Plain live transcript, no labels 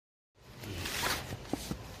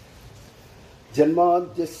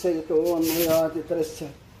ಜನ್ಮಾದ್ಯಸ್ಯ ಯತೋ ಅನ್ವಯಾದಿತರಸ್ಯ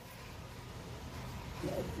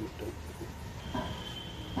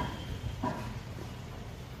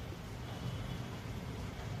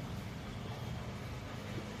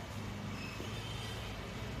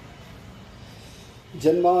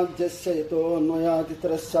ಜನ್ಮಾದ್ಯಸ್ಯ ಯತೋ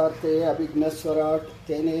ಅನ್ವಯಾದಿತರಸ್ಯಾರ್ಥೇ ಅಭಿಜ್ಞಸ್ವರಾಟ್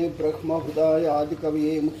ತೇನೇ ಬ್ರಹ್ಮಹೃದಾಯ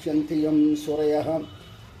ಆದಿಕವಿಯೇ ಮುಖ್ಯಂತಿ M ಸ್ವರಯಃ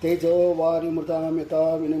ತೇಜೋ ವಾರಿಮೃತಾಂ ಯಥಾ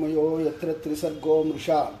ವಿನಿಮಯೋ ಯತ್ರ ತ್ರಿಸರ್ಗೋ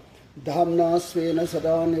ಮೃಷಾ ಧಾಮ್ನಾ ಸ್ವೇನ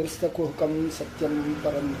ಸದಾ ನಿರ್ಸ್ತಕುಹಕಂ ಸತ್ಯಂ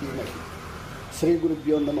ಪರಂ ಧೀಮಹಿ. ಶ್ರೀ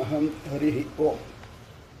ಗುರುಭ್ಯೋ ನಮಃ. ಹರಿ ಓಂ.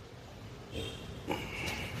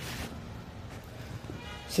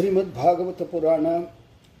 ಶ್ರೀಮದ್ ಭಾಗವತ ಪುರಾಣ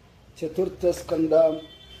ಚತುರ್ಥ ಸ್ಕಂದ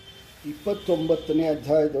 29ನೇ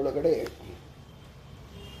ಅಧ್ಯಾಯದೊಳಗಡೆ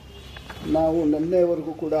ನಾವು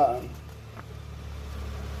ನಿನ್ನೆವರೆಗೂ ಕೂಡ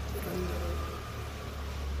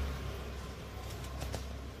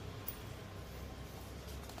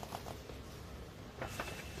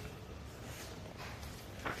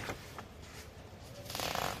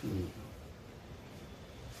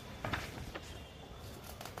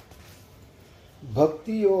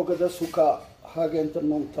ಭಕ್ತಿಯೋಗದ ಸುಖ ಹಾಗೆ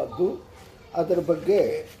ಅಂತನ್ನುವಂಥದ್ದು, ಅದರ ಬಗ್ಗೆ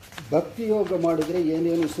ಭಕ್ತಿಯೋಗ ಮಾಡಿದರೆ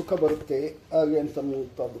ಏನೇನು ಸುಖ ಬರುತ್ತೆ ಹಾಗೆ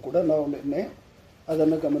ಅಂತನ್ನುವಂಥದ್ದು ಕೂಡ ನಾವು ನಿನ್ನೆ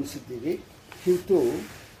ಅದನ್ನು ಗಮನಿಸಿದ್ದೀವಿ. ಇವತ್ತು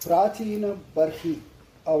ಪ್ರಾಚೀನ ಬರ್ಹಿ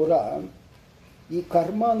ಅವರ ಈ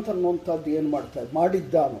ಕರ್ಮ ಅಂತನ್ನುವಂಥದ್ದು ಏನು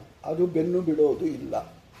ಮಾಡಿದ್ದಾನೋ ಅದು ಬೆನ್ನು ಬಿಡೋದು ಇಲ್ಲ.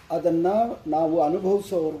 ಅದನ್ನು ನಾವು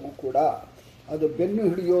ಅನುಭವಿಸೋವರೆಗೂ ಕೂಡ ಅದು ಬೆನ್ನು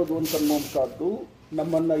ಹಿಡಿಯೋದು ಅಂತನ್ನುವಂಥದ್ದು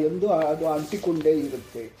ನಮ್ಮನ್ನು ಎಂದು ಅದು ಅಂಟಿಕೊಂಡೇ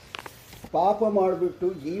ಇರುತ್ತೆ. ಪಾಪ ಮಾಡಿಬಿಟ್ಟು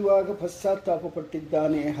ಈವಾಗ ಪಶ್ಚಾತ್ತಾಪ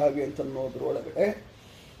ಪಟ್ಟಿದ್ದಾನೆ ಹಾಗೆ ಅಂತನ್ನೋದ್ರೊಳಗಡೆ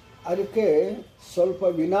ಅದಕ್ಕೆ ಸ್ವಲ್ಪ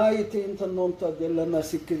ವಿನಾಯಿತಿ ಅಂತನ್ನುವಂಥದ್ದೆಲ್ಲನ್ನ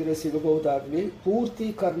ಸಿಕ್ಕಿದರೆ ಸಿಗಬಹುದಾಗಲಿ, ಪೂರ್ತಿ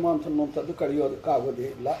ಕರ್ಮ ಅಂತನ್ನುವಂಥದ್ದು ಕಳೆಯೋದಕ್ಕಾಗೋದೇ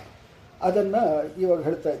ಇಲ್ಲ. ಅದನ್ನು ಇವಾಗ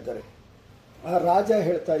ಹೇಳ್ತಾ ಇದ್ದಾರೆ. ಆ ರಾಜ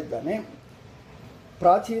ಹೇಳ್ತಾ ಇದ್ದಾನೆ,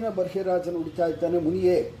 ಪ್ರಾಚೀನ ಬರ್ಹಿರಾಜನು ಉಡಿತಾ ಇದ್ದಾನೆ,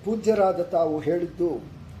 ಮುನಿಯೇ, ಪೂಜ್ಯರಾದ ತಾವು ಹೇಳಿದ್ದು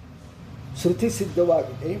ಶ್ರುತಿ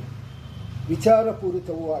ಸಿದ್ಧವಾಗಿದೆ,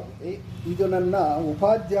 ವಿಚಾರಪೂರಿತವೂ ಆಗಿದೆ. ಇದು ನನ್ನ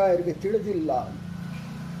ಉಪಾಧ್ಯಾಯರಿಗೆ ತಿಳಿದಿಲ್ಲ.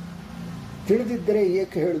 ತಿಳಿದಿದ್ದರೆ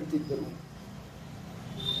ಏಕೆ ಹೇಳುತ್ತಿದ್ದರು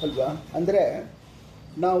ಅಲ್ವಾ? ಅಂದರೆ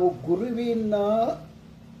ನಾವು ಗುರುವಿನ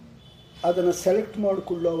ಅದನ್ನು ಸೆಲೆಕ್ಟ್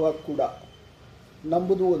ಮಾಡಿಕೊಳ್ಳುವಾಗ ಕೂಡ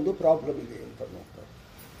ನಮ್ಮದು ಒಂದು ಪ್ರಾಬ್ಲಮ್ ಇದೆ ಅಂತ ನೋಡ್ತಾರೆ.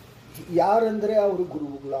 ಯಾರಂದರೆ ಅವರು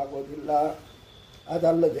ಗುರುಗಳಾಗೋದಿಲ್ಲ.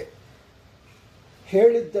 ಅದಲ್ಲದೆ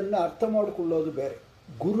ಹೇಳಿದ್ದನ್ನು ಅರ್ಥ ಮಾಡಿಕೊಳ್ಳೋದು ಬೇರೆ.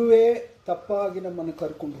 ಗುರುವೇ ತಪ್ಪಾಗಿ ನಮ್ಮನ್ನು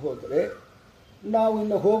ಕರ್ಕೊಂಡು ಹೋದರೆ ನಾವು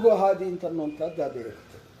ಇನ್ನು ಹೋಗೋ ಹಾದಿ ಅಂತನ್ನುವಂಥದ್ದು ಅದೇ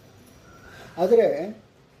ಇರುತ್ತೆ. ಆದರೆ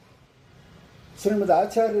ಶ್ರೀಮದ್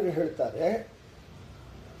ಆಚಾರ್ಯರು ಹೇಳ್ತಾರೆ,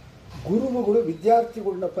 ಗುರುಗಳು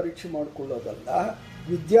ವಿದ್ಯಾರ್ಥಿಗಳನ್ನ ಪರೀಕ್ಷೆ ಮಾಡಿಕೊಳ್ಳೋದಲ್ಲ,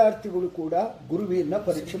 ವಿದ್ಯಾರ್ಥಿಗಳು ಕೂಡ ಗುರುವಿನ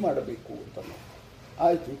ಪರೀಕ್ಷೆ ಮಾಡಬೇಕು ಅಂತ.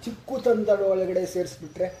 ಆಯಿತು, ಚಿಕ್ಕತನದ ಒಳಗಡೆ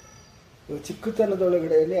ಸೇರಿಸ್ಬಿಟ್ರೆ,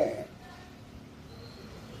 ಚಿಕ್ಕತನದೊಳಗಡೆನೆ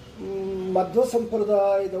ಮಧ್ವ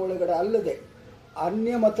ಸಂಪ್ರದಾಯದ ಒಳಗಡೆ ಅಲ್ಲದೆ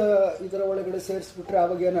ಅನ್ಯ ಮತ ಇದರ ಒಳಗಡೆ ಸೇರಿಸ್ಬಿಟ್ರೆ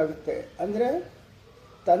ಅವಾಗೇನಾಗುತ್ತೆ ಅಂದರೆ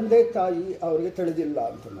ತಂದೆ ತಾಯಿ ಅವರಿಗೆ ತಿಳಿದಿಲ್ಲ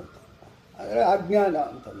ಅಂತನ್ನುವಂಥ, ಅಂದರೆ ಅಜ್ಞಾನ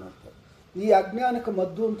ಅಂತನ್ನುವಂಥದ್ದು. ಈ ಅಜ್ಞಾನಕ್ಕೆ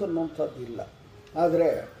ಮದ್ದು ಅಂತನ್ನುವಂಥದ್ದು ಇಲ್ಲ. ಆದರೆ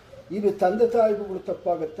ಇದು ತಂದೆ ತಾಯಿಗಳು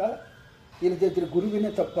ತಪ್ಪಾಗತ್ತಾ, ಇಲ್ಲದೇ ಇದ್ದರೆ ಗುರುವಿನ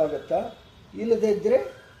ತಪ್ಪಾಗತ್ತಾ, ಇಲ್ಲದೇ ಇದ್ದರೆ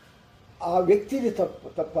ಆ ವ್ಯಕ್ತಿಗೆ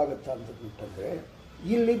ತಪ್ಪಾಗತ್ತಾ ಅಂತಂದರೆ,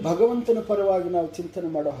 ಇಲ್ಲಿ ಭಗವಂತನ ಪರವಾಗಿ ನಾವು ಚಿಂತನೆ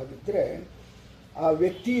ಮಾಡೋ ಹಾಗಿದ್ದರೆ ಆ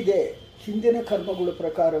ವ್ಯಕ್ತಿ ಇದೆ, ಹಿಂದಿನ ಕರ್ಮಗಳ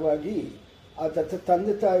ಪ್ರಕಾರವಾಗಿ ಆ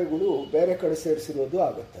ತಂದೆ ತಾಯಿಗಳು ಬೇರೆ ಕಡೆ ಸೇರಿಸಿರೋದು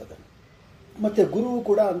ಆಗುತ್ತೆ. ಅದನ್ನು ಮತ್ತು ಗುರುವು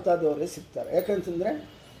ಕೂಡ ಅಂಥದ್ದವರೇ ಸಿಗ್ತಾರೆ. ಯಾಕಂತಂದರೆ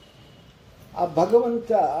ಆ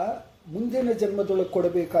ಭಗವಂತ ಮುಂದಿನ ಜನ್ಮದೊಳಗೆ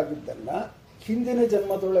ಕೊಡಬೇಕಾಗಿದ್ದನ್ನು ಹಿಂದಿನ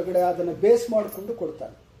ಜನ್ಮದೊಳಗಡೆ ಅದನ್ನು ಬೇಸ್ ಮಾಡಿಕೊಂಡು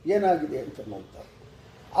ಕೊಡ್ತಾನೆ. ಏನಾಗಿದೆ ಅಂತ ನೋಡ್ತಾರೆ.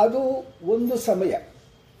 ಅದು ಒಂದು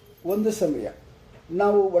ಸಮಯ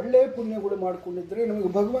ನಾವು ಒಳ್ಳೆಯ ಪುಣ್ಯಗಳು ಮಾಡಿಕೊಂಡಿದ್ರೆ ನಮಗೆ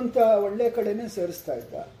ಭಗವಂತ ಒಳ್ಳೆಯ ಕಡೆನೇ ಸೇರಿಸ್ತಾ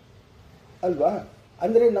ಇದ್ದ ಅಲ್ವಾ?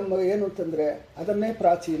 ಅಂದರೆ ನಮ್ಮ ಏನು ಅಂತಂದರೆ ಅದನ್ನೇ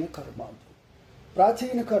ಪ್ರಾಚೀನ ಕರ್ಮ ಅಂತ.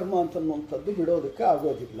 ಪ್ರಾಚೀನ ಕರ್ಮ ಅಂತನ್ನುವಂಥದ್ದು ಬಿಡೋದಕ್ಕೆ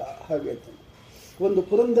ಆಗೋದಿಲ್ಲ. ಹಾಗೆ ಅಂತ ಒಂದು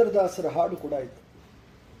ಪುರಂದರದಾಸರ ಹಾಡು ಕೂಡ ಇದೆ.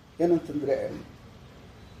 ಏನಂತಂದರೆ,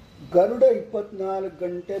 ಗರುಡ 24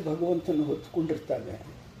 ಗಂಟೆ ಭಗವಂತನ ಹೊತ್ಕೊಂಡಿರ್ತಾನೆ,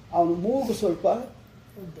 ಅವನು ಮೂಗು ಸ್ವಲ್ಪ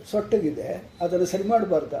ಸೊಟ್ಟಗಿದೆ, ಅದನ್ನು ಸರಿ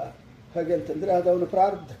ಮಾಡಬಾರ್ದ ಹಾಗೆ ಅಂತಂದರೆ ಅದು ಅವನ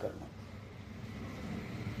ಪ್ರಾರಬ್ಧ ಕರ್ಮ.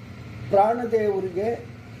 ಪ್ರಾಣದೇವರಿಗೆ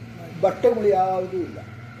ಬಟ್ಟೆಗಳು ಯಾವುದೂ ಇಲ್ಲ,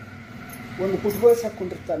 ಒಂದು ಪುಟ್ಗೋಸ್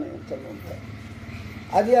ಹಾಕ್ಕೊಂಡಿರ್ತಾನೆ ಅಂತನ್ನುವಂಥ.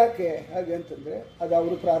 ಅದ್ಯಾಕೆ ಹಾಗೆ ಅಂತಂದರೆ ಅದು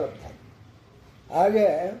ಅವರು ಪ್ರಾರಬ್ಧ. ಹಾಗೆ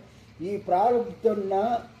ಈ ಪ್ರಾರಬ್ಧವನ್ನು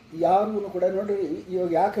ಯಾರೂ ಕೂಡ ನೋಡಿ,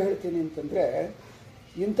 ಇವಾಗ ಯಾಕೆ ಹೇಳ್ತೀನಿ ಅಂತಂದರೆ,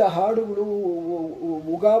 ಇಂಥ ಹಾಡುಗಳು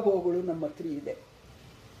ಉಗಾಬೋಗಳು ನಮ್ಮ ಹತ್ರ ಇದೆ.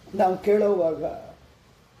 ನಾವು ಕೇಳೋವಾಗ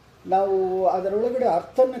ನಾವು ಅದರೊಳಗಡೆ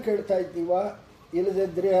ಅರ್ಥನ ಕೇಳ್ತಾ ಇದ್ದೀವ,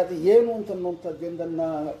 ಇಲ್ಲದಿದ್ದರೆ ಅದು ಏನು ಅಂತನ್ನುವಂಥದ್ದನ್ನು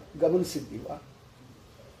ಗಮನಿಸಿದ್ದೀವ,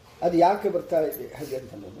 ಅದು ಯಾಕೆ ಬರ್ತಾ ಇದೆ ಹಾಗೆ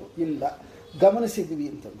ಅಂತನ್ನೋದು ಇಲ್ಲ, ಗಮನಿಸಿದ್ವಿ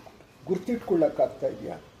ಅಂತಂದು ಗುರ್ತಿಟ್ಕೊಳ್ಳೋಕ್ಕಾಗ್ತಾ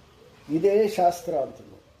ಇದೆಯಾ? ಇದೇ ಶಾಸ್ತ್ರ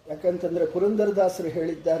ಅಂತಂದು. ಯಾಕಂತಂದರೆ ಪುರಂದರದಾಸರು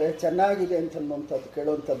ಹೇಳಿದ್ದಾರೆ, ಚೆನ್ನಾಗಿದೆ ಅಂತನ್ನುವಂಥದ್ದು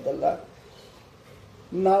ಕೇಳುವಂಥದ್ದಲ್ಲ.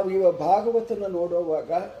 ನಾವು ಇವಾಗ ಭಾಗವತನ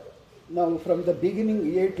ನೋಡುವಾಗ ನಾವು from the beginning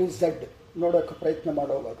A to Z ನೋಡೋಕ್ಕೆ ಪ್ರಯತ್ನ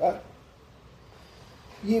ಮಾಡುವಾಗ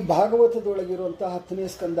ಈ ಭಾಗವತದೊಳಗಿರುವಂಥ 10ನೇ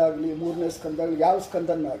ಸ್ಕಂದ ಆಗಲಿ 3ನೇ ಸ್ಕಂದ ಆಗಲಿ ಯಾವ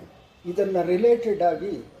ಸ್ಕಂದನ್ನಾಗಲಿ ಇದನ್ನು ರಿಲೇಟೆಡ್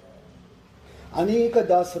ಆಗಿ ಅನೇಕ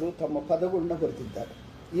ದಾಸರು ತಮ್ಮ ಪದಗಳನ್ನ ಬರೆದಿದ್ದಾರೆ.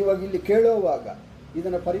 ಇವಾಗ ಇಲ್ಲಿ ಕೇಳುವಾಗ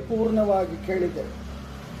ಇದನ್ನು ಪರಿಪೂರ್ಣವಾಗಿ ಕೇಳಿದರೆ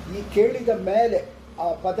ಈ ಕೇಳಿದ ಮೇಲೆ ಆ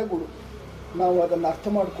ಪದಗಳು ನಾವು ಅದನ್ನು ಅರ್ಥ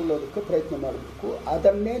ಮಾಡಿಕೊಳ್ಳೋದಕ್ಕೆ ಪ್ರಯತ್ನ ಮಾಡಬೇಕು.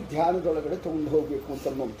 ಅದನ್ನೇ ಧ್ಯಾನದೊಳಗಡೆ ತಗೊಂಡು ಹೋಗಬೇಕು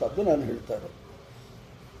ಅಂತನ್ನುವಂಥದ್ದು ನಾನು ಹೇಳ್ತಾ ಇರೋದು.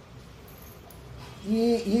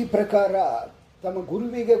 ಈ ಪ್ರಕಾರ ತಮ್ಮ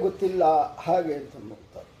ಗುರುವಿಗೆ ಗೊತ್ತಿಲ್ಲ ಹಾಗೆ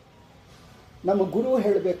ಅಂತನ್ನುವಂಥದ್ದು. ನಮ್ಮ ಗುರು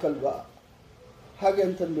ಹೇಳಬೇಕಲ್ವಾ ಹಾಗೆ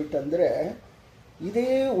ಅಂತಂದ್ಬಿಟ್ಟಂದರೆ ಇದೇ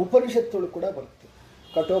ಉಪನಿಷತ್ತೊಳಗೆ ಕೂಡ ಬರ್ತದೆ.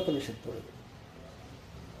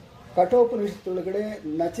 ಕಠೋಪನಿಷತ್ತೊಳಗಡೆ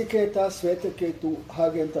ನಚಿಕೇತ ಶ್ವೇತಕೇತು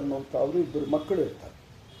ಹಾಗೆ ಅಂತನ್ನುವಂಥ ಅವರು ಇಬ್ಬರು ಮಕ್ಕಳು ಇರ್ತಾರೆ.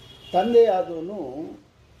 ತಂದೆಯಾದವನು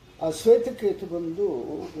ಆ ಶ್ವೇತಕೇತು ಬಂದು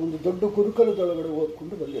ಒಂದು ದೊಡ್ಡ ಗುರುಕುಲದೊಳಗಡೆ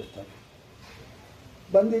ಓದ್ಕೊಂಡು ಬಂದಿರ್ತಾನೆ.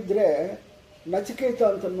 ಬಂದಿದ್ದರೆ ನಚಿಕೇತ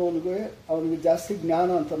ಅಂತನ್ನೋನಿಗೆ ಅವನಿಗೆ ಜಾಸ್ತಿ ಜ್ಞಾನ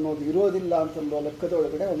ಅಂತನ್ನೋದು ಇರೋದಿಲ್ಲ ಅಂತನ್ನೋ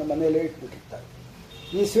ಲೆಕ್ಕದೊಳಗಡೆ ಅವನ ಮನೆಯಲ್ಲೇ ಇಟ್ಬಿಟ್ಟಿರ್ತಾನೆ.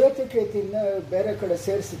 ಈ ಶ್ವೇತಕೇತಿನ ಬೇರೆ ಕಡೆ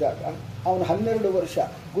ಸೇರಿಸಿದಾಗ ಅವನು 12 ವರ್ಷ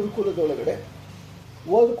ಗುರುಕುಲದೊಳಗಡೆ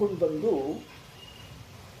ಓದ್ಕೊಂಡು ಬಂದು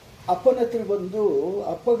ಅಪ್ಪನ ಹತ್ರ ಬಂದು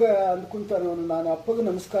ಅಪ್ಪಗೆ ಅಂದ್ಕೊಂತಾನೆ ಅವನು, ನಾನು ಅಪ್ಪಗೆ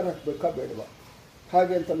ನಮಸ್ಕಾರ ಹಾಕಬೇಕಾ ಬೇಡವಾ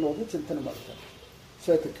ಹಾಗೆ ಅಂತನ್ನೋದು ಚಿಂತನೆ ಮಾಡ್ತಾನೆ.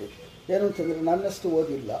 ಶ್ವೇತಕೇತು ಏನು ಅಂತಂದರೆ ನನ್ನಷ್ಟು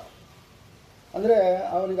ಓದಿಲ್ಲ ಅಂದರೆ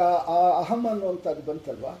ಅವನಿಗೆ ಆ ಅಹಂ ಅನ್ನುವಂಥದ್ದು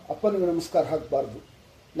ಬಂತಲ್ವ, ಅಪ್ಪನಿಗೆ ನಮಸ್ಕಾರ ಹಾಕಬಾರ್ದು,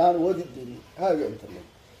 ನಾನು ಓದಿದ್ದೀನಿ ಹಾಗೆ ಅಂತಂದು.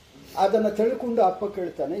 ಅದನ್ನು ತಿಳ್ಕೊಂಡು ಅಪ್ಪ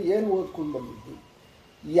ಕೇಳ್ತಾನೆ, ಏನು ಓದ್ಕೊಂಡು ಬಂದಿದ್ದಿ?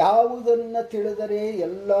 ಯಾವುದನ್ನು ತಿಳಿದರೆ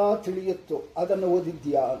ಎಲ್ಲ ತಿಳಿಯುತ್ತೋ ಅದನ್ನು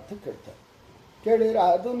ಓದಿದ್ಯಾ ಅಂತ ಕೇಳ್ತಾನೆ. ಕೇಳಿದರೆ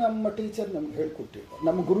ಅದು ನಮ್ಮ ಟೀಚರ್ ನಮ್ಗೆ ಹೇಳ್ಕೊಟ್ಟಿಲ್ಲ,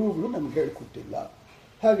 ನಮ್ಮ ಗುರುಗಳು ನಮ್ಗೆ ಹೇಳ್ಕೊಟ್ಟಿಲ್ಲ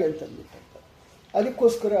ಹಾಗೆ ಅಂತಂದ್ಬಿಟ್ಟಂತ.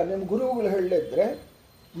 ಅದಕ್ಕೋಸ್ಕರ ನಿಮ್ಮ ಗುರುಗಳು ಹೇಳಿದ್ರೆ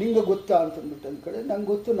ನಿಂಗೆ ಗೊತ್ತಾ ಅಂತಂದ್ಬಿಟ್ಟು ಅಂದ ಕಡೆ ನಂಗೆ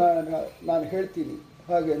ಗೊತ್ತು, ನಾನು ಹೇಳ್ತೀನಿ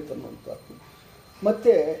ಹಾಗೆ ಅಂತನ್ನುವಂಥದ್ದು.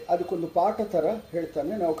 ಮತ್ತು ಅದಕ್ಕೊಂದು ಪಾಠ ಥರ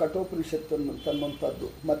ಹೇಳ್ತಾನೆ. ನಾವು ಕಠೋಪನಿಷತ್ತನ್ನು ತನ್ನುವಂಥದ್ದು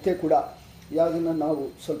ಮತ್ತೆ ಕೂಡ ಯಾವುದನ್ನು ನಾವು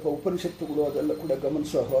ಸ್ವಲ್ಪ ಉಪನಿಷತ್ತುಗಳು ಅದೆಲ್ಲ ಕೂಡ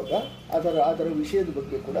ಗಮನಿಸೋ ಹೋಗ ಅದರ ವಿಷಯದ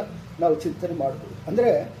ಬಗ್ಗೆ ಕೂಡ ನಾವು ಚಿಂತನೆ ಮಾಡ್ಬೋದು.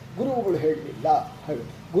 ಅಂದರೆ ಗುರುಗಳು ಹೇಳಲಿಲ್ಲ ಹಾಗೆ.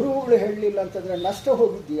 ಗುರುಗಳು ಹೇಳಲಿಲ್ಲ ಅಂತಂದರೆ ನಷ್ಟ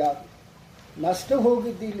ಹೋಗಿದ್ದೀಯಾ? ನಷ್ಟ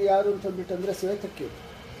ಹೋಗಿದ್ದು ಇಲ್ಲಿ ಯಾರು ಅಂತಂದ್ಬಿಟ್ಟಂದರೆ ಶ್ವೇತಕೇತು,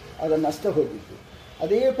 ಅದನ್ನು ನಷ್ಟ ಹೋಗಿದ್ದು.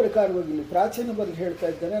 ಅದೇ ಪ್ರಕಾರವಾಗಿ ಇಲ್ಲಿ ಪ್ರಾಚೀನ ಬಗ್ಗೆ ಹೇಳ್ತಾ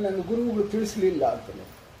ಇದ್ದಾನೆ, ನನ್ನ ಗುರುಗಳು ತಿಳಿಸಲಿಲ್ಲ ಅಂತಲೇ.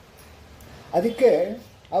 ಅದಕ್ಕೆ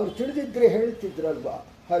ಅವರು ತಿಳಿದಿದ್ದರೆ ಹೇಳ್ತಿದ್ರಲ್ವಾ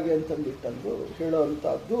ಹಾಗೆ ಅಂತಂದ್ಬಿಟ್ಟಂದು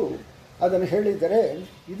ಹೇಳೋವಂಥದ್ದು. ಅದನ್ನು ಹೇಳಿದರೆ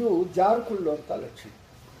ಇದು ಜಾರಿಕೊಳ್ಳುವಂಥ ಲಕ್ಷಣ,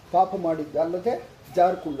 ಪಾಪ ಮಾಡಿದ್ದಲ್ಲದೆ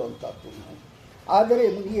ಜಾರಿಕೊಳ್ಳುವಂಥದ್ದು. ಆದರೆ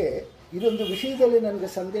ನಿಮಗೆ ಇದೊಂದು ವಿಷಯದಲ್ಲಿ ನನಗೆ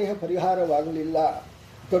ಸಂದೇಹ ಪರಿಹಾರವಾಗಲಿಲ್ಲ,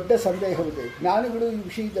 ದೊಡ್ಡ ಸಂದೇಹವಿದೆ. ಜ್ಞಾನಿಗಳು ಈ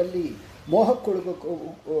ವಿಷಯದಲ್ಲಿ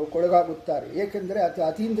ಮೋಹಕ್ಕೊಳಗಾಗುತ್ತಾರೆ, ಏಕೆಂದರೆ ಅದು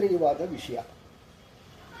ಅತೀಂದ್ರಿಯವಾದ ವಿಷಯ.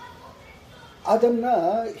 ಅದನ್ನು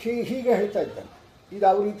ಹೀಗೆ ಹೇಳ್ತಾ ಇದ್ದಾನೆ. ಇದು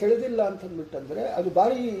ಅವ್ರಿಗೆ ತಿಳಿದಿಲ್ಲ ಅಂತಂದ್ಬಿಟ್ಟಂದರೆ ಅದು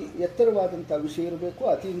ಭಾರಿ ಎತ್ತರವಾದಂಥ ವಿಷಯ ಇರಬೇಕು,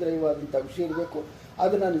 ಅತೀಂದ್ರಿಯವಾದಂಥ ವಿಷಯ ಇರಬೇಕು.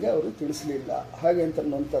 ಅದು ನನಗೆ ಅವರು ತಿಳಿಸಲಿಲ್ಲ ಹಾಗೆ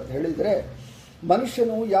ಅಂತನ್ನುವಂಥದ್ದು ಹೇಳಿದರೆ,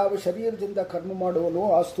 ಮನುಷ್ಯನು ಯಾವ ಶರೀರದಿಂದ ಕರ್ಮ ಮಾಡುವನೋ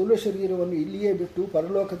ಆ ಸ್ಥೂಲ ಶರೀರವನ್ನು ಇಲ್ಲಿಯೇ ಬಿಟ್ಟು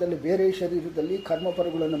ಪರಲೋಕದಲ್ಲಿ ಬೇರೆ ಶರೀರದಲ್ಲಿ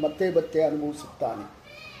ಕರ್ಮಫಲಗಳನ್ನು ಮತ್ತೆ ಅನುಭವಿಸುತ್ತಾನೆ.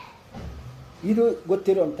 ಇದು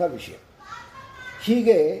ಗೊತ್ತಿರುವಂಥ ವಿಷಯ.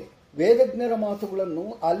 ಹೀಗೆ ವೇದಜ್ಞರ ಮಾತುಗಳನ್ನು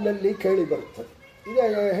ಅಲ್ಲಲ್ಲಿ ಕೇಳಿ ಬರುತ್ತದೆ. ಇದು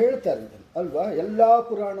ಹೇಳ್ತಾರೆ ಇದನ್ನು ಅಲ್ವಾ, ಎಲ್ಲ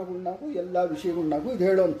ಪುರಾಣಗಳನ್ನಾಗೂ ಎಲ್ಲ ವಿಷಯಗಳನ್ನಾಗೂ ಇದು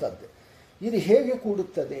ಹೇಳುವಂಥದ್ದೇ. ಇದು ಹೇಗೆ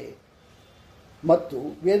ಕೂಡುತ್ತದೆ ಮತ್ತು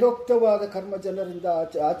ವೇದೋಕ್ತವಾದ ಕರ್ಮ ಜನರಿಂದ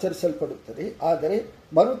ಆಚರಿಸಲ್ಪಡುತ್ತದೆ, ಆದರೆ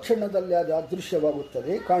ಮರುಕ್ಷಣದಲ್ಲಿ ಅದು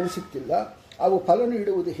ಅದೃಶ್ಯವಾಗುತ್ತದೆ, ಕಾಣಿಸುತ್ತಿಲ್ಲ. ಅವು ಫಲ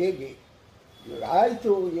ನೀಡುವುದು ಹೇಗೆ?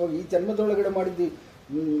 ಆಯಿತು, ಈ ಜನ್ಮದೊಳಗಡೆ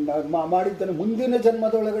ಮಾಡಿದ್ದನ್ನು ಮುಂದಿನ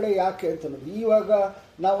ಜನ್ಮದೊಳಗಡೆ ಯಾಕೆ ಅಂತನ್ನೋದು. ಇವಾಗ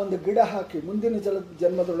ನಾವೊಂದು ಗಿಡ ಹಾಕಿ ಮುಂದಿನ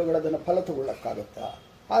ಜನ್ಮದೊಳಗಡೆ ಅದನ್ನು ಫಲ ತಗೊಳ್ಳೋಕ್ಕಾಗತ್ತಾ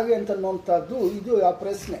ಹಾಗೆ ಅಂತನ್ನುವಂಥದ್ದು ಇದು ಆ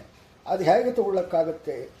ಪ್ರಶ್ನೆ. ಅದು ಹೇಗೆ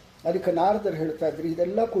ತಗೊಳ್ಳೋಕ್ಕಾಗತ್ತೆ? ಅದಕ್ಕೆ ನಾರದರು ಹೇಳ್ತಾ ಇದ್ರು,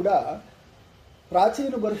 ಇದೆಲ್ಲ ಕೂಡ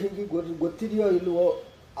ಪ್ರಾಚೀನ ಬರಹಿಗೆ ಗೊತ್ತಿದೆಯೋ ಇಲ್ವೋ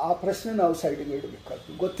ಆ ಪ್ರಶ್ನೆ ನಾವು ಸೈಡಿಗೆ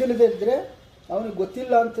ಇಡಬೇಕಾಗ್ತದೆ. ಗೊತ್ತಿಲ್ಲದೆ ಇದ್ದರೆ ಅವನಿಗೆ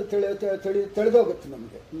ಗೊತ್ತಿಲ್ಲ ಅಂತ ತಿಳಿದೋಗುತ್ತೆ.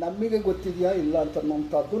 ನಮಗೆ ಗೊತ್ತಿದೆಯಾ ಇಲ್ಲ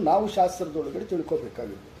ಅಂತನ್ನುವಂಥದ್ದು ನಾವು ಶಾಸ್ತ್ರದೊಳಗಡೆ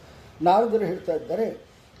ತಿಳ್ಕೋಬೇಕಾಗಿದೆ. ನಾರದರು ಹೇಳ್ತಾ ಇದ್ದಾರೆ,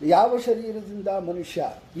 ಯಾವ ಶರೀರದಿಂದ ಮನುಷ್ಯ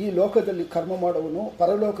ಈ ಲೋಕದಲ್ಲಿ ಕರ್ಮ ಮಾಡುವನು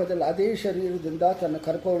ಪರಲೋಕದಲ್ಲಿ ಅದೇ ಶರೀರದಿಂದ ತನ್ನ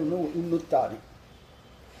ಕರ್ಮವನ್ನು ಉಣ್ಣುತ್ತಾನೆ.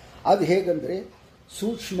 ಅದು ಹೇಗೆಂದರೆ,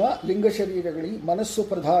 ಸೂಕ್ಷ್ಮ ಲಿಂಗ ಶರೀರಗಳಿಗೆ ಮನಸ್ಸು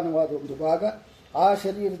ಪ್ರಧಾನವಾದ ಒಂದು ಭಾಗ. ಆ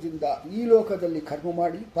ಶರೀರದಿಂದ ಈ ಲೋಕದಲ್ಲಿ ಕರ್ಮ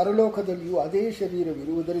ಮಾಡಿ ಪರಲೋಕದಲ್ಲಿಯೂ ಅದೇ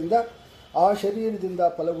ಶರೀರವಿರುವುದರಿಂದ ಆ ಶರೀರದಿಂದ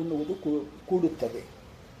ಫಲವುಣ್ಣುವುದು ಕೂಡುತ್ತದೆ.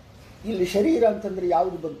 ಇಲ್ಲಿ ಶರೀರ ಅಂತಂದರೆ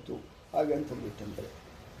ಯಾವುದು ಬಂತು ಹಾಗೆ ಅಂತಂದ್ಬಿಟ್ಟಂದರೆ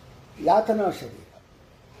ಯಾತನಾ ಶರೀರ.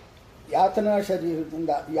 ಯಾತನಾ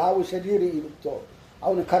ಶರೀರದಿಂದ ಯಾವ ಶರೀರ ಇರುತ್ತೋ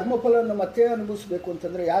ಅವನ ಕರ್ಮಫಲವನ್ನು ಮತ್ತೆ ಅನುಭವಿಸ್ಬೇಕು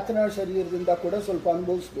ಅಂತಂದರೆ ಯಾತನಾ ಶರೀರದಿಂದ ಕೂಡ ಸ್ವಲ್ಪ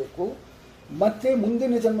ಅನುಭವಿಸ್ಬೇಕು. ಮತ್ತು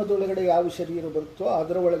ಮುಂದಿನ ಜನ್ಮದೊಳಗಡೆ ಯಾವ ಶರೀರ ಬರುತ್ತೋ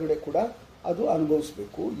ಅದರ ಒಳಗಡೆ ಕೂಡ ಅದು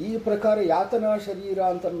ಅನುಭವಿಸ್ಬೇಕು. ಈ ಪ್ರಕಾರ ಯಾತನಾ ಶರೀರ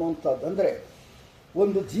ಅಂತನ್ನುವಂಥದ್ದು ಅಂದರೆ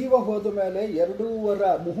ಒಂದು ಜೀವ ಹೋದ ಮೇಲೆ 2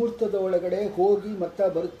 ಮುಹೂರ್ತದ ಒಳಗಡೆ ಹೋಗಿ ಮತ್ತೆ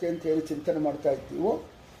ಬರುತ್ತೆ ಅಂತ ಹೇಳಿ ಚಿಂತನೆ ಮಾಡ್ತಾ ಇರ್ತೀವೋ,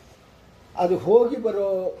 ಅದು ಹೋಗಿ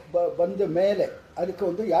ಬಂದ ಮೇಲೆ ಅದಕ್ಕೆ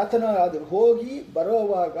ಒಂದು ಯಾತನಾ, ಅದು ಹೋಗಿ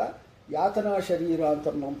ಬರೋವಾಗ ಯಾತನಾ ಶರೀರ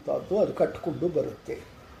ಅಂತನ್ನುವಂಥದ್ದು ಅದು ಕಟ್ಕೊಂಡು ಬರುತ್ತೆ.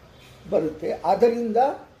 ಅದರಿಂದ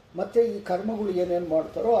ಮತ್ತೆ ಈ ಕರ್ಮಗಳು ಏನೇನು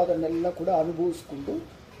ಮಾಡ್ತಾರೋ ಅದನ್ನೆಲ್ಲ ಕೂಡ ಅನುಭವಿಸ್ಕೊಂಡು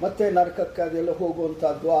ಮತ್ತೆ ನರಕಕ್ಕೆ ಅದೆಲ್ಲ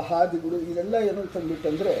ಹೋಗುವಂಥದ್ದು, ಆ ಹಾದಿಗಳು ಇದೆಲ್ಲ ಏನು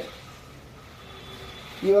ಅಂತಂದ್ಬಿಟ್ಟಂದರೆ,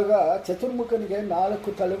 ಇವಾಗ ಚತುರ್ಮುಖನಿಗೆ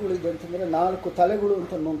 4 ತಲೆಗಳಿದೆ ಅಂತಂದರೆ 4 ತಲೆಗಳು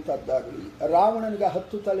ಅಂತನ್ನುವಂಥದ್ದಾಗಲಿ, ರಾವಣನಿಗೆ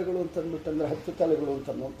 10 ತಲೆಗಳು ಅಂತಂದ್ಬಿಟ್ಟಂದರೆ 10 ತಲೆಗಳು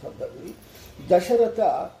ಅಂತನ್ನುವಂಥದ್ದಾಗಲಿ, ದಶರಥ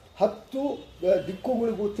 10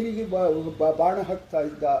 ದಿಕ್ಕುಗಳಿಗೂ ತಿರುಗಿ ಬಾಣ ಹಾಕ್ತಾ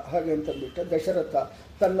ಇದ್ದ ಹಾಗೆ ಅಂತಂದ್ಬಿಟ್ಟು ದಶರಥ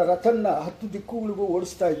ತನ್ನ ರಥನ್ನ 10 ದಿಕ್ಕುಗಳಿಗೂ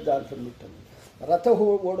ಓಡಿಸ್ತಾ ಇದ್ದ ಅಂತಂದ್ಬಿಟ್ಟು, ರಥ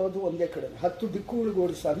ಓಡೋದು ಒಂದೇ ಕಡೆ 10 ದಿಕ್ಕುಗಳಿಗೂ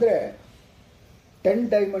ಓಡಿಸ್ತಾ ಅಂದರೆ 10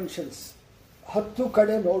 ಡೈಮೆನ್ಷನ್ಸ್, 10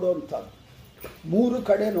 ಕಡೆ ನೋಡೋವಂಥದ್ದು, 3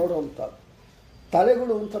 ಕಡೆ ನೋಡೋವಂಥದ್ದು.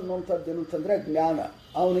 ತಲೆಗಳು ಅಂತನ್ನುವಂಥದ್ದು ಏನು ಅಂತಂದರೆ ಜ್ಞಾನ.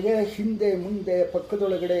 ಅವನಿಗೆ ಹಿಂದೆ ಮುಂದೆ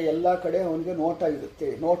ಪಕ್ಕದೊಳಗಡೆ ಎಲ್ಲ ಕಡೆ ಅವನಿಗೆ ನೋಟ ಇರುತ್ತೆ.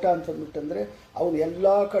 ನೋಟ ಅಂತಂದ್ಬಿಟ್ಟಂದರೆ ಅವನು ಎಲ್ಲ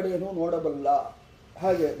ಕಡೆಯೂ ನೋಡಬಲ್ಲ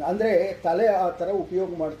ಹಾಗೆ, ಅಂದರೆ ತಲೆ ಆ ಥರ ಉಪಯೋಗ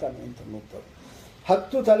ಮಾಡ್ತಾನೆ ಅಂತನ್ನುವಂಥದ್ದು.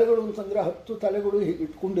 10 ತಲೆಗಳು ಅಂತಂದರೆ 10 ತಲೆಗಳು ಹೀಗೆ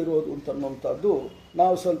ಇಟ್ಕೊಂಡಿರೋದು ಅಂತನ್ನುವಂಥದ್ದು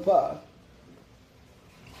ನಾವು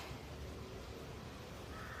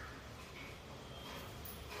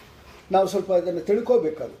ಸ್ವಲ್ಪ ಇದನ್ನು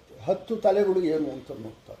ತಿಳ್ಕೋಬೇಕಾಗುತ್ತೆ. 10 ತಲೆಗಳು ಏನು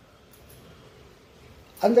ಅಂತನ್ನುವಂಥದ್ದು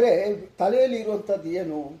ಅಂದರೆ ತಲೆಯಲ್ಲಿ ಇರುವಂಥದ್ದು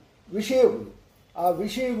ಏನು ವಿಷಯಗಳು, ಆ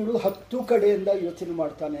ವಿಷಯಗಳು 10 ಕಡೆಯಿಂದ ಯೋಚನೆ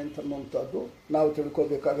ಮಾಡ್ತಾನೆ ಅಂತನ್ನುವಂಥದ್ದು ನಾವು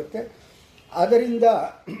ತಿಳ್ಕೋಬೇಕಾಗತ್ತೆ. ಅದರಿಂದ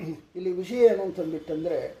ಇಲ್ಲಿ ವಿಷಯ ಏನು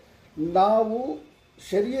ಅಂತಂದ್ಬಿಟ್ಟಂದರೆ, ನಾವು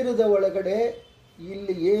ಶರೀರದ ಒಳಗಡೆ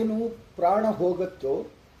ಇಲ್ಲಿ ಏನು ಪ್ರಾಣ ಹೋಗುತ್ತೋ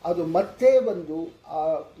ಅದು ಮತ್ತೆ ಬಂದು ಆ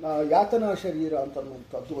ಯಾತನಾ ಶರೀರ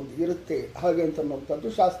ಅಂತನ್ನುವಂಥದ್ದು ಒಂದು ಇರುತ್ತೆ ಹಾಗೆ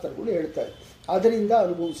ಅಂತನ್ನುವಂಥದ್ದು ಶಾಸ್ತ್ರಗಳು ಹೇಳ್ತಾರೆ. ಅದರಿಂದ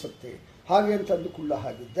ಅನುಭವಿಸುತ್ತೆ ಹಾಗೆ ಅಂತಂದುಕೊಳ್ಳ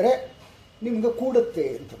ಹಾಗಿದ್ದರೆ ನಿಮಗೆ ಕೂಡುತ್ತೆ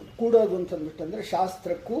ಅಂತ. ಕೂಡೋದು ಅಂತಂದ್ಬಿಟ್ಟಂದರೆ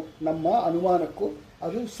ಶಾಸ್ತ್ರಕ್ಕೂ ನಮ್ಮ ಅನುಮಾನಕ್ಕೂ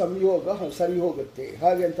ಅದು ಸಂಯೋಗ ಸರಿ ಹೋಗುತ್ತೆ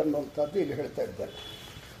ಹಾಗೆ ಅಂತನ್ನುವಂಥದ್ದು ಇಲ್ಲಿ ಹೇಳ್ತಾ ಇದ್ದಾರೆ.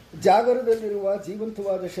 ಜಾಗರದಲ್ಲಿರುವ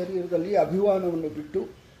ಜೀವಂತವಾದ ಶರೀರದಲ್ಲಿ ಅಭಿಮಾನವನ್ನು ಬಿಟ್ಟು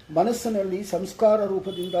ಮನಸ್ಸಿನಲ್ಲಿ ಸಂಸ್ಕಾರ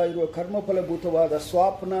ರೂಪದಿಂದ ಇರುವ ಕರ್ಮಫಲಭೂತವಾದ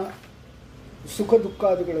ಸ್ವಾಪ್ನ ಸುಖ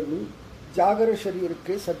ದುಃಖಾದಿಗಳನ್ನು ಜಾಗರ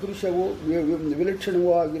ಶರೀರಕ್ಕೆ ಸದೃಶವೋ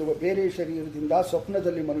ವಿಲಕ್ಷಣವೋ ಆಗಿರುವ ಬೇರೆ ಶರೀರದಿಂದ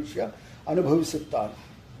ಸ್ವಪ್ನದಲ್ಲಿ ಮನುಷ್ಯ ಅನುಭವಿಸುತ್ತಾನೆ.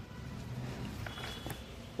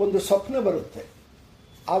 ಒಂದು ಸ್ವಪ್ನ ಬರುತ್ತೆ,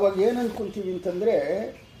 ಆವಾಗ ಏನು ಅಂದ್ಕೊತೀವಿ ಅಂತಂದರೆ,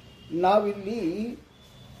 ನಾವಿಲ್ಲಿ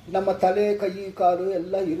ನಮ್ಮ ತಲೆ ಕೈ ಕಾಲು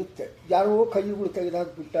ಎಲ್ಲ ಇರುತ್ತೆ, ಯಾರೋ ಕೈಗಳು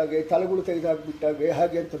ತೆಗೆದುಹಾಕ್ಬಿಟ್ಟಾಗೆ ತಲೆಗಳು ತೆಗೆದುಹಾಕ್ಬಿಟ್ಟಾಗೆ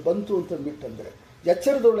ಹಾಗೆ ಅಂತ ಬಂತು ಅಂತಂದ್ಬಿಟ್ಟಂದರೆ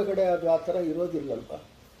ಎಚ್ಚರದೊಳಗಡೆ ಅದು ಆ ಥರ ಇರೋದಿಲ್ಲಲ್ವ.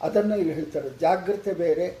 ಅದನ್ನು ಇಲ್ಲಿ ಹೇಳ್ತಾರೆ. ಜಾಗ್ರತೆ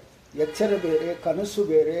ಬೇರೆ, ಎಚ್ಚರ ಬೇರೆ, ಕನಸು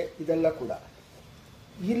ಬೇರೆ, ಇದೆಲ್ಲ ಕೂಡ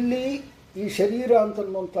ಇಲ್ಲಿ ಈ ಶರೀರ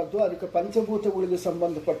ಅಂತನ್ನುವಂಥದ್ದು ಅದಕ್ಕೆ ಪಂಚಭೂತಗಳಿಗೆ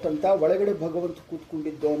ಸಂಬಂಧಪಟ್ಟಂಥ ಒಳಗಡೆ ಭಗವಂತ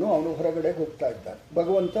ಕೂತ್ಕೊಂಡಿದ್ದವನು ಅವನು ಹೊರಗಡೆ ಹೋಗ್ತಾ ಇದ್ದಾನೆ.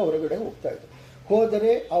 ಭಗವಂತ ಹೊರಗಡೆ ಹೋಗ್ತಾ ಇದ್ದಾನೆ.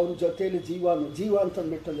 ಹೋದರೆ ಅವನ ಜೊತೆಯಲ್ಲಿ ಜೀವ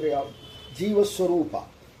ಅಂತಂದ್ಬಿಟ್ಟಂದರೆ ಯಾವುದು ಜೀವಸ್ವರೂಪ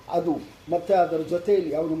ಅದು, ಮತ್ತು ಅದರ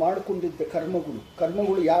ಜೊತೆಯಲ್ಲಿ ಅವನು ಮಾಡಿಕೊಂಡಿದ್ದ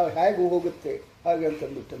ಕರ್ಮಗಳು ಹೇಗೆ ಹೋಗುತ್ತೆ ಹಾಗೆ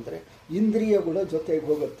ಅಂತಂದ್ಬಿಟ್ಟಂದರೆ ಇಂದ್ರಿಯಗಳ ಜೊತೆಗೆ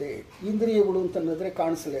ಹೋಗುತ್ತೆ. ಇಂದ್ರಿಯಗಳು ಅಂತಂದರೆ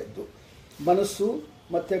ಕಾಣಿಸಲೇದ್ದು ಮನಸ್ಸು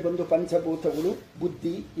ಮತ್ತು ಬಂದು ಪಂಚಭೂತಗಳು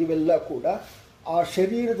ಬುದ್ಧಿ ಇವೆಲ್ಲ ಕೂಡ ಆ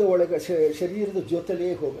ಶರೀರದ ಒಳಗೆ ಶರೀರದ ಜೊತೆಲೇ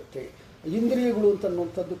ಹೋಗುತ್ತೆ. ಇಂದ್ರಿಯಗಳು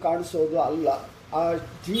ಅಂತನ್ನುವಂಥದ್ದು ಕಾಣಿಸೋದು ಅಲ್ಲ, ಆ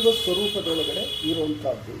ಜೀವಸ್ವರೂಪದೊಳಗಡೆ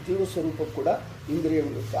ಇರುವಂಥದ್ದು. ಜೀವಸ್ವರೂಪ ಕೂಡ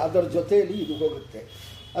ಇಂದ್ರಿಯಗಳು ಅದರ ಜೊತೆಯಲ್ಲಿ ಇದು ಹೋಗುತ್ತೆ.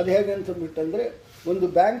 ಅದು ಹೇಗೆ ಅಂತಂದ್ಬಿಟ್ಟಂದರೆ, ಒಂದು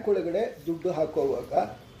ಬ್ಯಾಂಕ್ ಒಳಗಡೆ ದುಡ್ಡು ಹಾಕೋವಾಗ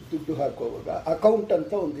ಅಕೌಂಟ್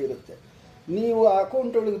ಅಂತ ಒಂದು ಇರುತ್ತೆ. ನೀವು ಆ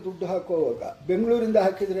ಅಕೌಂಟ್ ಒಳಗೆ ದುಡ್ಡು ಹಾಕೋವಾಗ ಬೆಂಗಳೂರಿಂದ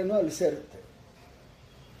ಹಾಕಿದ್ರೇನೋ ಅಲ್ಲಿ ಸೇರುತ್ತೆ,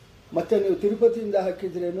 ಮತ್ತು ನೀವು ತಿರುಪತಿಯಿಂದ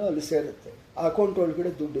ಹಾಕಿದ್ರೇನೋ ಅಲ್ಲಿ ಸೇರುತ್ತೆ. ಆ ಅಕೌಂಟ್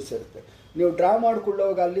ಒಳಗಡೆ ದುಡ್ಡು ಸೇರುತ್ತೆ. ನೀವು ಡ್ರಾ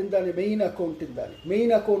ಮಾಡಿಕೊಳ್ಳುವಾಗ ಅಲ್ಲಿಂದಾನೆ ಮೇಯ್ನ್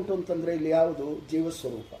ಅಕೌಂಟ್ ಅಂತಂದರೆ ಇಲ್ಲಿ ಯಾವುದು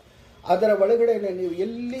ಜೀವಸ್ವರೂಪ. ಅದರ ಒಳಗಡೆನೆ ನೀವು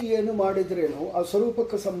ಎಲ್ಲಿ ಏನು ಮಾಡಿದ್ರೇನು ಆ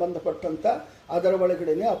ಸ್ವರೂಪಕ್ಕೆ ಸಂಬಂಧಪಟ್ಟಂಥ ಅದರ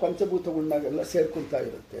ಒಳಗಡೆನೆ ಆ ಪಂಚಭೂತಗಳನ್ನೆಲ್ಲ ಸೇರ್ಕೊಳ್ತಾ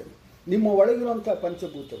ಇರುತ್ತೆ. ನಿಮ್ಮ ಒಳಗಿರುವಂಥ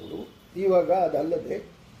ಪಂಚಭೂತಗಳು ಇವಾಗ ಅದಲ್ಲದೆ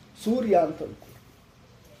ಸೂರ್ಯ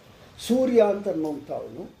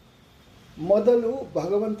ಅಂತನ್ನುವಂಥವನು ಮೊದಲು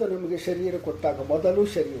ಭಗವಂತ ನಮಗೆ ಶರೀರ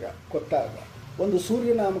ಕೊಟ್ಟಾಗ ಒಂದು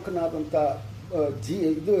ಸೂರ್ಯನಾಮಕನಾದಂಥ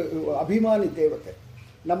ಇದು ಅಭಿಮಾನಿ ದೇವತೆ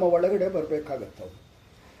ನಮ್ಮ ಒಳಗಡೆ ಬರಬೇಕಾಗತ್ತವು.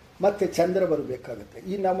 ಮತ್ತು ಚಂದ್ರ ಬರಬೇಕಾಗತ್ತೆ.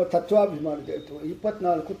 ಈ ನಮ್ಮ ತತ್ವಾಭಿಮಾನಿ ದೇವತೆ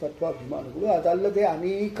 24 ತತ್ವಾಭಿಮಾನಿಗಳು, ಅದಲ್ಲದೆ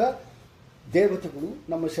ಅನೇಕ ದೇವತೆಗಳು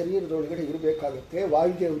ನಮ್ಮ ಶರೀರದೊಳಗಡೆ ಇರಬೇಕಾಗತ್ತೆ.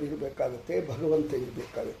 ವಾಯುದೇವರು ಇರಬೇಕಾಗತ್ತೆ, ಭಗವಂತ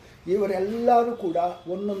ಇರಬೇಕಾಗುತ್ತೆ. ಇವರೆಲ್ಲರೂ ಕೂಡ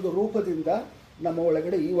ಒಂದೊಂದು ರೂಪದಿಂದ ನಮ್ಮ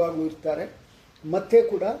ಒಳಗಡೆ ಇವಾಗೂ ಇರ್ತಾರೆ. ಮತ್ತೆ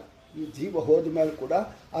ಕೂಡ ಈ ಜೀವ ಹೋದ ಮೇಲೆ ಕೂಡ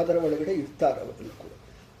ಅದರ ಒಳಗಡೆ ಇರ್ತಾರೆ. ಅವರಲ್ಲಿ ಕೂಡ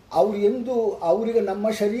ಅವರಿಗೆ ನಮ್ಮ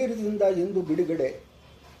ಶರೀರದಿಂದ ಎಂದು ಬಿಡುಗಡೆ,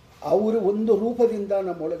 ಅವರು ಒಂದು ರೂಪದಿಂದ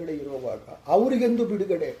ನಮ್ಮ ಒಳಗಡೆ ಇರುವಾಗ ಅವರಿಗೆಂದು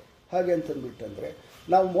ಬಿಡುಗಡೆ ಹಾಗೆ ಅಂತಂದ್ಬಿಟ್ಟಂದರೆ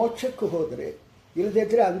ನಾವು ಮೋಕ್ಷಕ್ಕೆ ಹೋದರೆ,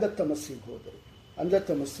 ಇಲ್ಲದಿದ್ದರೆ ಅಂಧತಮಸ್ಸಿಗೆ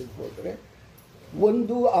ಹೋದರೆ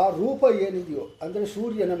ಒಂದು ಆ ರೂಪ ಏನಿದೆಯೋ, ಅಂದರೆ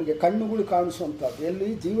ಸೂರ್ಯ ನಮಗೆ ಕಣ್ಣುಗಳು ಕಾಣಿಸುವಂಥದ್ದು, ಎಲ್ಲಿ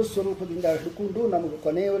ಜೀವಸ್ವರೂಪದಿಂದ ಹಿಡ್ಕೊಂಡು ನಮಗೆ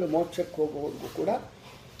ಕೊನೆಯಲ್ಲಿ ಮೋಕ್ಷಕ್ಕೆ ಹೋಗುವವರೆಗೂ ಕೂಡ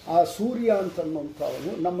ಆ ಸೂರ್ಯ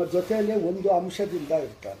ಅಂತನ್ನುವಂಥವನು ನಮ್ಮ ಜೊತೆಯಲ್ಲೇ ಒಂದು ಅಂಶದಿಂದ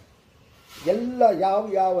ಇರ್ತಾನೆ. ಎಲ್ಲ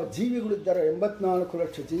ಯಾವ ಜೀವಿಗಳಿದ್ದಾರೆ, 84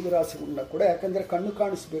 ಲಕ್ಷ ಜೀವರಾಶಿಗಳನ್ನ ಕೂಡ, ಯಾಕಂದರೆ ಕಣ್ಣು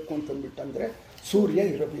ಕಾಣಿಸ್ಬೇಕು ಅಂತಂದ್ಬಿಟ್ಟಂದರೆ ಸೂರ್ಯ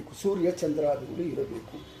ಇರಬೇಕು, ಸೂರ್ಯ ಚಂದ್ರಾದಿಗಳು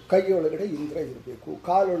ಇರಬೇಕು, ಕೈಯೊಳಗಡೆ ಇಂದ್ರ ಇರಬೇಕು,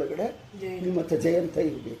 ಕಾಲೊಳಗಡೆ ಮತ್ತು ಜಯಂತ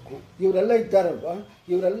ಇರಬೇಕು. ಇವರೆಲ್ಲ ಇದ್ದಾರಲ್ವ,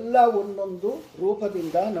 ಇವರೆಲ್ಲ ಒಂದೊಂದು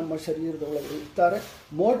ರೂಪದಿಂದ ನಮ್ಮ ಶರೀರದ ಒಳಗಡೆ ಇರ್ತಾರೆ.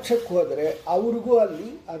 ಮೋಕ್ಷಕ್ಕೆ ಹೋದರೆ ಅವ್ರಿಗೂ ಅಲ್ಲಿ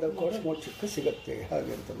ಅದಕ್ಕೋಸ್ಕರ ಮೋಕ್ಷಕ್ಕೆ ಸಿಗತ್ತೆ.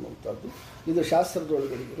 ಹಾಗೆ ಅಂತನ್ನುವಂಥದ್ದು ಇದು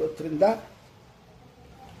ಶಾಸ್ತ್ರದೊಳಗಡೆ ಇರೋದ್ರಿಂದ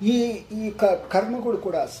ಈ ಕರ್ಮಗಳು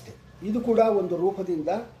ಕೂಡ ಅಷ್ಟೇ, ಇದು ಕೂಡ ಒಂದು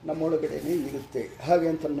ರೂಪದಿಂದ ನಮ್ಮೊಳಗಡೆನೇ ಇರುತ್ತೆ. ಹಾಗೆ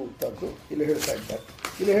ಅಂತನ್ನುವಂಥದ್ದು ಇಲ್ಲಿ ಹೇಳ್ತಾ ಇದ್ದಾರೆ.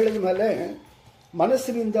 ಇಲ್ಲಿ ಹೇಳಿದ ಮೇಲೆ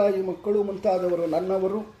ಮನಸ್ಸಿನಿಂದ ಈ ಮಕ್ಕಳು ಮುಂತಾದವರು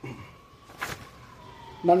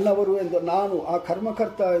ನನ್ನವರು ಎಂದು ನಾನು ಆ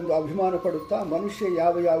ಕರ್ಮಕರ್ತ ಎಂದು ಅಭಿಮಾನ ಪಡುತ್ತಾ ಮನುಷ್ಯ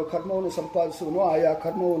ಯಾವ ಕರ್ಮವನ್ನು ಸಂಪಾದಿಸುವನೋ ಆಯಾ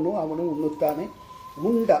ಕರ್ಮವನ್ನು ಅವನು ಉಣ್ಣುತ್ತಾನೆ.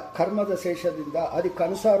 ಉಂಡ ಕರ್ಮದ ಶೇಷದಿಂದ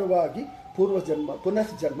ಅದಕ್ಕನುಸಾರವಾಗಿ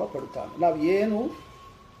ಪುನರ್ಜನ್ಮ ಪಡುತ್ತಾನೆ. ನಾವು ಏನು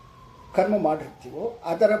ಕರ್ಮ ಮಾಡಿರ್ತೀವೋ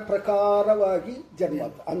ಅದರ ಪ್ರಕಾರವಾಗಿ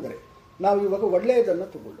ಜನ್ಮ. ಅಂದರೆ ನಾವು ಇವಾಗ ಒಳ್ಳೆಯದನ್ನು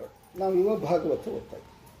ತಗೊಳ್ಳೋಣ. ನಾವು ಇವಾಗ ಭಾಗವತ ಓದ್ತಾ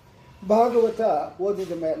ಇದ್ದೀವಿ. ಭಾಗವತ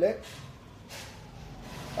ಓದಿದ ಮೇಲೆ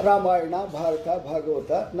ರಾಮಾಯಣ, ಭಾರತ,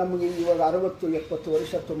 ಭಾಗವತ ನಮಗೆ ಇವಾಗ 60, 70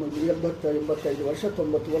 ವರ್ಷ, 90, 80, 85 ವರ್ಷ,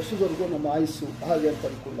 90 ವರ್ಷದವರೆಗೂ ನಮ್ಮ ಆಯುಸ್ಸು ಹಾಗೆ ಅಂತ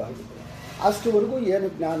ಅಂದ್ಕೊಂಡು ಆಗಿದ್ರೆ ಅಷ್ಟುವರೆಗೂ ಏನು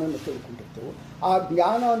ಜ್ಞಾನವನ್ನು ತಿಳ್ಕೊಂಡಿರ್ತೇವೆ, ಆ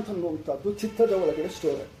ಜ್ಞಾನ ಅಂತನ್ನುವಂಥದ್ದು ಚಿತ್ತದ ಒಳಗಡೆ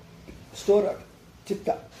ಸ್ಟೋರ್ ಆಗಿ ಚಿತ್ತ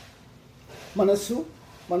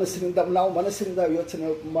ಮನಸ್ಸಿನಿಂದ ನಾವು ಮನಸ್ಸಿನಿಂದ ಯೋಚನೆ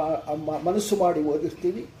ಮನಸ್ಸು ಮಾಡಿ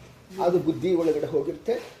ಓದಿರ್ತೀವಿ. ಅದು ಬುದ್ಧಿ ಒಳಗಡೆ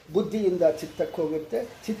ಹೋಗಿರುತ್ತೆ, ಬುದ್ಧಿಯಿಂದ ಚಿತ್ತಕ್ಕೆ ಹೋಗಿರುತ್ತೆ,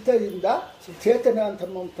 ಚಿತ್ತದಿಂದ ಚೇತನ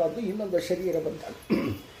ಅಂತನ್ನುವಂಥದ್ದು ಇನ್ನೊಂದು ಶರೀರ ಬಂದಾಗ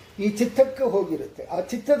ಈ ಚಿತ್ತಕ್ಕೆ ಹೋಗಿರುತ್ತೆ. ಆ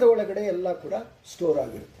ಚಿತ್ತದ ಒಳಗಡೆ ಎಲ್ಲ ಕೂಡ ಸ್ಟೋರ್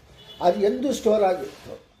ಆಗಿರುತ್ತೆ. ಅದು ಎಂದು ಸ್ಟೋರ್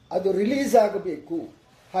ಆಗಿರುತ್ತೋ ಅದು ರಿಲೀಸ್ ಆಗಬೇಕು.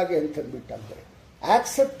 ಹಾಗೆ ಅಂತಂದ್ಬಿಟ್ಟಂದರೆ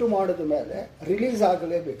ಆಕ್ಸೆಪ್ಟ್ ಮಾಡಿದ ಮೇಲೆ ರಿಲೀಸ್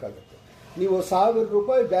ಆಗಲೇಬೇಕಾಗುತ್ತೆ. ನೀವು 1000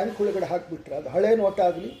 ರೂಪಾಯಿ ಬ್ಯಾಂಕ್ ಒಳಗಡೆ ಹಾಕಿಬಿಟ್ರೆ, ಅದು ಹಳೆ ನೋಟ್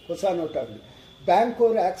ಆಗಲಿ ಹೊಸ ನೋಟ್ ಆಗಲಿ, ಬ್ಯಾಂಕ್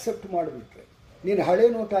ಅವರು ಆಕ್ಸೆಪ್ಟ್ ಮಾಡಿಬಿಟ್ರೆ ನೀನು ಹಳೆ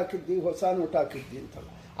ನೋಟ್ ಹಾಕಿದ್ದಿ ಹೊಸ ನೋಟ್ ಹಾಕಿದ್ದಿ ಅಂತಲ್ಲ,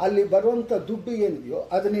 ಅಲ್ಲಿ ಬರುವಂಥ ದುಡ್ಡು ಏನಿದೆಯೋ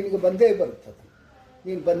ಅದು ನಿನಗೆ ಬಂದೇ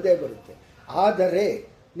ಬರುತ್ತೆ. ಆದರೆ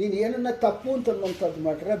ನೀನು ಏನನ್ನ ತಪ್ಪು ಅಂತನ್ನುವಂಥದ್ದು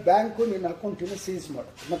ಮಾಡಿದ್ರೆ ಬ್ಯಾಂಕು ನಿನ್ನ ಅಕೌಂಟಿನ ಸೀಸ್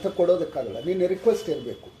ಮಾಡುತ್ತೆ, ಮತ್ತೆ ಕೊಡೋದಕ್ಕಾಗಲ್ಲ. ನೀನು ರಿಕ್ವೆಸ್ಟ್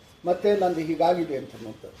ಇರಬೇಕು, ಮತ್ತೆ ನಂದು ಹೀಗಾಗಿದೆ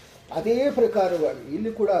ಅಂತನ್ನುವಂಥದ್ದು. ಅದೇ ಪ್ರಕಾರವಾಗಿ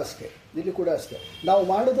ಇಲ್ಲಿ ಕೂಡ ಅಷ್ಟೇ ನಾವು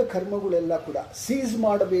ಮಾಡಿದ ಕರ್ಮಗಳೆಲ್ಲ ಕೂಡ ಸೀಸ್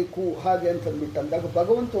ಮಾಡಬೇಕು. ಹಾಗೆ ಅಂತಂದ್ಬಿಟ್ಟಂದಾಗ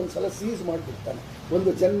ಭಗವಂತ ಒಂದು ಸಲ ಸೀಸ್ ಮಾಡಿಬಿಡ್ತಾನೆ,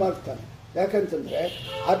 ಒಂದು ಜನ್ಮ ಆಗ್ತಾನೆ. ಯಾಕಂತಂದರೆ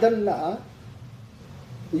ಅದನ್ನು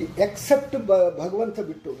ಎಕ್ಸೆಪ್ಟ್ ಭಗವಂತ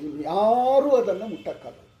ಬಿಟ್ಟು ಯಾರೂ ಅದನ್ನು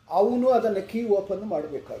ಮುಟ್ಟಕ್ಕಾಗಲ್ಲ. ಅವನು ಅದನ್ನು ಕೀ ಓಪನ್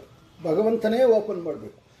ಮಾಡಬೇಕಾಗುತ್ತೆ, ಭಗವಂತನೇ ಓಪನ್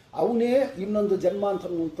ಮಾಡಬೇಕು. ಅವನೇ ಇನ್ನೊಂದು ಜನ್ಮ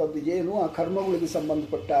ಅಂತನ್ನುವಂಥದ್ದು ಏನು ಆ ಕರ್ಮಗಳಿಗೆ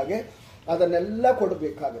ಸಂಬಂಧಪಟ್ಟ ಹಾಗೆ ಅದನ್ನೆಲ್ಲ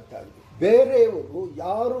ಕೊಡಬೇಕಾಗತ್ತೆ. ಬೇರೆಯವರು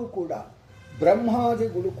ಯಾರೂ ಕೂಡ,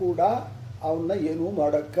 ಬ್ರಹ್ಮಾದಿಗಳು ಕೂಡ ಅವನ್ನ ಏನೂ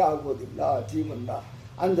ಮಾಡೋಕ್ಕೆ ಆಗೋದಿಲ್ಲ ಜೀವನ.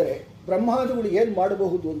 ಅಂದರೆ ಬ್ರಹ್ಮಾದಿಗಳು ಏನು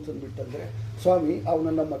ಮಾಡಬಹುದು ಅಂತಂದ್ಬಿಟ್ಟಂದರೆ, ಸ್ವಾಮಿ ಅವನ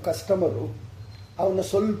ನಮ್ಮ ಕಸ್ಟಮರು, ಅವನ್ನ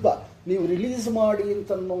ಸ್ವಲ್ಪ ನೀವು ರಿಲೀಸ್ ಮಾಡಿ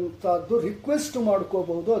ಅಂತನ್ನುವಂಥದ್ದು ರಿಕ್ವೆಸ್ಟ್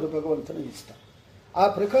ಮಾಡ್ಕೋಬಹುದು. ಅದು ಭಗವಂತನ ಇಷ್ಟ. ಆ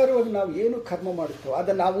ಪ್ರಕಾರವಾಗಿ ನಾವು ಏನು ಕರ್ಮ ಮಾಡುತ್ತೇವೆ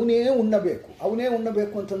ಅದನ್ನು ಅವನೇ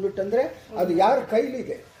ಉಣ್ಣಬೇಕು ಅಂತಂದ್ಬಿಟ್ಟಂದರೆ ಅದು ಯಾರ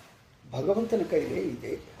ಕೈಲಿದೆ? ಭಗವಂತನ ಕೈಲೇ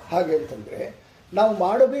ಇದೆ. ಹಾಗೆ ಅಂತಂದರೆ ನಾವು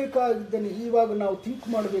ಮಾಡಬೇಕಾಗಿದ್ದನ್ನು ಇವಾಗ ನಾವು ಥಿಂಕ್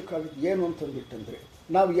ಮಾಡಬೇಕಾಗಿದ್ದು ಏನು ಅಂತಂದ್ಬಿಟ್ಟಂದರೆ,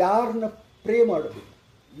 ನಾವು ಯಾರನ್ನ ಪ್ರೇ ಮಾಡಬೇಕು,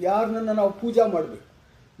 ಯಾರನ್ನ ನಾವು ಪೂಜಾ ಮಾಡಬೇಕು.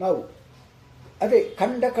 ನಾವು ಅದೇ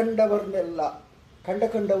ಕಂಡವರು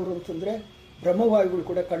ಅಂತಂದರೆ ಬ್ರಹ್ಮವಾಯುಗಳು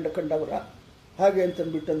ಕೂಡ ಕಂಡವರ ಹಾಗೆ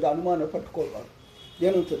ಅಂತಂದ್ಬಿಟ್ಟಂದು ಅನುಮಾನ ಪಟ್ಕೊಳ್ಬಾರ್ದು.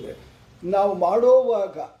 ಏನು ಅಂತಂದರೆ ನಾವು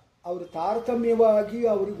ಮಾಡೋವಾಗ ಅವರು ತಾರತಮ್ಯವಾಗಿ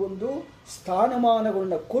ಅವರಿಗೊಂದು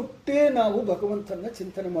ಸ್ಥಾನಮಾನಗಳನ್ನ ಕೊಟ್ಟೇ ನಾವು ಭಗವಂತನ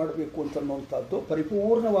ಚಿಂತನೆ ಮಾಡಬೇಕು ಅಂತನ್ನುವಂಥದ್ದು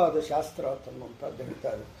ಪರಿಪೂರ್ಣವಾದ ಶಾಸ್ತ್ರ ಅಂತನ್ನುವಂಥದ್ದು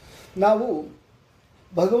ಹೇಳ್ತಾರೆ. ನಾವು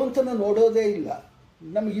ಭಗವಂತನ ನೋಡೋದೇ ಇಲ್ಲ,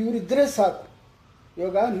 ನಮಗೆ ಇವರಿದ್ದರೆ ಸಾಕು.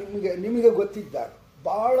 ಇವಾಗ ನಿಮಗೆ ಗೊತ್ತಿದ್ದಾಗ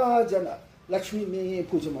ಭಾಳ ಜನ ಲಕ್ಷ್ಮಿನೇ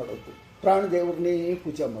ಪೂಜೆ ಮಾಡೋದು, ಪ್ರಾಣದೇವ್ರನ್ನೇ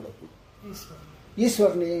ಪೂಜೆ ಮಾಡೋದು,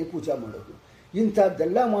 ಈಶ್ವರನೇ ಪೂಜೆ ಮಾಡೋದು,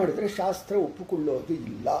 ಇಂಥದ್ದೆಲ್ಲ ಮಾಡಿದರೆ ಶಾಸ್ತ್ರ ಒಪ್ಪಿಕೊಳ್ಳೋದು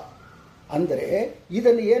ಇಲ್ಲ. ಅಂದರೆ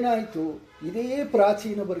ಇದನ್ನು ಏನಾಯಿತು, ಇದೇ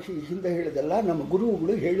ಪ್ರಾಚೀನ ವರ್ಷ ಹಿಂದೆ ಹೇಳಿದೆಲ್ಲ ನಮ್ಮ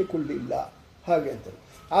ಗುರುಗಳು ಹೇಳಿಕೊಳ್ಳಿಲ್ಲ ಹಾಗೆ ಅಂತ.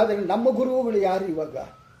 ಆದರೆ ನಮ್ಮ ಗುರುಗಳು ಯಾರು ಇವಾಗ?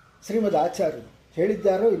 ಶ್ರೀಮದ್ ಆಚಾರ್ಯರು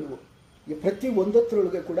ಹೇಳಿದ್ದಾರೋ ಇಲ್ವೋ? ಈ ಪ್ರತಿ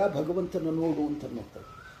ಒಂದತ್ರೊಳಗೆ ಕೂಡ ಭಗವಂತನ ನೋಡು ಅಂತನ್ನುತ್ತಾರೆ.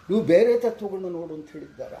 ನೀವು ಬೇರೆ ತತ್ವಗಳನ್ನ ನೋಡು ಅಂತ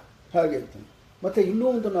ಹೇಳಿದ್ದಾರ ಹಾಗೆ ಅಂತ. ಮತ್ತು ಇನ್ನೂ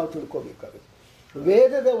ಒಂದು ನಾವು ತಿಳ್ಕೋಬೇಕಾಗುತ್ತೆ,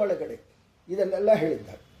 ವೇದದ ಒಳಗಡೆ ಇದನ್ನೆಲ್ಲ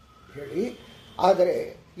ಹೇಳಿದ್ದಾರೆ ಹೇಳಿ, ಆದರೆ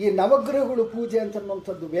ಈ ನವಗ್ರಹಗಳು ಪೂಜೆ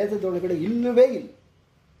ಅಂತನ್ನುವಂಥದ್ದು ವೇದದೊಳಗಡೆ ಇಲ್ಲವೇ ಇಲ್ಲ.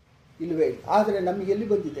 ಆದರೆ ನಮಗೆ ಎಲ್ಲಿ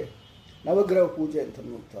ಬಂದಿದೆ ನವಗ್ರಹ ಪೂಜೆ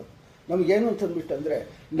ಅಂತನ್ನುವಂಥದ್ದು? ನಮಗೇನು ಅಂತಂದ್ಬಿಟ್ಟಂದರೆ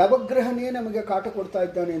ನವಗ್ರಹನೇ ನಮಗೆ ಕಾಟ ಕೊಡ್ತಾ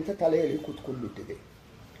ಇದ್ದಾನೆ ಅಂತ ತಲೆಯಲ್ಲಿ ಕೂತ್ಕೊಂಡ್ಬಿಟ್ಟಿದೆ.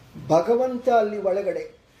 ಭಗವಂತ ಅಲ್ಲಿ ಒಳಗಡೆ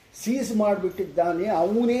ಸೀಸ್ ಮಾಡಿಬಿಟ್ಟಿದ್ದಾನೆ,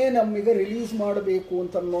 ಅವನೇ ನಮಗೆ ರಿಲೀಸ್ ಮಾಡಬೇಕು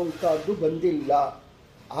ಅಂತನ್ನುವಂಥದ್ದು ಬಂದಿಲ್ಲ.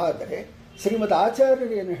 ಆದರೆ ಶ್ರೀಮದ್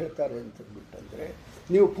ಆಚಾರ್ಯರು ಏನು ಹೇಳ್ತಾರೆ ಅಂತಂದ್ಬಿಟ್ಟಂದರೆ,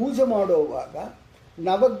 ನೀವು ಪೂಜೆ ಮಾಡೋವಾಗ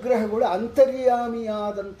ನವಗ್ರಹಗಳು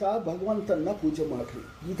ಅಂತರ್ಯಾಮಿಯಾದಂಥ ಭಗವಂತನ ಪೂಜೆ ಮಾಡಿರಿ.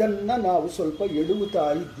 ಇದನ್ನು ನಾವು ಸ್ವಲ್ಪ ಎಡುತ್ತಾ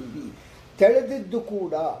ಇದ್ದೀವಿ. ತೆಳೆದಿದ್ದು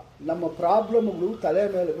ಕೂಡ ನಮ್ಮ ಪ್ರಾಬ್ಲಮ್ಗಳು ತಲೆ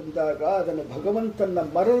ಮೇಲೆ ಬಂದಾಗ ಅದನ್ನು ಭಗವಂತನ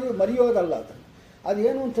ಮರೆಯೋದಲ್ಲ.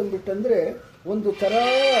 ಅದೇನು ಅಂತಂದ್ಬಿಟ್ಟಂದರೆ ಒಂದು ಥರ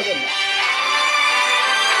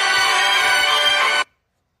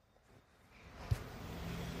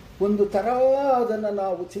ಅದನ್ನು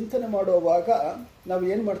ನಾವು ಚಿಂತನೆ ಮಾಡುವಾಗ ನಾವು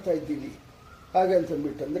ಏನು ಮಾಡ್ತಾ ಇದ್ದೀವಿ ಹಾಗೆ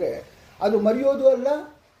ಅಂತಂದ್ಬಿಟ್ಟಂದರೆ, ಅದು ಮರೆಯೋದು ಅಲ್ಲ,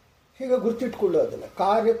 ಹೀಗೆ ಗುರ್ತಿಟ್ಕೊಳ್ಳೋದಲ್ಲ.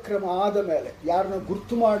 ಕಾರ್ಯಕ್ರಮ ಆದ ಮೇಲೆ ಯಾರನ್ನ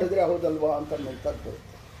ಗುರ್ತು ಮಾಡಿದರೆ ಹೌದಲ್ವಾ ಅಂತನ್ನುವಂಥದ್ದು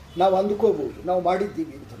ನಾವು ಅಂದ್ಕೋಬೋದು, ನಾವು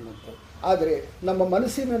ಮಾಡಿದ್ದೀವಿ ಅಂತನ್ನುವಂಥದ್ದು. ಆದರೆ ನಮ್ಮ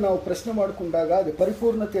ಮನಸ್ಸಿನ ನಾವು ಪ್ರಶ್ನೆ ಮಾಡಿಕೊಂಡಾಗ ಅದು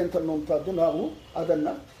ಪರಿಪೂರ್ಣತೆ ಅಂತನ್ನುವಂಥದ್ದು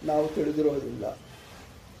ನಾವು ತಿಳಿದಿರೋದು.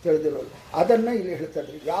 ಅದನ್ನು ಇಲ್ಲಿ ಹೇಳ್ತಾ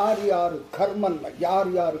ಇದ್ದಾರೆ. ಯಾರ್ಯಾರು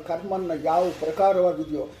ಕರ್ಮನ್ನ ಯಾವ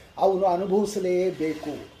ಪ್ರಕಾರವಾಗಿದೆಯೋ ಅವನು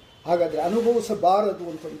ಅನುಭವಿಸಲೇಬೇಕು. ಹಾಗಾದರೆ ಅನುಭವಿಸಬಾರದು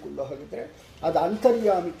ಅಂತ ಅಂದ್ಕೊಂಡು ಹಾಗಿದ್ರೆ ಅದು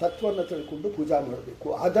ಅಂತರ್ಯಾಮಿ ತತ್ವವನ್ನು ತಿಳ್ಕೊಂಡು ಪೂಜಾ ಮಾಡಬೇಕು.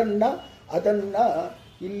 ಅದನ್ನು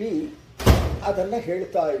ಇಲ್ಲಿ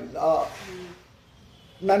ಹೇಳ್ತಾ ಇಲ್ಲ,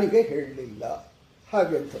 ನನಗೆ ಹೇಳಲಿಲ್ಲ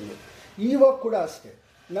ಹಾಗೆ ಅಂತಂದು. ಇವಾಗ ಕೂಡ ಅಷ್ಟೇ,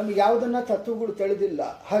 ನಮ್ಗೆ ಯಾವುದನ್ನು ತತ್ವಗಳು ತಿಳಿದಿಲ್ಲ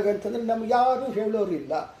ಹಾಗಂತಂದರೆ ನಮ್ಗೆ ಯಾರೂ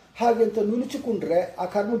ಹೇಳೋರಿಲ್ಲ. ಹಾಗೆ ಅಂತ ನುಣುಚಿಕೊಂಡ್ರೆ ಆ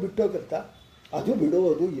ಕರ್ಮ ಬಿಟ್ಟೋಗುತ್ತಾ? ಅದು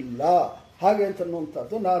ಬಿಡೋದು ಇಲ್ಲ. ಹಾಗೆ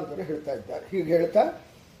ಅಂತನ್ನುವಂಥದ್ದು ನಾರದರು ಹೇಳ್ತಾ ಇದ್ದಾರೆ. ಹೀಗೆ ಹೇಳ್ತಾ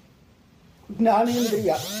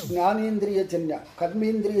ಜ್ಞಾನೇಂದ್ರಿಯ ಜನ್ಯ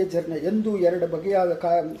ಕರ್ಮೇಂದ್ರಿಯ ಜನ್ಯ ಎಂದು ಎರಡು ಬಗೆಯಾದ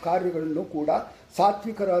ಕಾರ್ಯಗಳನ್ನು ಕೂಡ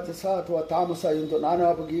ಸಾತ್ವಿಕ ರಾಜಸ ಅಥವಾ ತಾಮಸ ಎಂದು ನಾನಾ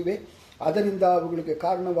ಬಗೆಯಿವೆ. ಅದರಿಂದ ಅವುಗಳಿಗೆ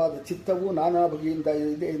ಕಾರಣವಾದ ಚಿತ್ತವು ನಾನಾ ಬಗೆಯಿಂದ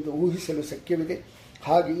ಇದೆ ಎಂದು ಊಹಿಸಲು ಶಕ್ಯವಿದೆ.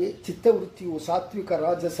 ಹಾಗೆಯೇ ಚಿತ್ತವೃತ್ತಿಯು ಸಾತ್ವಿಕ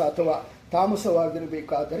ರಾಜಸ ಅಥವಾ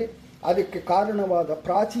ತಾಮಸವಾಗಿರಬೇಕಾದರೆ ಅದಕ್ಕೆ ಕಾರಣವಾದ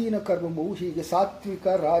ಪ್ರಾಚೀನ ಕರ್ಮವು ಹೀಗೆ ಸಾತ್ವಿಕ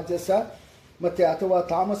ರಾಜಸ ಮತ್ತು ಅಥವಾ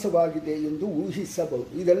ತಾಮಸವಾಗಿದೆ ಎಂದು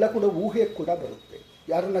ಊಹಿಸಬಹುದು. ಇದೆಲ್ಲ ಕೂಡ ಊಹೆ ಕೂಡ ಬರುತ್ತೆ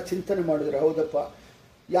ಯಾರನ್ನ ಚಿಂತನೆ ಮಾಡಿದರೆ. ಹೌದಪ್ಪ,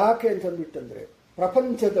 ಯಾಕೆ ಅಂತಂದ್ಬಿಟ್ಟಂದರೆ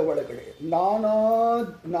ಪ್ರಪಂಚದ ಒಳಗಡೆ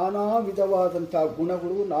ನಾನಾ ವಿಧವಾದಂಥ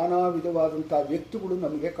ಗುಣಗಳು, ನಾನಾ ವಿಧವಾದಂಥ ವ್ಯಕ್ತಿಗಳು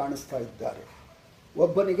ನಮಗೆ ಕಾಣಿಸ್ತಾ ಇದ್ದಾರೆ.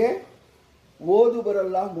 ಒಬ್ಬನಿಗೆ ಓದು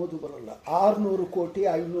ಬರಲ್ಲ, ಮೋದು ಬರಲ್ಲ, 600 ಕೋಟಿ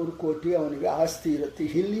 500 ಕೋಟಿ ಅವನಿಗೆ ಆಸ್ತಿ ಇರುತ್ತೆ.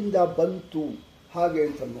 ಇಲ್ಲಿಂದ ಬಂತು ಹಾಗೆ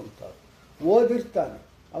ಅಂತನ್ನುವಂಥದ್ದು. ಓದಿರ್ತಾನೆ,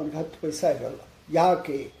 ಅವನಿಗೆ 10 ಪೈಸಾ ಇರಲ್ಲ.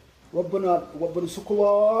 ಯಾಕೆ? ಒಬ್ಬನು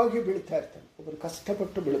ಸುಖವಾಗಿ ಬೆಳೀತಾ ಇರ್ತಾನೆ, ಒಬ್ಬನು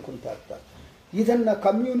ಕಷ್ಟಪಟ್ಟು ಬೆಳ್ಕೊತಾ ಇರ್ತಾನೆ. ಇದನ್ನು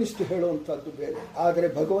ಕಮ್ಯುನಿಸ್ಟ್ ಹೇಳುವಂಥದ್ದು ಬೇರೆ, ಆದರೆ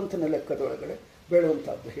ಭಗವಂತನ ಲೆಕ್ಕದೊಳಗಡೆ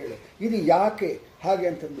ಬೇಳುವಂಥದ್ದು ಹೇಳು. ಇದು ಯಾಕೆ ಹಾಗೆ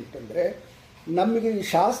ಅಂತಂದ್ಬಿಟ್ಟಂದರೆ, ನಮಗೆ ಈ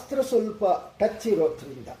ಶಾಸ್ತ್ರ ಸ್ವಲ್ಪ ಟಚ್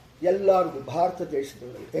ಇರೋದ್ರಿಂದ ಎಲ್ಲರಿಗೂ ಭಾರತ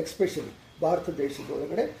ದೇಶದೊಳಗೆ, ಎಕ್ಸ್ಪೆಷಲಿ ಭಾರತ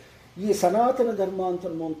ದೇಶದೊಳಗಡೆ ಈ ಸನಾತನ ಧರ್ಮ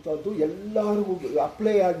ಅಂತನ್ನುವಂಥದ್ದು ಎಲ್ಲರಿಗೂ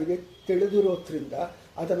ಅಪ್ಲೈ ಆಗಿದೆ ತಿಳಿದಿರೋದ್ರಿಂದ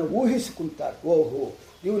ಅದನ್ನು ಊಹಿಸಿಕೊಂತಾರೆ. ಓಹೋ,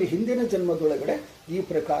 ಇವನು ಹಿಂದಿನ ಜನ್ಮದೊಳಗಡೆ ಈ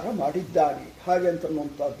ಪ್ರಕಾರ ಮಾಡಿದ್ದಾನೆ ಹಾಗೆ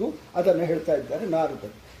ಅಂತನ್ನುವಂಥದ್ದು ಅದನ್ನು ಹೇಳ್ತಾ ಇದ್ದಾರೆ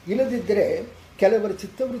ನಾರದರು. ಇಲ್ಲದಿದ್ದರೆ ಕೆಲವರ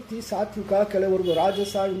ಚಿತ್ತವೃತ್ತಿ ಸಾತ್ವಿಕ, ಕೆಲವರದು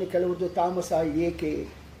ರಾಜಸ, ಇನ್ನು ಕೆಲವರದು ತಾಮಸ ಏಕೆ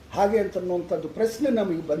ಹಾಗೆ ಅಂತನ್ನುವಂಥದ್ದು ಪ್ರಶ್ನೆ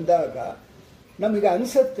ನಮಗೆ ಬಂದಾಗ ನಮಗೆ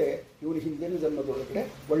ಅನಿಸುತ್ತೆ ಇವನು ಹಿಂದಿನ ಜನ್ಮದೊಳಗಡೆ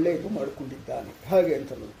ಒಳ್ಳೆಯದು ಮಾಡಿಕೊಂಡಿದ್ದಾನೆ ಹಾಗೆ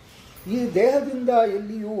ಅಂತನ್ನೋದು. ಈ ದೇಹದಿಂದ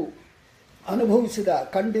ಎಲ್ಲಿಯೂ ಅನುಭವಿಸಿದ,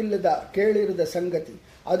 ಕಂಡಿಲ್ಲದ, ಕೇಳಿರದ ಸಂಗತಿ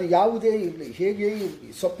ಅದು ಯಾವುದೇ ಇರಲಿ, ಹೇಗೇ ಇರಲಿ,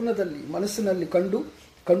 ಸ್ವಪ್ನದಲ್ಲಿ ಮನಸ್ಸಿನಲ್ಲಿ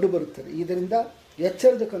ಕಂಡು ಬರುತ್ತದೆ. ಇದರಿಂದ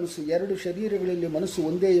ಎಚ್ಚರದ ಕನಸು, 2 ಶರೀರಗಳಲ್ಲಿ ಮನಸ್ಸು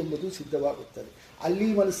ಒಂದೇ ಎಂಬುದು ಸಿದ್ಧವಾಗುತ್ತದೆ. ಅಲ್ಲಿ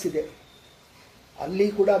ಮನಸ್ಸಿದೆ, ಅಲ್ಲಿ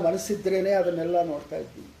ಕೂಡ ಮನಸ್ಸಿದ್ರೇ ಅದನ್ನೆಲ್ಲ ನೋಡ್ತಾ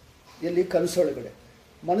ಇದ್ದೀವಿ. ಎಲ್ಲಿ? ಕನಸೊಳಗಡೆ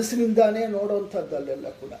ಮನಸ್ಸಿನಿಂದಾನೇ ನೋಡುವಂಥದ್ದು ಅಲ್ಲೆಲ್ಲ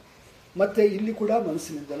ಕೂಡ. ಮತ್ತು ಇಲ್ಲಿ ಕೂಡ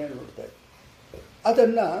ಮನಸ್ಸಿನಿಂದಲೇ ನೋಡ್ತಾ ಇದ್ದೀವಿ.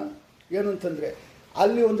 ಅದನ್ನು ಏನು ಅಂತಂದರೆ,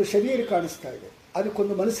 ಅಲ್ಲಿ ಒಂದು ಶರೀರ ಕಾಣಿಸ್ತಾ ಇದೆ,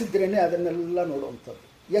 ಅದಕ್ಕೊಂದು ಮನಸ್ಸಿದ್ರೇ ಅದನ್ನೆಲ್ಲ ನೋಡುವಂಥದ್ದು.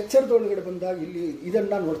 ಎಚ್ಚರದೊಳಗಡೆ ಬಂದಾಗ ಇಲ್ಲಿ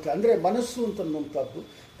ಇದನ್ನು ನೋಡ್ತಾ, ಅಂದರೆ ಮನಸ್ಸು ಅಂತನ್ನುವಂಥದ್ದು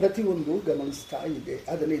ಪ್ರತಿಯೊಂದು ಗಮನಿಸ್ತಾ ಇದೆ.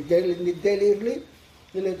 ಅದನ್ನು ನಿದ್ದೆಯಲ್ಲಿ ಇರಲಿ,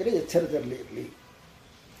 ಇಲ್ಲದ್ರೆ ಎಚ್ಚರದಲ್ಲಿ ಇರಲಿ.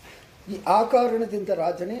 ಆ ಕಾರಣದಿಂದ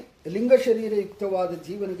ರಾಜನೇ, ಲಿಂಗ ಶರೀರಯುಕ್ತವಾದ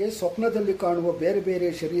ಜೀವನಿಗೆ ಸ್ವಪ್ನದಲ್ಲಿ ಕಾಣುವ ಬೇರೆ ಬೇರೆ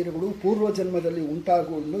ಶರೀರಗಳು ಪೂರ್ವಜನ್ಮದಲ್ಲಿ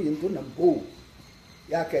ಉಂಟಾಗುವುದು ಎಂದು ನಂಬು.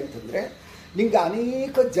 ಯಾಕೆ ಅಂತಂದರೆ ನಿಂಗೆ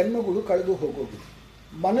ಅನೇಕ ಜನ್ಮಗಳು ಕಳೆದು ಹೋಗೋದು.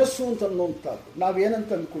 ಮನಸ್ಸು ಅಂತನ್ನುವಂಥದ್ದು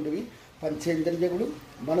ನಾವೇನಂತ ಅಂದ್ಕೊಂಡಿವಿ, ಪಂಚೇಂದ್ರಿಯಗಳು,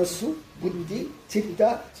 ಮನಸ್ಸು, ಬುದ್ಧಿ, ಚಿತ್ತ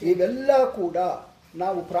ಇವೆಲ್ಲ ಕೂಡ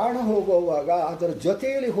ನಾವು ಪ್ರಾಣ ಹೋಗುವಾಗ ಅದರ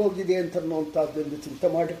ಜೊತೆಯಲ್ಲಿ ಹೋಗಿದೆ ಅಂತನ್ನುವಂಥದ್ದು ಎಂದು ಚಿಂತೆ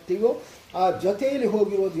ಮಾಡಿರ್ತೀವೋ, ಆ ಜೊತೆಯಲ್ಲಿ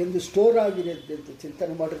ಹೋಗಿರೋದು ಎಂದು ಸ್ಟೋರ್ ಆಗಿದೆ ಅಂತ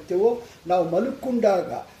ಚಿಂತನೆ ಮಾಡಿರ್ತೀವೋ, ನಾವು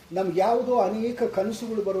ಮಲ್ಕೊಂಡಾಗ ನಮ್ಗೆ ಯಾವುದೋ ಅನೇಕ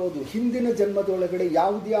ಕನಸುಗಳು ಬರೋದು, ಹಿಂದಿನ ಜನ್ಮದೊಳಗಡೆ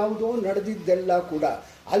ಯಾವುದ್ಯಾವುದೋ ನಡೆದಿದ್ದೆಲ್ಲ ಕೂಡ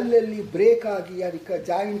ಅಲ್ಲಲ್ಲಿ ಬ್ರೇಕ್ ಆಗಿ ಅದಕ್ಕೆ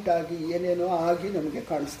ಜಾಯಿಂಟ್ ಆಗಿ ಏನೇನೋ ಆಗಿ ನಮಗೆ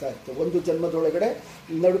ಕಾಣಿಸ್ತಾ ಇರ್ತವೆ. ಒಂದು ಜನ್ಮದೊಳಗಡೆ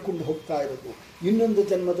ನಡ್ಕೊಂಡು ಹೋಗ್ತಾ ಇರೋದು, ಇನ್ನೊಂದು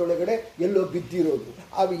ಜನ್ಮದೊಳಗಡೆ ಎಲ್ಲೋ ಬಿದ್ದಿರೋದು,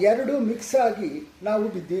 ಅವು ಎರಡೂ ಮಿಕ್ಸ್ ಆಗಿ ನಾವು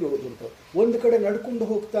ಬಿದ್ದಿರೋದು ಅಂತ. ಒಂದು ಕಡೆ ನಡ್ಕೊಂಡು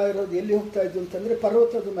ಹೋಗ್ತಾ ಇರೋದು, ಎಲ್ಲಿ ಹೋಗ್ತಾ ಇದ್ದು ಅಂತಂದರೆ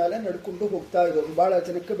ಪರ್ವತದ ಮೇಲೆ ನಡ್ಕೊಂಡು ಹೋಗ್ತಾ ಇರೋದು, ಭಾಳ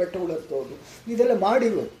ಜನಕ್ಕೆ ಬೆಟ್ಟಗಳು ಹತ್ತೋದು, ಇದೆಲ್ಲ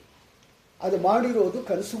ಮಾಡಿರೋದು. ಅದು ಮಾಡಿರೋದು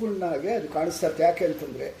ಕನಸುಗಳನ್ನಾಗೆ ಅದು ಕಾಣಿಸ್ತದೆ. ಯಾಕೆ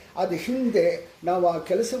ಅಂತಂದರೆ ಅದು ಹಿಂದೆ ನಾವು ಆ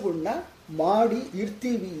ಕೆಲಸಗಳನ್ನ ಮಾಡಿ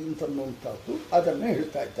ಇರ್ತೀವಿ ಅಂತನ್ನುವಂಥದ್ದು ಅದನ್ನು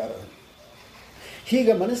ಹೇಳ್ತಾ ಇದ್ದಾರೆ.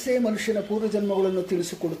 ಹೀಗೆ ಮನಸ್ಸೇ ಮನುಷ್ಯನ ಪೂರ್ವಜನ್ಮಗಳನ್ನು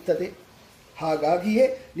ತಿಳಿಸಿಕೊಡುತ್ತದೆ. ಹಾಗಾಗಿಯೇ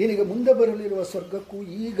ನಿನಗೆ ಮುಂದೆ ಬರಲಿರುವ ಸ್ವರ್ಗಕ್ಕೂ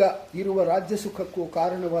ಈಗ ಇರುವ ರಾಜ್ಯ ಸುಖಕ್ಕೂ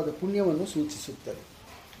ಕಾರಣವಾದ ಪುಣ್ಯವನ್ನು ಸೂಚಿಸುತ್ತದೆ.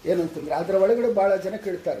 ಏನಂತಂದರೆ ಅದರ ಒಳಗಡೆ ಭಾಳ ಜನ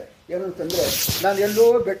ಕೇಳ್ತಾರೆ, ಏನಂತಂದರೆ ನಾನು ಎಲ್ಲೋ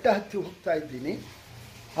ಬೆಟ್ಟ ಹತ್ತಿ ಹೋಗ್ತಾ ಇದ್ದೀನಿ,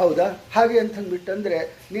 ಹೌದಾ, ಹಾಗೆ ಅಂತಂದ್ಬಿಟ್ಟಂದರೆ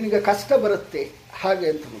ನಿನಗೆ ಕಷ್ಟ ಬರುತ್ತೆ ಹಾಗೆ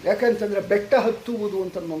ಅಂತಂದು. ಯಾಕೆಂತಂದರೆ ಬೆಟ್ಟ ಹತ್ತುವುದು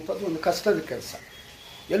ಅಂತನ್ನುವಂಥದ್ದು ಒಂದು ಕಷ್ಟದ ಕೆಲಸ.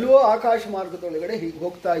 ಎಲ್ಲೋ ಆಕಾಶ ಮಾರ್ಗದೊಳಗಡೆ ಹೀಗೆ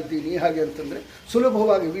ಹೋಗ್ತಾ ಇದ್ದೀನಿ ಹಾಗೆ ಅಂತಂದರೆ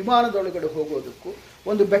ಸುಲಭವಾಗಿ ವಿಮಾನದೊಳಗಡೆ ಹೋಗೋದಕ್ಕೂ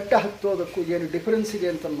ಒಂದು ಬೆಟ್ಟ ಹತ್ತೋದಕ್ಕೂ ಏನು ಡಿಫರೆನ್ಸ್ ಇದೆ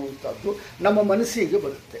ಅಂತನ್ನುವಂಥದ್ದು ನಮ್ಮ ಮನಸ್ಸಿಗೆ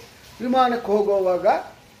ಬರುತ್ತೆ. ವಿಮಾನಕ್ಕೆ ಹೋಗೋವಾಗ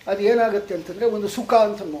ಅದು ಏನಾಗುತ್ತೆ ಅಂತಂದರೆ ಒಂದು ಸುಖ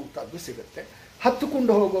ಅಂತನ್ನುವಂಥದ್ದು ಸಿಗುತ್ತೆ,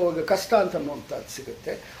 ಹತ್ತುಕೊಂಡು ಹೋಗುವಾಗ ಕಷ್ಟ ಅಂತನ್ನುವಂಥದ್ದು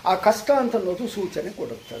ಸಿಗುತ್ತೆ. ಆ ಕಷ್ಟ ಅಂತನ್ನೋದು ಸೂಚನೆ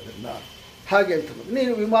ಕೊಡುತ್ತೆ ಅದನ್ನು. ಹಾಗೆ ಅಂತಂದು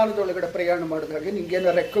ನೀನು ವಿಮಾನದೊಳಗಡೆ ಪ್ರಯಾಣ ಮಾಡಿದಾಗೆ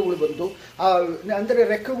ನಿಮಗೇನೋ ರೆಕ್ಕೆಗಳು ಬಂದು ಅಂದರೆ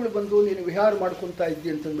ರೆಕ್ಕೆಗಳು ಬಂದು ನೀನು ವಿಹಾರ ಮಾಡ್ಕೊತಾ ಇದ್ದಿ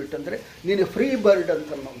ಅಂತಂದ್ಬಿಟ್ಟಂದರೆ ನೀನು ಫ್ರೀ ಬರ್ಡ್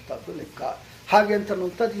ಅಂತನ್ನುವಂಥದ್ದು ಲೆಕ್ಕ. ಹಾಗೆ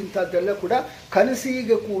ಅಂತನ್ನುವಂಥದ್ದು ಇಂಥದ್ದೆಲ್ಲ ಕೂಡ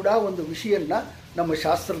ಕನಸಿಗೆ ಕೂಡ ಒಂದು ವಿಷಯನ ನಮ್ಮ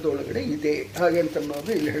ಶಾಸ್ತ್ರದೊಳಗಡೆ ಇದೆ ಹಾಗೆ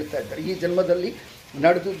ಅಂತನ್ನೋದು ಇಲ್ಲಿ ಹೇಳ್ತಾ ಇದ್ದಾರೆ. ಈ ಜನ್ಮದಲ್ಲಿ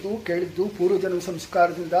ನಡೆದದ್ದು ಕೇಳಿದ್ದು ಪೂರ್ವಜನ್ಮ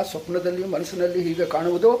ಸಂಸ್ಕಾರದಿಂದ ಸ್ವಪ್ನದಲ್ಲಿ ಮನಸ್ಸಿನಲ್ಲಿ ಹೀಗೆ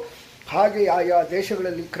ಕಾಣುವುದೋ ಹಾಗೆ ಆಯಾ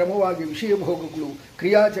ದೇಶಗಳಲ್ಲಿ ಕ್ರಮವಾಗಿ ವಿಷಯ ಭೋಗಗಳು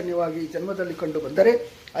ಕ್ರಿಯಾಜನ್ಯವಾಗಿ ಜನ್ಮದಲ್ಲಿ ಕಂಡು ಬಂದರೆ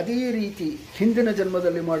ಅದೇ ರೀತಿ ಹಿಂದಿನ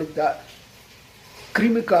ಜನ್ಮದಲ್ಲಿ ಮಾಡಿದ್ದ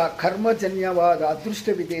ಕ್ರಿಮಿಕ ಕರ್ಮಜನ್ಯವಾದ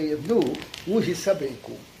ಅದೃಷ್ಟವಿದೆ ಎಂದು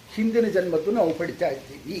ಊಹಿಸಬೇಕು. ಹಿಂದಿನ ಜನ್ಮದ್ದು ನಾವು ಪಡಿತಾ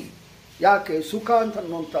ಇದ್ದೀವಿ. ಯಾಕೆ ಸುಖ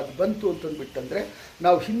ಅಂತನ್ನುವಂಥದ್ದು ಬಂತು ಅಂತಂದ್ಬಿಟ್ಟಂದರೆ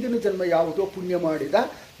ನಾವು ಹಿಂದಿನ ಜನ್ಮ ಯಾವುದೋ ಪುಣ್ಯ ಮಾಡಿದ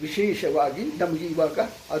ವಿಶೇಷವಾಗಿ ನಮಗೆ ಇವಾಗ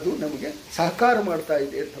ಅದು ನಮಗೆ ಸಹಕಾರ ಮಾಡ್ತಾ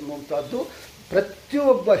ಇದೆ ಅಂತನ್ನುವಂಥದ್ದು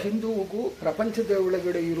ಪ್ರತಿಯೊಬ್ಬ ಹಿಂದೂಗೂ ಪ್ರಪಂಚದ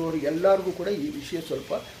ಒಳಗಡೆ ಇರೋರು ಎಲ್ಲರಿಗೂ ಕೂಡ ಈ ವಿಷಯ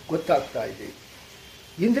ಸ್ವಲ್ಪ ಗೊತ್ತಾಗ್ತಾ ಇದೆ.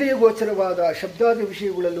 ಇಂದ್ರಿಯ ಗೋಚರವಾದ ಶಬ್ದಾದಿ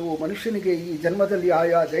ವಿಷಯಗಳೆಲ್ಲವೂ ಮನುಷ್ಯನಿಗೆ ಈ ಜನ್ಮದಲ್ಲಿ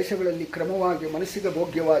ಆಯಾ ದೇಶಗಳಲ್ಲಿ ಕ್ರಮವಾಗಿ ಮನಸ್ಸಿಗೆ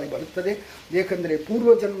ಭೋಗ್ಯವಾಗಿ ಬರುತ್ತದೆ. ಏಕೆಂದರೆ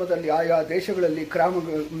ಪೂರ್ವ ಜನ್ಮದಲ್ಲಿ ಆಯಾ ದೇಶಗಳಲ್ಲಿ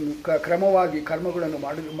ಕ್ರಮವಾಗಿ ಕರ್ಮಗಳನ್ನು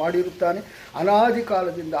ಮಾಡಿರುತ್ತಾನೆ. ಅನಾದಿ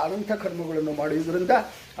ಕಾಲದಿಂದ ಅನಂತ ಕರ್ಮಗಳನ್ನು ಮಾಡುವುದರಿಂದ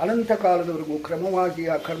ಅನಂತ ಕಾಲದವರೆಗೂ ಕ್ರಮವಾಗಿ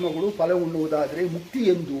ಆ ಕರ್ಮಗಳು ಫಲ ಉಣ್ಣುವುದಾದರೆ ಮುಕ್ತಿ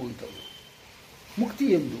ಎಂದು ಅಂತಂದು. ಮುಕ್ತಿ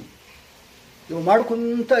ಎಂದು ಇವು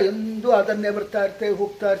ಮಾಡ್ಕೊಂತ ಎಂದು ಅದನ್ನೇ ಬರ್ತಾ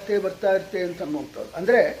ಹೋಗ್ತಾ ಬರ್ತಾ ಅಂತ ಅನ್ನುವಂಥದ್ದು.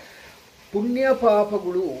 ಅಂದರೆ ಪುಣ್ಯ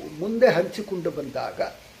ಪಾಪಗಳು ಮುಂದೆ ಹಂಚಿಕೊಂಡು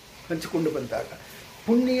ಬಂದಾಗ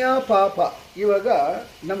ಪುಣ್ಯ ಪಾಪ ಇವಾಗ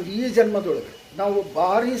ನಮ್ಗೆ ಈ ಜನ್ಮದೊಳಗೆ ನಾವು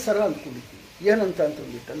ಭಾರಿ ಸರ ಅಂದ್ಕೊಂಡಿದ್ದೀವಿ. ಏನಂತ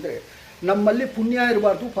ಅಂತಂದ್ಬಿಟ್ಟಂದರೆ ನಮ್ಮಲ್ಲಿ ಪುಣ್ಯ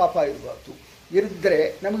ಇರಬಾರ್ದು ಪಾಪ ಇರಬಾರ್ದು, ಇರಿದ್ರೆ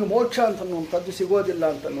ನಮಗೆ ಮೋಕ್ಷ ಅಂತನ್ನುವಂಥದ್ದು ಸಿಗೋದಿಲ್ಲ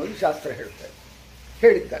ಅಂತನ್ನೋದು ಶಾಸ್ತ್ರ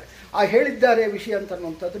ಹೇಳಿದ್ದಾರೆ. ಆ ಹೇಳಿದ್ದಾರೆ ವಿಷಯ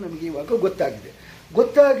ಅಂತನ್ನುವಂಥದ್ದು ನಮಗೆ ಇವಾಗ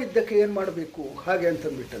ಗೊತ್ತಾಗಿದ್ದಕ್ಕೆ ಏನು ಮಾಡಬೇಕು ಹಾಗೆ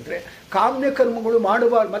ಅಂತಂದ್ಬಿಟ್ಟಂದರೆ ಕಾಮ್ಯ ಕರ್ಮಗಳು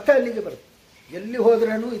ಮಾಡಬಾರ್ದು. ಮತ್ತೆ ಅಲ್ಲಿಗೆ ಬರುತ್ತೆ, ಎಲ್ಲಿ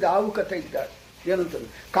ಹೋದ್ರೂ ಇದು ಆವು ಕಥೆ ಇದ್ದಾರೆ.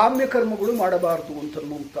 ಏನಂತಂದ್ರೆ ಕಾಮ್ಯ ಕರ್ಮಗಳು ಮಾಡಬಾರ್ದು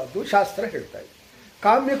ಅಂತನ್ನುವಂಥದ್ದು ಶಾಸ್ತ್ರ ಹೇಳ್ತಾ ಇದೆ.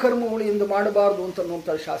 ಕಾಮ್ಯ ಕರ್ಮಗಳು ಎಂದು ಮಾಡಬಾರ್ದು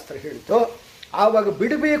ಅಂತನ್ನುವಂಥದ್ದು ಶಾಸ್ತ್ರ ಹೇಳಿತು. ಆವಾಗ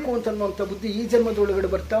ಬಿಡಬೇಕು ಅಂತನ್ನುವಂಥ ಬುದ್ಧಿ ಈ ಜನ್ಮದೊಳಗಡೆ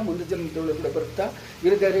ಬರ್ತಾ ಮುಂದೆ ಜನ್ಮದೊಳಗಡೆ ಬರ್ತಾ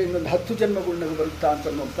ಇಲ್ಲದೇ ಇನ್ನೊಂದು 10 ಜನ್ಮಗಳನ್ನಾಗ ಬರುತ್ತಾ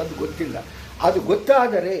ಅಂತನ್ನುವಂಥದ್ದು ಗೊತ್ತಿಲ್ಲ. ಅದು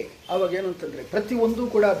ಗೊತ್ತಾದರೆ ಆವಾಗ ಏನಂತಂದರೆ ಪ್ರತಿಯೊಂದು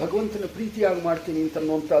ಕೂಡ ಭಗವಂತನ ಪ್ರೀತಿಯಾಗಿ ಮಾಡ್ತೀನಿ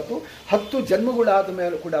ಅಂತನ್ನುವಂಥದ್ದು 10 ಜನ್ಮಗಳಾದ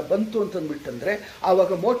ಮೇಲೆ ಕೂಡ ಬಂತು ಅಂತಂದ್ಬಿಟ್ಟಂದರೆ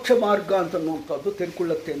ಆವಾಗ ಮೋಕ್ಷ ಮಾರ್ಗ ಅಂತನ್ನುವಂಥದ್ದು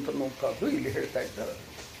ತೆರೆಕೊಳ್ಳುತ್ತೆ ಅಂತನ್ನುವಂಥದ್ದು ಇಲ್ಲಿ ಹೇಳ್ತಾ ಇದ್ದಾರೆ.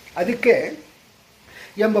 ಅದಕ್ಕೆ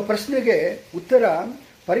ಎಂಬ ಪ್ರಶ್ನೆಗೆ ಉತ್ತರ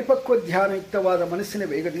ಪರಿಪಕ್ವ ಧ್ಯಾನಯುಕ್ತವಾದ ಮನಸ್ಸಿನ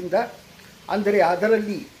ವೇಗದಿಂದ, ಅಂದರೆ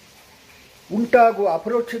ಅದರಲ್ಲಿ ಉಂಟಾಗುವ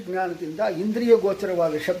ಅಪರೋಕ್ಷ ಜ್ಞಾನದಿಂದ ಇಂದ್ರಿಯ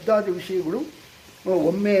ಗೋಚರವಾದ ಶಬ್ದಾದಿ ವಿಷಯಗಳು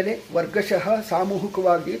ಒಮ್ಮೆಲೆ ವರ್ಗಶಃ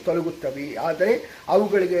ಸಾಮೂಹಿಕವಾಗಿ ತೊಲಗುತ್ತವೆ. ಆದರೆ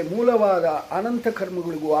ಅವುಗಳಿಗೆ ಮೂಲವಾದ ಅನಂತ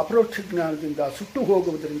ಕರ್ಮಗಳಿಗೂ ಅಪರೋಕ್ಷ ಜ್ಞಾನದಿಂದ ಸುಟ್ಟು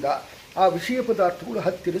ಹೋಗುವುದರಿಂದ ಆ ವಿಷಯ ಪದಾರ್ಥಗಳು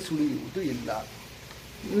ಹತ್ತಿರ ಸುಳಿಯುವುದು ಇಲ್ಲ.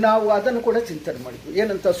 ನಾವು ಅದನ್ನು ಕೂಡ ಚಿಂತನೆ ಮಾಡಿದ್ವಿ.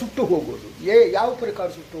 ಏನಂತ ಸುಟ್ಟು ಹೋಗೋದು, ಯಾವ ಪ್ರಕಾರ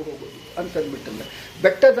ಸುಟ್ಟು ಹೋಗೋದು ಅಂತಂದ್ಬಿಟ್ಟಂದ್ರೆ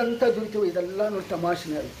ಬೆಟ್ಟದಂಥ ದುರಿತವು ಇದೆಲ್ಲ ನೋಡಿ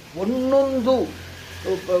ತಮಾಷೆನೇ ಅಲ್ಲ. ಒಂದೊಂದು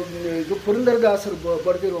ಇದು ಪುರಂದರದಾಸರು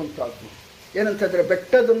ಬರೆದಿರುವಂಥದ್ದು ಏನಂತಂದರೆ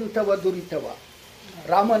ಬೆಟ್ಟದಂಥವ ದುರಿತವ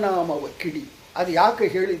ರಾಮನಾಮವ ಕಿಡಿ. ಅದು ಯಾಕೆ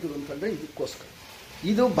ಹೇಳಿದರು ಅಂತಂದರೆ ಇದಕ್ಕೋಸ್ಕರ.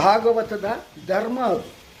 ಇದು ಭಾಗವತದ ಧರ್ಮ. ಅದು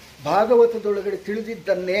ಭಾಗವತದೊಳಗಡೆ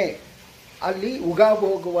ತಿಳಿದಿದ್ದನ್ನೇ ಅಲ್ಲಿ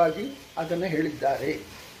ಉಗಾಭೋಗವಾಗಿ ಅದನ್ನು ಹೇಳಿದ್ದಾರೆ.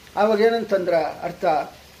 ಆವಾಗ ಏನಂತಂದ್ರೆ ಅರ್ಥ,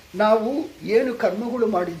 ನಾವು ಏನು ಕರ್ಮಗಳು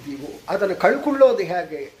ಮಾಡಿದ್ದೀವೋ ಅದನ್ನು ಕಳ್ಕೊಳ್ಳೋದು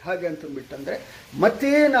ಹಾಗೆ ಅಂತಂದ್ಬಿಟ್ಟಂದರೆ ಮತ್ತೆ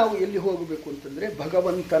ನಾವು ಎಲ್ಲಿ ಹೋಗಬೇಕು ಅಂತಂದರೆ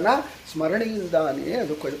ಭಗವಂತನ ಸ್ಮರಣೆಯಿಂದಾನೇ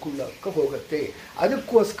ಅದು ಕಳ್ಕೊಳ್ಳೋಕ್ಕೆ ಹೋಗುತ್ತೆ.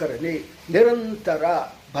 ಅದಕ್ಕೋಸ್ಕರನೇ ನಿರಂತರ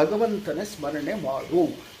ಭಗವಂತನ ಸ್ಮರಣೆ ಮಾಡು.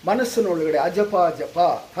 ಮನಸ್ಸಿನೊಳಗಡೆ ಅಜಪ ಜಪ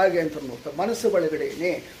ಹಾಗೆ ಅಂತ ಮನಸ್ಸು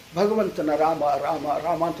ಒಳಗಡೆನೇ ಭಗವಂತನ ರಾಮ ರಾಮ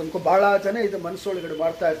ರಾಮ ಅಂತ ಅನ್ಕೊ ಭಾಳ ಜನ ಇದು ಮನಸ್ಸೊಳಗಡೆ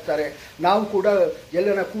ಮಾಡ್ತಾ ಇರ್ತಾರೆ. ನಾವು ಕೂಡ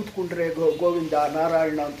ಎಲ್ಲನ ಕೂತ್ಕೊಂಡ್ರೆ ಗೋವಿಂದ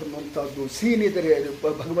ನಾರಾಯಣ ಅಂತನ್ನುವಂಥದ್ದು, ಸೀನಿದರೆ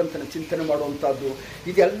ಭಗವಂತನ ಚಿಂತನೆ ಮಾಡುವಂಥದ್ದು,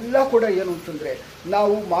 ಇದೆಲ್ಲ ಕೂಡ ಏನು ಅಂತಂದರೆ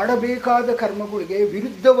ನಾವು ಮಾಡಬೇಕಾದ ಕರ್ಮಗಳಿಗೆ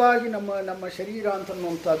ವಿರುದ್ಧವಾಗಿ ನಮ್ಮ ಶರೀರ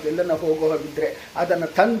ಅಂತನ್ನುವಂಥದ್ದು ಎಲ್ಲನ ಹೋಗೋ ಹಾಗಿದ್ದರೆ ಅದನ್ನು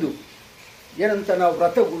ತಂದು ಏನಂತ ನಾವು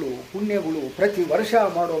ವ್ರತಗಳು ಪುಣ್ಯಗಳು ಪ್ರತಿ ವರ್ಷ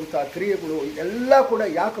ಮಾಡುವಂಥ ಕ್ರಿಯೆಗಳು ಇದೆಲ್ಲ ಕೂಡ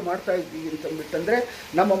ಯಾಕೆ ಮಾಡ್ತಾ ಇದ್ದೀವಿ ಅಂತಂದ್ಬಿಟ್ಟಂದರೆ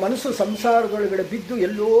ನಮ್ಮ ಮನಸ್ಸು ಸಂಸಾರದೊಳಗಡೆ ಬಿದ್ದು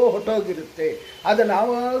ಎಲ್ಲೋ ಹೊಟ್ಟೋಗಿರುತ್ತೆ. ಅದನ್ನು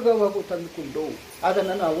ಆವಾಗವಾಗ ತಂದುಕೊಂಡು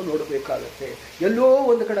ಅದನ್ನು ನಾವು ನೋಡಬೇಕಾಗತ್ತೆ. ಎಲ್ಲೋ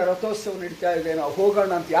ಒಂದು ಕಡೆ ರಥೋತ್ಸವ ನಡೀತಾ ಇದೆ, ನಾವು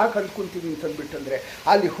ಹೋಗೋಣ ಅಂತ ಯಾಕೆ ಅಂದ್ಕೊತೀವಿ ಅಂತಂದ್ಬಿಟ್ಟಂದರೆ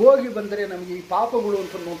ಅಲ್ಲಿ ಹೋಗಿ ಬಂದರೆ ನಮಗೆ ಈ ಪಾಪಗಳು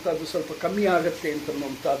ಅಂತನ್ನುವಂಥದ್ದು ಸ್ವಲ್ಪ ಕಮ್ಮಿ ಆಗುತ್ತೆ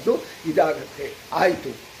ಅಂತನ್ನುವಂಥದ್ದು ಇದಾಗತ್ತೆ.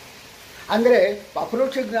 ಆಯಿತು ಅಂದರೆ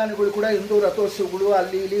ಅಪರೋಕ್ಷ ಜ್ಞಾನಿಗಳು ಕೂಡ ಹಿಂದೂ ರಥೋತ್ಸವಗಳು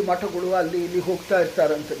ಅಲ್ಲಿ ಇಲ್ಲಿ ಮಠಗಳು ಅಲ್ಲಿ ಇಲ್ಲಿ ಹೋಗ್ತಾ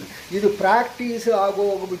ಇರ್ತಾರಂತ. ಇದು ಪ್ರಾಕ್ಟೀಸ್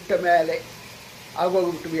ಆಗೋಗ್ಬಿಟ್ಟ ಮೇಲೆ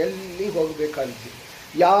ಎಲ್ಲಿ ಹೋಗಬೇಕಾಗಿತ್ತು,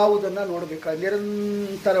 ಯಾವುದನ್ನು ನೋಡಬೇಕಾದ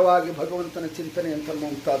ನಿರಂತರವಾಗಿ ಭಗವಂತನ ಚಿಂತನೆ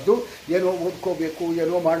ಅಂತನ್ನುವಂಥದ್ದು ಏನೋ ಓದ್ಕೋಬೇಕು,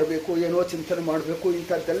 ಏನೋ ಮಾಡಬೇಕು, ಏನೋ ಚಿಂತನೆ ಮಾಡಬೇಕು,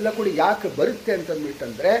 ಇಂಥದ್ದೆಲ್ಲ ಕೂಡ ಯಾಕೆ ಬರುತ್ತೆ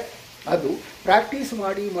ಅಂತಂದ್ಬಿಟ್ಟಂದರೆ ಅದು ಪ್ರಾಕ್ಟೀಸ್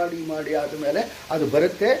ಮಾಡಿ ಮಾಡಿ ಮಾಡಿ ಆದಮೇಲೆ ಅದು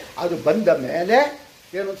ಬರುತ್ತೆ. ಅದು ಬಂದ ಮೇಲೆ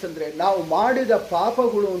ಏನು ಅಂತಂದರೆ ನಾವು ಮಾಡಿದ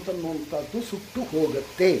ಪಾಪಗಳು ಅಂತನ್ನುವಂಥದ್ದು ಸುಟ್ಟು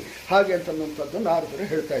ಹೋಗುತ್ತೆ. ಹಾಗೆ ಅಂತನ್ನುವಂಥದ್ದು ನಾರದರು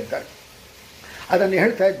ಹೇಳ್ತಾ ಇದ್ದಾರೆ. ಅದನ್ನು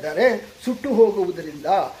ಹೇಳ್ತಾ ಇದ್ದಾರೆ, ಸುಟ್ಟು ಹೋಗುವುದರಿಂದ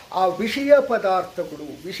ಆ ವಿಷಯ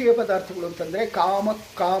ಪದಾರ್ಥಗಳು ಅಂತಂದರೆ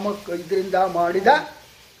ಕಾಮ ಇದರಿಂದ ಮಾಡಿದ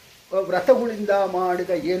ವ್ರತಗಳಿಂದ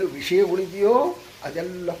ಮಾಡಿದ ಏನು ವಿಷಯಗಳಿದೆಯೋ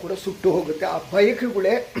ಅದೆಲ್ಲ ಕೂಡ ಸುಟ್ಟು ಹೋಗುತ್ತೆ. ಆ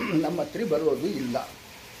ಬಯಕೆಗಳೇ ನಮ್ಮ ಹತ್ರ ಬರೋದು ಇಲ್ಲ.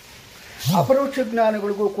 ಅಪರೋಕ್ಷ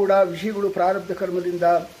ಜ್ಞಾನಗಳಿಗೂ ಕೂಡ ವಿಷಯಗಳು ಪ್ರಾರಬ್ಧ ಕರ್ಮದಿಂದ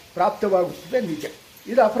ಪ್ರಾಪ್ತವಾಗುತ್ತದೆ, ನಿಜ.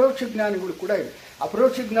 ಇದು ಅಪರೋಕ್ಷ ಜ್ಞಾನಿಗಳು ಕೂಡ ಇದೆ.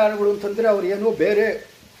 ಅಪರೋಕ್ಷ ಜ್ಞಾನಿಗಳು ಅಂತಂದರೆ ಅವರು ಏನೋ ಬೇರೆ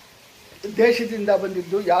ದೇಶದಿಂದ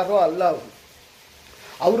ಬಂದಿದ್ದು ಯಾರೋ ಅಲ್ಲ.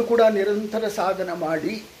 ಅವರು ಕೂಡ ನಿರಂತರ ಸಾಧನ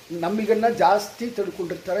ಮಾಡಿ ನಮಗನ್ನು ಜಾಸ್ತಿ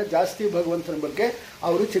ತಿಳ್ಕೊಂಡಿರ್ತಾರೆ, ಜಾಸ್ತಿ ಭಗವಂತನ ಬಗ್ಗೆ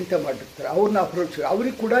ಅವರು ಚಿಂತೆ ಮಾಡಿರ್ತಾರೆ. ಅವ್ರನ್ನ ಅಪರೋಕ್ಷ,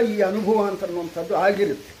 ಅವ್ರಿಗೆ ಕೂಡ ಈ ಅನುಭವ ಅಂತನ್ನುವಂಥದ್ದು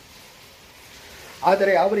ಆಗಿರುತ್ತೆ.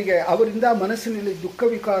 ಆದರೆ ಅವರಿಂದ ಮನಸ್ಸಿನಲ್ಲಿ ದುಃಖ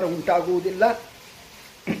ವಿಕಾರ ಉಂಟಾಗುವುದಿಲ್ಲ.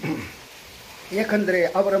 ಏಕೆಂದರೆ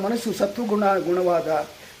ಅವರ ಮನಸ್ಸು ಸತ್ವಗುಣವಾದ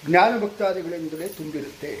ಜ್ಞಾನ ಭಕ್ತಾದಿಗಳಿಂದಲೇ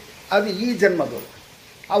ತುಂಬಿರುತ್ತೆ. ಅದು ಈ ಜನ್ಮದವರು.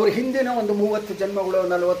 ಅವರು ಹಿಂದಿನ ಒಂದು 30 ಜನ್ಮಗಳು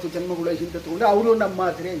 40 ಜನ್ಮಗಳು ಹಿಂದೆ ತಗೊಂಡು ಅವರು ನಮ್ಮ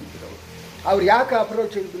ಮಾದರಿಯೇ ಇದ್ದರು. ಅವ್ರು ಯಾಕೆ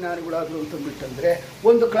ಅಪರೋಕ್ಷ ಜ್ಞಾನಿಗಳಾದರು ಅಂತಂದ್ಬಿಟ್ಟಂದರೆ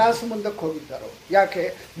ಒಂದು ಕ್ಲಾಸ್ ಮುಂದಕ್ಕೆ ಹೋಗಿದ್ದಾರೆ. ಯಾಕೆ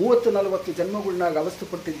 30-40 ಜನ್ಮಗಳನ್ನಾಗ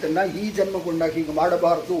ಅವಸ್ಥೆಪಟ್ಟಿದ್ದನ್ನು ಈ ಜನ್ಮಗಳನ್ನಾಗ ಹೀಗೆ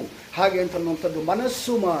ಮಾಡಬಾರ್ದು ಹಾಗೆ ಅಂತನ್ನುವಂಥದ್ದು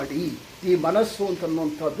ಮನಸ್ಸು ಮಾಡಿ, ಈ ಮನಸ್ಸು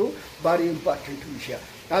ಅಂತನ್ನುವಂಥದ್ದು ಭಾರಿ ಇಂಪಾರ್ಟೆಂಟ್ ವಿಷಯ.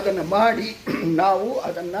 ಅದನ್ನು ಮಾಡಿ ನಾವು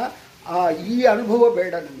ಅದನ್ನು ಈ ಅನುಭವ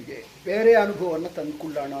ಬೇಡ, ನಮಗೆ ಬೇರೆ ಅನುಭವವನ್ನು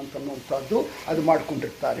ತಂದುಕೊಳ್ಳೋಣ ಅಂತನ್ನುವಂಥದ್ದು ಅದು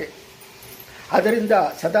ಮಾಡಿಕೊಂಡಿರ್ತಾರೆ. ಅದರಿಂದ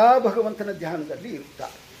ಸದಾ ಭಗವಂತನ ಧ್ಯಾನದಲ್ಲಿ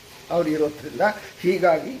ಇರ್ತಾರೆ ಅವರು ಇರೋದ್ರಿಂದ.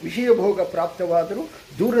 ಹೀಗಾಗಿ ವಿಷಯ ಭೋಗ ಪ್ರಾಪ್ತವಾದರೂ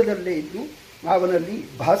ದೂರದಲ್ಲೇ ಇದ್ದು ಅವನಲ್ಲಿ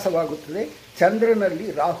ಭಾಸವಾಗುತ್ತದೆ, ಚಂದ್ರನಲ್ಲಿ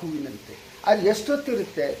ರಾಹುವಿನಂತೆ. ಅದು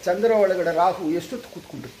ಎಷ್ಟೊತ್ತಿರುತ್ತೆ ಚಂದ್ರ ಒಳಗಡೆ ರಾಹು ಎಷ್ಟೊತ್ತು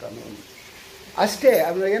ಕೂತ್ಕೊಂಡಿರ್ತಾನೆ ಅಷ್ಟೇ.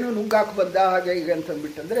 ಅವನು ಏನೋ ನುಗ್ಗಾಕೆ ಬಂದ ಹಾಗೆ ಈಗ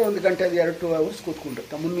ಅಂತಂದ್ಬಿಟ್ಟಂದರೆ 1 ಗಂಟೆ 2 ಅವರ್ಸ್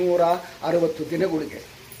ಕೂತ್ಕೊಂಡಿರ್ತಾನೆ. 360 ದಿನಗಳಿಗೆ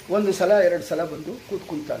 1 ಸಲ 2 ಸಲ ಬಂದು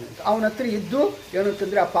ಕೂತ್ಕೊತಾನೆ ಅಂತ. ಅವನ ಹತ್ರ ಇದ್ದು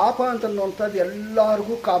ಏನಂತಂದರೆ ಆ ಪಾಪ ಅಂತನ್ನುವಂಥದ್ದು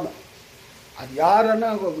ಎಲ್ಲರಿಗೂ ಕಾಮ. ಅದು ಯಾರನ್ನ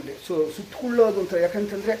ಹೋಗ್ಬಿಡಿ ಸುತ್ತಕೊಳ್ಳೋದು ಅಂತ.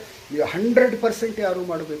 ಯಾಕಂತಂದರೆ ನೀವು 100% ಯಾರು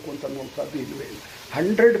ಮಾಡಬೇಕು ಅಂತನ್ನುವಂಥದ್ದು ಇಲ್ಲವೇ ಇಲ್ಲ.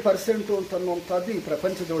 100% ಅಂತನ್ನುವಂಥದ್ದು ಈ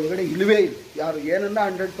ಪ್ರಪಂಚದೊಳಗಡೆ ಇಲ್ಲವೇ ಇಲ್ಲ. ಯಾರು ಏನನ್ನ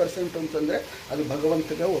 100% ಅಂತಂದರೆ ಅದು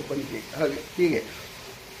ಭಗವಂತನ ಒಬ್ಬನಿಗೆ. ಹೀಗೆ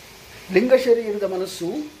ಲಿಂಗ ಶರೀರದ ಮನಸ್ಸು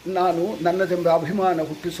ನಾನು ನನ್ನದೆಂಬ ಅಭಿಮಾನ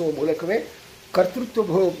ಹುಟ್ಟಿಸುವ ಮೂಲಕವೇ ಕರ್ತೃತ್ವ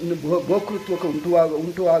ಭೋಕ್ತೃತ್ವಕ್ಕೆ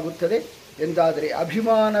ಉಂಟುವಾಗುತ್ತದೆ ಎಂದಾದರೆ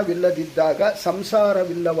ಅಭಿಮಾನವಿಲ್ಲದಿದ್ದಾಗ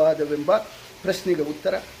ಸಂಸಾರವಿಲ್ಲವಾದವೆಂಬ ಪ್ರಶ್ನೆಗೆ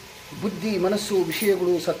ಉತ್ತರ. ಬುದ್ಧಿ, ಮನಸ್ಸು,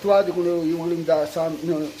 ವಿಷಯಗಳು, ಸತ್ವಾದಿಗಳು ಇವುಗಳಿಂದ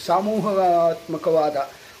ಸಾಮೂಹಿಕಾತ್ಮಕವಾದ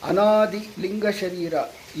ಅನಾದಿ ಲಿಂಗ ಶರೀರ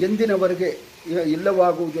ಎಂದಿನವರೆಗೆ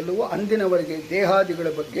ಇಲ್ಲವಾಗುವುದೆಲ್ಲವೋ ಅಂದಿನವರೆಗೆ ದೇಹಾದಿಗಳ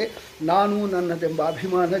ಬಗ್ಗೆ ನಾನು ನನ್ನದೆಂಬ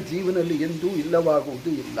ಅಭಿಮಾನ ಜೀವನದಲ್ಲಿ ಎಂದೂ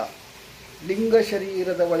ಇಲ್ಲವಾಗುವುದು ಇಲ್ಲ. ಲಿಂಗ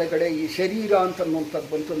ಶರೀರದ ಒಳಗಡೆ ಈ ಶರೀರ ಅಂತನ್ನುವಂಥದ್ದು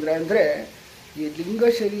ಬಂತಂದರೆ ಅಂದರೆ ಈ ಲಿಂಗ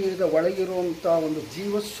ಶರೀರದ ಒಳಗಿರುವಂಥ ಒಂದು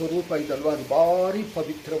ಜೀವ ಸ್ವರೂಪ ಇದಲ್ವ, ಅದು ಭಾರಿ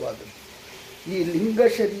ಪವಿತ್ರವಾದದ್ದು. ಈ ಲಿಂಗ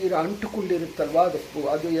ಶರೀರ ಅಂಟುಕೊಂಡಿರುತ್ತಲ್ವ,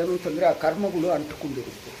 ಅದು ಏನು ಅಂತಂದರೆ ಆ ಕರ್ಮಗಳು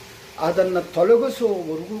ಅಂಟುಕೊಂಡಿರುತ್ತೆ. ಅದನ್ನು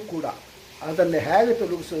ತೊಲಗಿಸುವವರೆಗೂ ಕೂಡ ಅದನ್ನು ಹೇಗೆ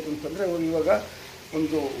ತೊಲಗಿಸೋದು ಅಂತಂದರೆ ಇವಾಗ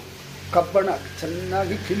ಒಂದು ಕಬ್ಬಣ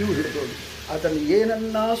ಚೆನ್ನಾಗಿ ಕಿಲಿವು ಹಿಡಿದೋದು ಅದನ್ನು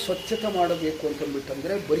ಏನನ್ನ ಸ್ವಚ್ಛತೆ ಮಾಡಬೇಕು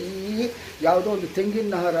ಅಂತಂದ್ಬಿಟ್ಟಂದರೆ ಬರೀ ಯಾವುದೋ ಒಂದು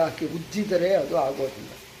ತೆಂಗಿನ ಹಾರ ಹಾಕಿ ಉಜ್ಜಿದರೆ ಅದು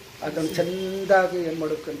ಆಗೋದಿಲ್ಲ. ಅದನ್ನು ಚೆಂದಾಗಿ ಏನು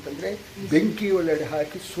ಮಾಡಬೇಕಂತಂದರೆ ಬೆಂಕಿ ಒಳಗಡೆ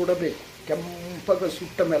ಹಾಕಿ ಸುಡಬೇಕು. ಕೆಂಪಗೆ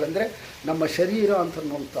ಸುಟ್ಟ ಮೇಲೆ ಅಂದರೆ ನಮ್ಮ ಶರೀರ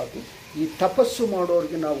ಅಂತನ್ನುವಂಥದ್ದು ಈ ತಪಸ್ಸು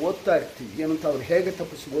ಮಾಡೋರಿಗೆ ನಾವು ಓದ್ತಾ ಇರ್ತೀವಿ. ಏನಂತ ಅವ್ರು ಹೇಗೆ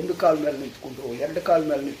ತಪಸ್ಸು, 1 ಕಾಲ ಮೇಲೆ ನಿಂತ್ಕೊಂಡ್ರು, 2 ಕಾಲ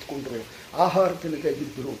ಮೇಲೆ ನಿಂತ್ಕೊಂಡ್ರು, ಆಹಾರ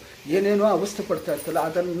ತಿನ್ನದಿದ್ದರು, ಏನೇನೋ ಅವಸ್ಥೆ ಪಡ್ತಾ ಇರ್ತಲ್ಲ,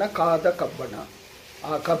 ಅದನ್ನು ಕಾದ ಕಬ್ಬಣ.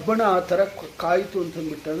 ಆ ಕಬ್ಬಣ ಆ ಥರ ಕಾಯಿತು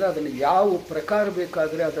ಅಂತಂದ್ಬಿಟ್ಟಂದರೆ ಅದನ್ನು ಯಾವ ಪ್ರಕಾರ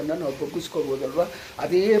ಬೇಕಾದರೆ ಅದನ್ನು ನಾವು ಬಗ್ಗಿಸ್ಕೋಬೋದಲ್ವ.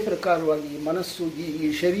 ಅದೇ ಪ್ರಕಾರವಾಗಿ ಈ ಮನಸ್ಸು, ಈ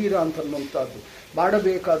ಶರೀರ ಅಂತನ್ನುವಂಥದ್ದು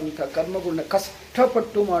ಮಾಡಬೇಕಾದಂಥ ಕರ್ಮಗಳನ್ನ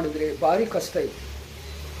ಕಷ್ಟಪಟ್ಟು ಮಾಡಿದರೆ ಭಾರಿ ಕಷ್ಟ ಇದೆ.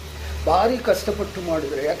 ಭಾರಿ ಕಷ್ಟಪಟ್ಟು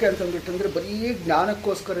ಮಾಡಿದರೆ ಯಾಕೆ ಅಂತಂದ್ಬಿಟ್ಟಂದರೆ ಬರೀ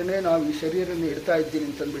ಜ್ಞಾನಕ್ಕೋಸ್ಕರನೇ ನಾವು ಈ ಶರೀರನ ಇಡ್ತಾ ಇದ್ದೀನಿ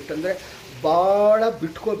ಅಂತಂದ್ಬಿಟ್ಟಂದರೆ ಭಾಳ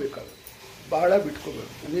ಬಿಟ್ಕೋಬೇಕಾಗುತ್ತೆ, ಭಾಳ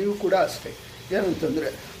ಬಿಟ್ಕೋಬೇಕು. ನೀವು ಕೂಡ ಅಷ್ಟೇ ಏನಂತಂದರೆ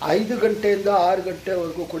 5 ಗಂಟೆಯಿಂದ 6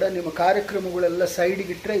 ಗಂಟೆವರೆಗೂ ಕೂಡ ನಿಮ್ಮ ಕಾರ್ಯಕ್ರಮಗಳೆಲ್ಲ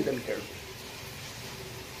ಸೈಡಿಗಿಟ್ಟರೆ ಇದನ್ನು ಕೇಳಬೇಕು.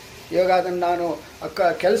 ಇವಾಗ ಅದನ್ನು ನಾನು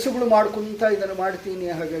ಕೆಲಸಗಳು ಮಾಡ್ಕೊತ ಇದನ್ನು ಮಾಡ್ತೀನಿ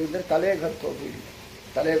ಹಾಗಾಗಿದ್ದರೆ ತಲೆಗೆ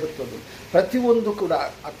ಹತ್ತೋದು ಪ್ರತಿಯೊಂದು ಕೂಡ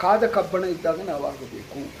ಕಾದ ಕಬ್ಬಣ ಇದ್ದಾಗ ನಾವು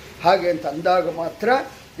ಆಗಬೇಕು. ಹಾಗೆ ಅಂತ ಅಂದಾಗ ಮಾತ್ರ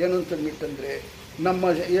ಏನು ಅಂತಂದ್ಬಿಟ್ಟಂದರೆ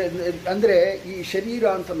ನಮ್ಮ ಅಂದರೆ ಈ ಶರೀರ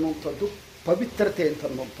ಅಂತನ್ನುವಂಥದ್ದು ಪವಿತ್ರತೆ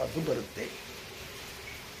ಅಂತನ್ನುವಂಥದ್ದು ಬರುತ್ತೆ.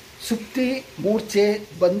 ಸುಪ್ತಿ, ಮೂರ್ಛೆ,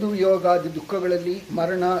 ಬಂಧು ಯೋಗಾದಿ ದುಃಖಗಳಲ್ಲಿ,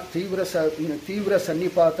 ಮರಣ, ತೀವ್ರ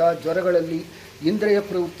ಸನ್ನಿಪಾತ, ಜ್ವರಗಳಲ್ಲಿ ಇಂದ್ರಿಯ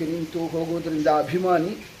ಪ್ರವೃತ್ತಿ ನಿಂತು ಹೋಗುವುದರಿಂದ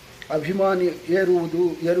ಅಭಿಮಾನಿ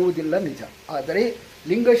ಏರುವುದಿಲ್ಲ ನಿಜ. ಆದರೆ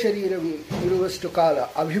ಲಿಂಗ ಶರೀರ ಇರುವಷ್ಟು ಕಾಲ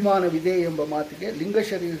ಅಭಿಮಾನವಿದೆ ಎಂಬ ಮಾತಿಗೆ ಲಿಂಗ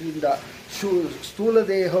ಶರೀರದಿಂದ ಸ್ಥೂಲ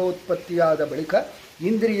ದೇಹೋತ್ಪತ್ತಿಯಾದ ಬಳಿಕ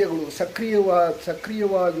ಇಂದ್ರಿಯಗಳು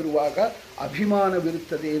ಸಕ್ರಿಯವಾಗಿರುವಾಗ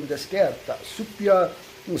ಅಭಿಮಾನವಿರುತ್ತದೆ ಎಂದಷ್ಟೇ ಅರ್ಥ.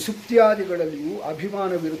 ಸುಪ್ತ್ಯಾದಿಗಳಲ್ಲಿಯೂ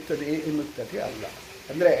ಅಭಿಮಾನವಿರುತ್ತದೆ ಎನ್ನುತ್ತದೆ ಅಲ್ಲ.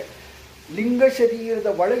 ಅಂದರೆ ಲಿಂಗ ಶರೀರದ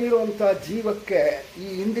ಒಳಗಿರುವಂಥ ಜೀವಕ್ಕೆ ಈ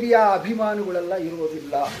ಇಂದ್ರಿಯ ಅಭಿಮಾನಗಳೆಲ್ಲ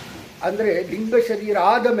ಇರೋದಿಲ್ಲ. ಅಂದರೆ ಲಿಂಗ ಶರೀರ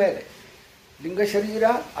ಆದ ಮೇಲೆ, ಲಿಂಗ ಶರೀರ,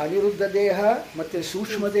 ಅನಿರುದ್ಧ ದೇಹ ಮತ್ತು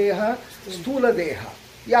ಸೂಕ್ಷ್ಮ ದೇಹ, ಸ್ಥೂಲ ದೇಹ,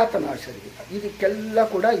 ಯಾತನಾ ಶರೀರ, ಇದಕ್ಕೆಲ್ಲ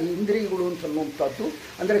ಕೂಡ ಈ ಇಂದ್ರಿಯಗಳು ಅಂತನ್ನುವಂಥದ್ದು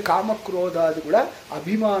ಅಂದರೆ ಕಾಮಕ್ರೋಧಾದಿಗಳ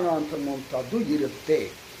ಅಭಿಮಾನ ಅಂತನ್ನುವಂಥದ್ದು ಇರುತ್ತೆ.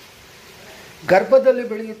 ಗರ್ಭದಲ್ಲಿ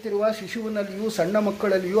ಬೆಳೆಯುತ್ತಿರುವ ಶಿಶುವಿನಲ್ಲಿಯೂ ಸಣ್ಣ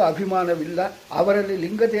ಮಕ್ಕಳಲ್ಲಿಯೂ ಅಭಿಮಾನವಿಲ್ಲ. ಅವರಲ್ಲಿ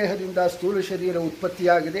ಲಿಂಗದೇಹದಿಂದ ಸ್ಥೂಲ ಶರೀರ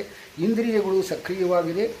ಉತ್ಪತ್ತಿಯಾಗಿದೆ, ಇಂದ್ರಿಯಗಳು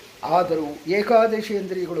ಸಕ್ರಿಯವಾಗಿದೆ. ಆದರೂ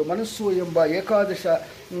ಏಕಾದಶೇಂದ್ರಿಯಗಳು ಮನಸ್ಸು ಎಂಬ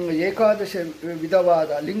ಏಕಾದಶ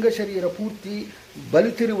ವಿಧವಾದ ಲಿಂಗ ಶರೀರ ಪೂರ್ತಿ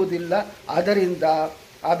ಬಲಿತಿರುವುದಿಲ್ಲ. ಅದರಿಂದ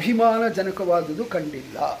ಅಭಿಮಾನಜನಕವಾದುದು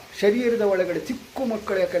ಕಂಡಿಲ್ಲ. ಶರೀರದ ಒಳಗಡೆ ಚಿಕ್ಕ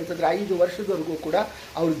ಮಕ್ಕಳು ಯಾಕಂತಂದರೆ 5 ವರ್ಷದವರೆಗೂ ಕೂಡ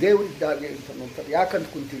ಅವರು ದೇವರಿದ್ದಾಗೆ ಅಂತನ್ನುವಂಥದ್ದು. ಯಾಕಂತ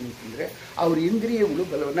ಕುಂತೀವಿ ಅಂತಂದರೆ ಅವ್ರ ಇಂದ್ರಿಯಗಳು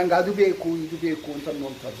ನಂಗೆ ಅದು ಬೇಕು ಇದು ಬೇಕು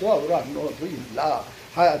ಅಂತನ್ನುವಂಥದ್ದು ಅವರು ಅನ್ನೋದು ಇಲ್ಲ.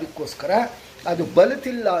 ಅದಕ್ಕೋಸ್ಕರ ಅದು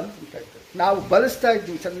ಬಲತಿಲ್ಲ ಅಂತ ಹೇಳ್ತಾರೆ. ನಾವು ಬಳಸ್ತಾ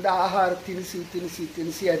ಇದ್ವಿ ಚಂದ ಆಹಾರ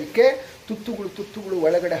ತಿನ್ನಿಸಿ ಅದಕ್ಕೆ ತುತ್ತುಗಳು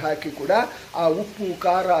ಒಳಗಡೆ ಹಾಕಿ ಕೂಡ ಆ ಉಪ್ಪು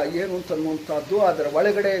ಖಾರ ಏನು ಅಂತನ್ನುವಂಥದ್ದು ಅದರ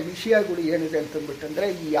ಒಳಗಡೆ ವಿಷಯಗಳು ಏನಿದೆ ಅಂತಂದ್ಬಿಟ್ಟಂದರೆ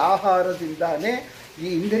ಈ ಆಹಾರದಿಂದಾನೇ ಈ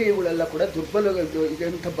ಇಂದ್ರಿಯಗಳೆಲ್ಲ ಕೂಡ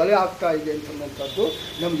ಇದೆಂಥ ಬಲ ಆಗ್ತಾ ಇದೆ ಅಂತನ್ನುವಂಥದ್ದು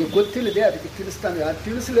ನಮಗೆ ಗೊತ್ತಿಲ್ಲದೆ ಅದಕ್ಕೆ ತಿಳಿಸ್ತಾನೆ. ಅದು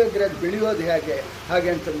ತಿಳಿಸಲಿದ್ರೆ ಅದು ಬೆಳೆಯೋದು ಹಾಗೆ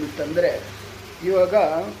ಅಂತಂದ್ಬಿಟ್ಟಂದರೆ ಇವಾಗ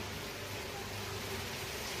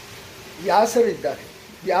ವ್ಯಾಸರಿದ್ದಾರೆ,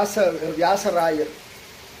 ವ್ಯಾಸರಾಯರು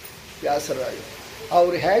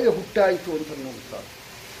ಅವರು ಹೇಗೆ ಹುಟ್ಟಾಯಿತು ಅಂತನ್ನುವಂಥ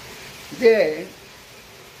ಇದೇ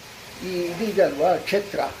ಇದೀಗಲ್ವಾ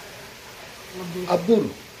ಕ್ಷೇತ್ರ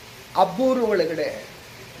ಅಬ್ಬೂರು ಒಳಗಡೆ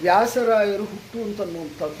ವ್ಯಾಸರಾಯರು ಹುಟ್ಟು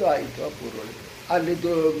ಅಂತನ್ನುವಂಥದ್ದು ಆಯಿತು. ಅಬ್ಬೂರು ಒಳಗಡೆ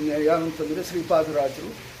ಅಲ್ಲಿದ್ದು ಏನಂತಂದರೆ ಶ್ರೀಪಾದರಾಜರು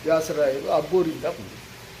ವ್ಯಾಸರಾಯರು ಅಬ್ಬೂರಿಂದ ಬಂದರು.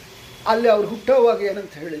 ಅಲ್ಲಿ ಅವ್ರು ಹುಟ್ಟೋವಾಗ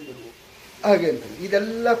ಏನಂತ ಹೇಳಿದರು ಹಾಗೆ ಅಂತ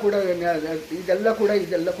ಇದೆಲ್ಲ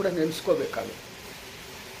ಕೂಡ ನೆನೆಸ್ಕೋಬೇಕಾಗುತ್ತೆ.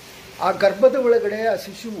 ಆ ಗರ್ಭದ ಒಳಗಡೆ ಆ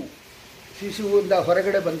ಶಿಶುವಿಂದ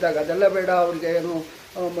ಹೊರಗಡೆ ಬಂದಾಗ ಅದೆಲ್ಲ ಬೇಡ, ಅವ್ರಿಗೆ ಏನು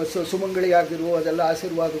ಸುಮಂಗಳಿಯಾಗಿರುವ ಅದೆಲ್ಲ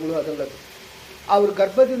ಆಶೀರ್ವಾದಗಳು ಅದೆಲ್ಲ ಅವ್ರ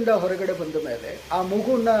ಗರ್ಭದಿಂದ ಹೊರಗಡೆ ಬಂದ ಮೇಲೆ ಆ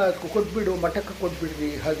ಮಗುನ ಕೊಟ್ಬಿಡು, ಮಠಕ್ಕೆ ಕೊಟ್ಬಿಡ್ರಿ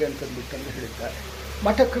ಹಾಗೆ ಅಂತಂದ್ಬಿಟ್ಟಂದು ಹೇಳಿದ್ದಾರೆ.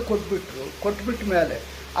 ಮಠಕ್ಕೆ ಕೊಟ್ಬಿಟ್ಟ ಮೇಲೆ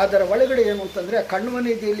ಅದರ ಒಳಗಡೆ ಏನು ಅಂತಂದರೆ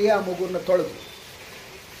ಕಣ್ಮನಿದಿಯಲ್ಲಿ ಆ ಮಗುನ ತೊಳೆದು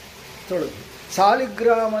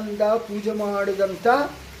ಸಾಲಿಗ್ರಾಮದಿಂದ ಪೂಜೆ ಮಾಡಿದಂಥ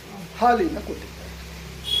ಹಾಲಿನ ಕೊಟ್ಟಿದ್ದಾರೆ.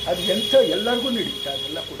 ಅದು ಎಲ್ಲರಿಗೂ ನಡೀತಾ,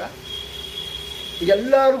 ಅದೆಲ್ಲ ಕೂಡ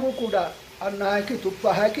ಎಲ್ಲರಿಗೂ ಕೂಡ ಅನ್ನ ಹಾಕಿ ತುಪ್ಪ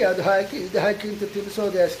ಹಾಕಿ ಅದು ಹಾಕಿ ಇದು ಹಾಕಿ ಅಂತ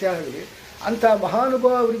ತಿನ್ನಿಸೋದೇ ಅಷ್ಟೇ ಆಗಲಿ. ಅಂಥ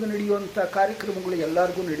ಮಹಾನುಭಾವರಿಗೆ ನಡೆಯುವಂಥ ಕಾರ್ಯಕ್ರಮಗಳು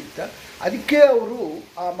ಎಲ್ಲರಿಗೂ ನಡೀತಾ. ಅದಕ್ಕೆ ಅವರು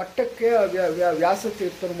ಆ ಮಟ್ಟಕ್ಕೆ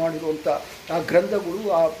ವ್ಯಾಸತೀರ್ಥರು ಮಾಡಿರುವಂಥ ಆ ಗ್ರಂಥಗಳು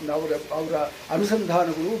ಅವರ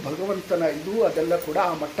ಅನುಸಂಧಾನಗಳು ಭಗವಂತನ ಇದು ಅದೆಲ್ಲ ಕೂಡ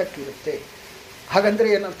ಆ ಮಟ್ಟಕ್ಕಿರುತ್ತೆ. ಹಾಗಂದರೆ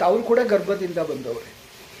ಏನಂತ ಅವರು ಕೂಡ ಗರ್ಭದಿಂದ ಬಂದವರೇ.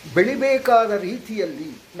 ಬೆಳಿಬೇಕಾದ ರೀತಿಯಲ್ಲಿ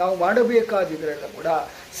ನಾವು ಮಾಡಬೇಕಾದಿದ್ರೆಲ್ಲ ಕೂಡ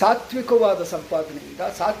ಸಾತ್ವಿಕವಾದ ಸಂಪಾದನೆಯಿಂದ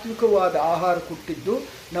ಸಾತ್ವಿಕವಾದ ಆಹಾರ ಕೊಟ್ಟಿದ್ದು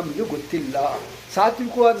ನಮಗೆ ಗೊತ್ತಿಲ್ಲ.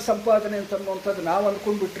 ಸಾತ್ವಿಕವಾದ ಸಂಪಾದನೆ ಅಂತನ್ನುವಂಥದ್ದು ನಾವು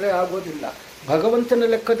ಅಂದ್ಕೊಂಡ್ಬಿಟ್ರೆ ಆಗೋದಿಲ್ಲ. ಭಗವಂತನ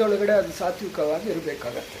ಲೆಕ್ಕದೊಳಗಡೆ ಅದು ಸಾತ್ವಿಕವಾಗಿ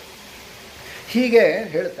ಇರಬೇಕಾಗತ್ತೆ. ಹೀಗೆ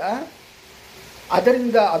ಹೇಳ್ತಾ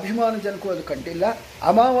ಅದರಿಂದ ಅಭಿಮಾನಜನಕವಾದ ಕಂಡಿಲ್ಲ.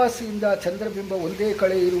 ಅಮಾವಾಸ್ಯೆಯಿಂದ ಚಂದ್ರಬಿಂಬ ಒಂದೇ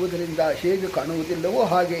ಕಡೆ ಇರುವುದರಿಂದ ಹೇಗೆ ಕಾಣುವುದಿಲ್ಲವೋ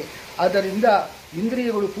ಹಾಗೆ ಅದರಿಂದ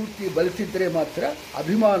ಇಂದ್ರಿಯಗಳು ಪೂರ್ತಿ ಬಲಿತಿದ್ದರೆ ಮಾತ್ರ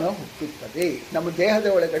ಅಭಿಮಾನ ಹುಟ್ಟುತ್ತದೆ. ನಮ್ಮ ದೇಹದ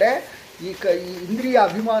ಒಳಗಡೆ ಈ ಇಂದ್ರಿಯ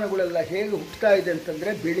ಅಭಿಮಾನಗಳೆಲ್ಲ ಹೇಗೆ ಹುಟ್ಟುತ್ತಾ ಇದೆ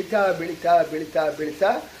ಅಂತಂದರೆ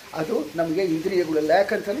ಬೆಳೀತಾ ಅದು ನಮಗೆ ಇಂದ್ರಿಯಗಳೆಲ್ಲ.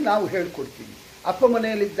 ಯಾಕಂತಂದರೆ ನಾವು ಹೇಳ್ಕೊಡ್ತೀವಿ. ಅಪ್ಪ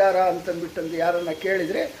ಮನೆಯಲ್ಲಿದ್ದಾರಾ ಅಂತಂದ್ಬಿಟ್ಟಂದು ಯಾರನ್ನು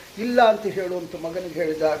ಕೇಳಿದರೆ ಇಲ್ಲ ಅಂತ ಹೇಳುವಂಥ ಮಗನಿಗೆ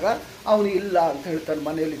ಹೇಳಿದಾಗ ಅವನು ಇಲ್ಲ ಅಂತ ಹೇಳ್ತಾನೆ.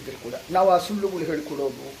 ಮನೆಯಲ್ಲಿದ್ದರೂ ಕೂಡ ನಾವು ಆ ಸುಳ್ಳುಗಳು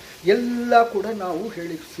ಹೇಳಿಕೊಡೋದು ಎಲ್ಲ ಕೂಡ ನಾವು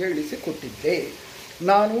ಹೇಳಿಸಿ ಕೊಟ್ಟಿದ್ದೆ.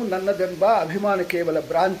 ನಾನು ನನ್ನದೆಂಬ ಅಭಿಮಾನ ಕೇವಲ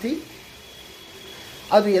ಭ್ರಾಂತಿ,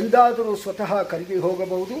 ಅದು ಎಂದಾದರೂ ಸ್ವತಃ ಕರಗಿ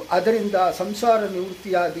ಹೋಗಬಹುದು. ಅದರಿಂದ ಸಂಸಾರ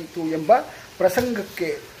ನಿವೃತ್ತಿಯಾದೀತು ಎಂಬ ಪ್ರಸಂಗಕ್ಕೆ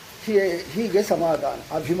ಹೀಗೆ ಸಮಾಧಾನ.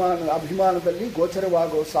 ಅಭಿಮಾನದಲ್ಲಿ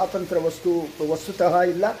ಗೋಚರವಾಗುವ ಸ್ವಾತಂತ್ರ್ಯ ವಸ್ತುತಃ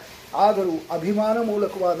ಇಲ್ಲ. ಆದರೂ ಅಭಿಮಾನ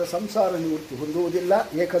ಮೂಲಕವಾದ ಸಂಸಾರ ನಿವೃತ್ತಿ ಹೊಂದುವುದಿಲ್ಲ.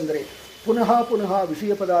 ಏಕೆಂದರೆ ಪುನಃ ಪುನಃ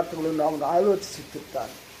ವಿಷಯ ಪದಾರ್ಥಗಳನ್ನು ಅವನು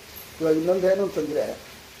ಆಲೋಚಿಸುತ್ತಿರ್ತಾನೆ. ಇವಾಗ ಇನ್ನೊಂದೇನು ಅಂತಂದರೆ,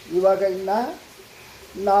 ಇವಾಗ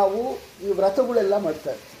ನಾವು ಈ ವ್ರತಗಳೆಲ್ಲ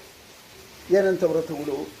ಮಾಡ್ತಾ ಇರ್ತೀವಿ. ಏನಂತ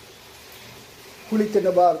ವ್ರತಗಳು? ಹುಳಿ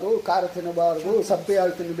ತಿನ್ನಬಾರ್ದು, ಖಾರ ತಿನ್ನಬಾರ್ದು, ಸಪ್ಪೆ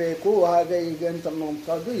ಹಾಲು ತಿನ್ನಬೇಕು, ಹಾಗೆ ಹೀಗೆ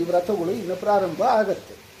ಅಂತನ್ನುವಂಥದ್ದು ಈ ವ್ರತಗಳು ಇನ್ನು ಪ್ರಾರಂಭ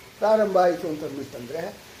ಆಗತ್ತೆ. ಪ್ರಾರಂಭ ಆಯಿತು ಅಂತಂದ್ಬಿಟ್ಟಂದರೆ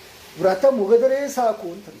ವ್ರತ ಮುಗಿದರೆ ಸಾಕು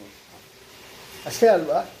ಅಂತಂದು ಅಷ್ಟೇ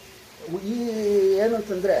ಅಲ್ವಾ? ಈ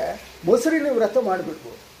ಏನಂತಂದರೆ ಮೊಸರಿನ ವ್ರತ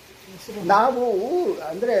ಮಾಡಿಬಿಡ್ಬೋದು ನಾವು.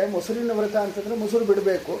 ಅಂದರೆ ಮೊಸರಿನ ವ್ರತ ಅಂತಂದರೆ ಮೊಸರು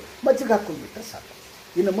ಬಿಡಬೇಕು, ಮಜ್ಜಿಗೆ ಹಾಕ್ಕೊಂಡ್ಬಿಟ್ರೆ ಸಾಕು.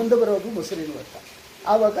 ಇನ್ನು ಮುಂದೆ ಬರೋದು ಮೊಸರಿನ ವ್ರತ.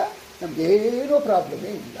 ಆವಾಗ ನಮಗೇನೋ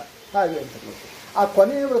ಪ್ರಾಬ್ಲಮೇ ಇಲ್ಲ. ಹಾಗೆ ಅಂತ ನೋಡಿ, ಆ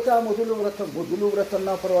ಕೊನೆಯ ವ್ರತ ಮೊದಲು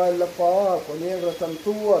ವ್ರತನ ಪರವಾಗಿಲ್ಲಪ್ಪ, ಕೊನೆಯ ವ್ರತ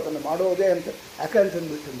ಅಂತೂ ಅದನ್ನು ಮಾಡೋದೇ ಅಂತ.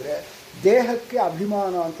 ಯಾಕಂತಂದ್ಬಿಟ್ಟಂದರೆ ದೇಹಕ್ಕೆ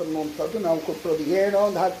ಅಭಿಮಾನ ಅಂತನ್ನುವಂಥದ್ದು ನಾವು ಕೊಟ್ಟರೋದು. ಏನೋ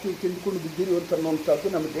ಒಂದು ಹಾಕಿ ತಿಂದ್ಕೊಂಡು ಬಿದ್ದಿರಿ ಅಂತನ್ನುವಂಥದ್ದು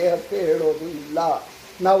ನಮ್ಮ ದೇಹಕ್ಕೆ ಹೇಳೋದು ಇಲ್ಲ.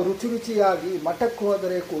 ನಾವು ರುಚಿಯಾಗಿ ಮಠಕ್ಕೆ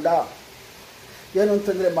ಹೋದರೆ ಕೂಡ ಏನು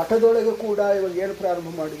ಅಂತಂದರೆ, ಮಠದೊಳಗೆ ಕೂಡ ಇವಾಗ ಏನು ಪ್ರಾರಂಭ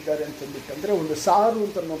ಮಾಡಿದ್ದಾರೆ ಅಂತಂದ್ಬಿಟ್ಟಂದರೆ ಒಂದು ಸಾರು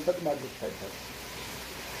ಅಂತನ್ನುವಂಥದ್ದು ಮಾಡಿಬಿಡ್ತಾ ಇದ್ದಾರೆ.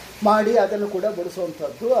 ಮಾಡಿ ಅದನ್ನು ಕೂಡ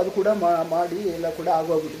ಬಡಿಸುವಂಥದ್ದು, ಅದು ಕೂಡ ಮಾಡಿ ಎಲ್ಲ ಕೂಡ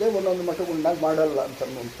ಆಗೋಗ್ಬಿಟ್ಟಿದೆ. ಒಂದೊಂದು ಮಠಗಳನ್ನಾಗಿ ಮಾಡಲ್ಲ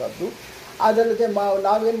ಅಂತನ್ನುವಂಥದ್ದು. ಅದಲ್ಲದೆ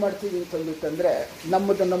ನಾವೇನು ಮಾಡ್ತೀವಿ ಅಂತಂದ್ಬಿಟ್ಟಂದರೆ,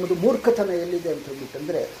 ನಮ್ಮದು ಮೂರ್ಖತನ ಎಲ್ಲಿದೆ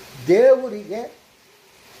ಅಂತಂದ್ಬಿಟ್ಟಂದರೆ,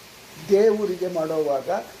 ದೇವರಿಗೆ ಮಾಡೋವಾಗ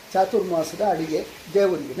ಚಾತುರ್ಮಾಸದ ಅಡಿಗೆ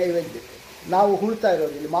ದೇವರಿಗೆ ನೈವೇದ್ಯಕ್ಕೆ ನಾವು ಹುಳ್ತಾ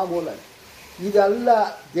ಇರೋದು ಇಲ್ಲಿ ಮಾಮೂಲಾಗಿ. ಇದೆಲ್ಲ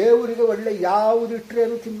ದೇವರಿಗೆ ಒಳ್ಳೆ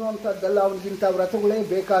ಯಾವುದಿಟ್ರೇನು ತಿನ್ನುವಂಥದ್ದೆಲ್ಲ, ಅವನಿಗಿಂತ ವ್ರತಗಳೇ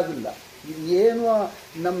ಬೇಕಾಗಿಲ್ಲ. ಇದು ಏನು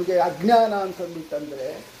ನಮಗೆ ಅಜ್ಞಾನ ಅಂತಂದ್ಬಿಟ್ಟಂದರೆ,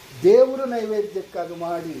 ದೇವರು ನೈವೇದ್ಯಕ್ಕಾಗಿ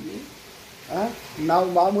ಮಾಡಿ ನಾವು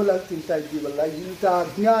ಮಾಮೂಲಾಗಿ ತಿಂತಾ ಇದ್ದೀವಲ್ಲ, ಇಂಥ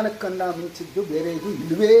ಅಜ್ಞಾನಕ್ಕನ್ನು ಮಿಂಚಿದ್ದು ಬೇರೆ ಇದು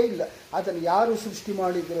ಇಲ್ಲವೇ ಇಲ್ಲ. ಅದನ್ನು ಯಾರು ಸೃಷ್ಟಿ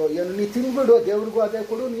ಮಾಡಿದರೋ ಏನು, ನೀ ತಿನ್ಬಿಡು, ದೇವ್ರಿಗೂ ಅದೇ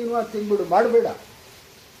ಕೊಡು, ನೀನು ಅದು ತಿನ್ಬಿಡು,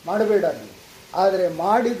 ಮಾಡಬೇಡ ನೀವು. ಆದರೆ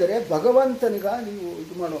ಮಾಡಿದರೆ ಭಗವಂತನಿಗ ನೀವು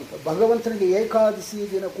ಇದು ಮಾಡುವಂಥ, ಭಗವಂತನಿಗೆ ಏಕಾದಶಿ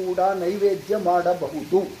ದಿನ ಕೂಡ ನೈವೇದ್ಯ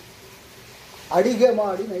ಮಾಡಬಹುದು, ಅಡಿಗೆ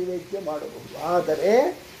ಮಾಡಿ ನೈವೇದ್ಯ ಮಾಡಬಹುದು. ಆದರೆ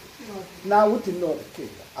ನಾವು ತಿನ್ನೋದಕ್ಕೆ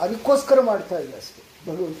ಇಲ್ಲ. ಅದಕ್ಕೋಸ್ಕರ ಮಾಡ್ತಾ ಇಲ್ಲ ಅಷ್ಟೇ.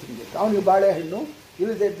 ಭಗವಂತನಿಗೆ ಅವನಿಗೆ ಬಾಳೆಹಣ್ಣು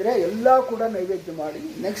ಇಲ್ಲದಿದ್ದರೆ ಎಲ್ಲ ಕೂಡ ನೈವೇದ್ಯ ಮಾಡಿ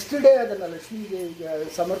ನೆಕ್ಸ್ಟ್ ಡೇ ಅದನ್ನು ಲಕ್ಷ್ಮೀಗೆ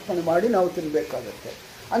ಸಮರ್ಪಣೆ ಮಾಡಿ ನಾವು ತಿನ್ನಬೇಕಾಗತ್ತೆ.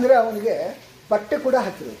 ಅಂದರೆ ಅವನಿಗೆ ಬಟ್ಟೆ ಕೂಡ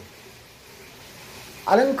ಹಾಕಿರೋದು,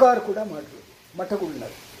 ಅಲಂಕಾರ ಕೂಡ ಮಾಡಿರೋದು ಮಠಗಳನ್ನ.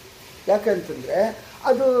 ಯಾಕೆಂತಂದರೆ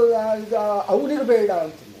ಅದು ಅವನಿಗೆ ಬೇಡ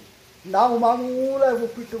ಅಂತಂದು ನಾವು ಮಾಮೂಲಾಗಿ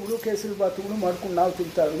ಉಪ್ಪಿಟ್ಟುಗಳು ಕೇಸರಿ ಬಾತುಗಳು ಮಾಡ್ಕೊಂಡು ನಾವು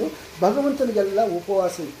ತಿಂತಾ ಇರೋದು. ಭಗವಂತನಿಗೆಲ್ಲ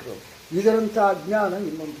ಉಪವಾಸ ಇಟ್ಟಿರೋದು. ಇದರಂಥ ಅಜ್ಞಾನ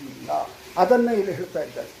ಇನ್ನೊಂದು ಇಲ್ಲ. ಅದನ್ನು ಇಲ್ಲಿ ಹೇಳ್ತಾ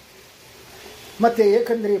ಇದ್ದಾರೆ. ಮತ್ತು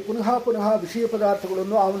ಏಕೆಂದರೆ ಪುನಃ ಪುನಃ ವಿಷಯ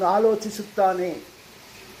ಪದಾರ್ಥಗಳನ್ನು ಅವನು ಆಲೋಚಿಸುತ್ತಾನೆ.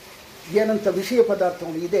 ಏನಂತ ವಿಷಯ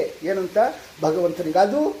ಪದಾರ್ಥಗಳು ಇದೆ, ಏನಂತ ಭಗವಂತನಿಗೆ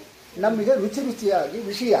ಅದು ನಮಗೆ ರುಚಿಯಾಗಿ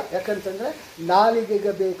ವಿಷಯ. ಯಾಕಂತಂದರೆ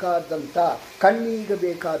ನಾಲಿಗೆಗೆ ಬೇಕಾದಂಥ, ಕಣ್ಣಿಗೆ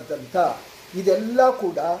ಬೇಕಾದಂಥ ಇದೆಲ್ಲ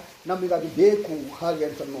ಕೂಡ ನಮಗದು ಬೇಕು. ಹಾಗೆ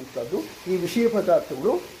ಅಂತನ್ನುವಂಥದ್ದು ಈ ವಿಷಯ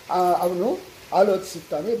ಪದಾರ್ಥಗಳು ಅವನು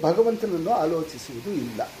ಆಲೋಚಿಸುತ್ತಾನೆ. ಭಗವಂತನನ್ನು ಆಲೋಚಿಸುವುದು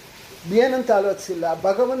ಇಲ್ಲ. ಏನಂತ ಆಲೋಚಿಸಿಲ್ಲ,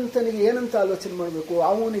 ಭಗವಂತನಿಗೆ ಏನಂತ ಆಲೋಚನೆ ಮಾಡಬೇಕು,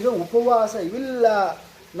 ಅವನಿಗೆ ಉಪವಾಸ ಇವಿಲ್ಲ,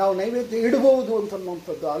 ನಾವು ನೈವೇದ್ಯ ಇಡಬಹುದು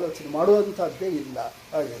ಅಂತನ್ನುವಂಥದ್ದು ಆಲೋಚನೆ ಮಾಡುವಂಥದ್ದೇ ಇಲ್ಲ.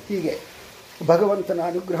 ಹಾಗೆ ಹೀಗೆ ಭಗವಂತನ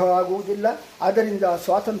ಅನುಗ್ರಹ ಆಗುವುದಿಲ್ಲ. ಅದರಿಂದ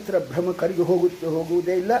ಸ್ವಾತಂತ್ರ್ಯ ಭ್ರಮ ಕರಗಿ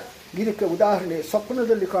ಹೋಗುವುದೇ ಇಲ್ಲ. ಇದಕ್ಕೆ ಉದಾಹರಣೆ,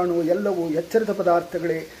 ಸ್ವಪ್ನದಲ್ಲಿ ಕಾಣುವ ಎಲ್ಲವೂ ಎಚ್ಚರದ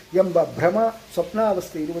ಪದಾರ್ಥಗಳೇ ಎಂಬ ಭ್ರಮ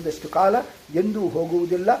ಸ್ವಪ್ನಾವಸ್ಥೆ ಇರುವುದಷ್ಟು ಕಾಲ ಎಂದೂ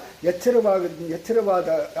ಹೋಗುವುದಿಲ್ಲ.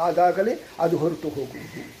 ಆದಾಗಲೇ ಅದು ಹೊರಟು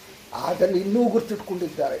ಹೋಗುವುದು. ಅದನ್ನು ಇನ್ನೂ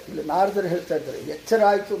ಗುರ್ತಿಟ್ಕೊಂಡಿದ್ದಾರೆ. ಇಲ್ಲಿ ನಾರದರು ಹೇಳ್ತಾ ಇದ್ದಾರೆ, ಎಚ್ಚರ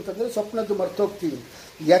ಆಯಿತು ಅಂತಂದರೆ ಸ್ವಪ್ನದ್ದು ಮರ್ತೋಗ್ತೀವಿ,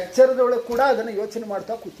 ಎಚ್ಚರದೊಳಗೆ ಕೂಡ ಅದನ್ನು ಯೋಚನೆ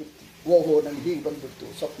ಮಾಡ್ತಾ ಕೂತಿರ್ತೀವಿ. ಓಹೋ, ನನಗೆ ಹೀಗೆ ಬಂದ್ಬಿಡ್ತು,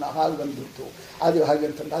 ಸ್ವಪ್ನ ಹಾಗೆ ಬಂದ್ಬಿಡ್ತು, ಅದು ಹಾಗೆ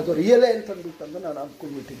ಅಂತಂದು ಅದು ರಿಯಲೇ ಅಂತಂದ್ಬಿಟ್ಟಂದು ನಾನು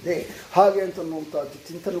ಅಂದ್ಕೊಂಡ್ಬಿಟ್ಟಿದ್ದೆ, ಹಾಗೆ ಅಂತನ್ನುವಂಥದ್ದು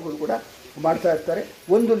ಚಿಂತನೆಗಳು ಕೂಡ ಮಾಡ್ತಾ ಇರ್ತಾರೆ.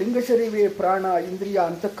 ಒಂದು ಲಿಂಗಶರೀರವೇ ಪ್ರಾಣ, ಇಂದ್ರಿಯ,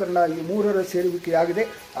 ಅಂತಃಕರಣ ಈ ಮೂರರ ಸೇರುವಿಕೆಯಾಗಿದೆ.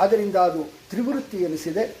 ಆದ್ದರಿಂದ ಅದು ತ್ರಿವೃತ್ತಿ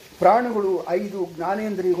ಎನಿಸಿದೆ. ಪ್ರಾಣಗಳು 5,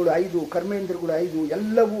 ಜ್ಞಾನೇಂದ್ರಿಯಗಳು 5, ಕರ್ಮೇಂದ್ರಿಯಗಳು 5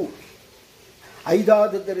 ಎಲ್ಲವೂ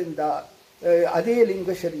 5 ಅದೇ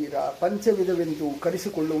ಲಿಂಗ ಶರೀರ ಪಂಚವಿಧವೆಂದು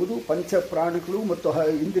ಕರೆಸಿಕೊಳ್ಳುವುದು. ಪಂಚ ಪ್ರಾಣಗಳು ಮತ್ತು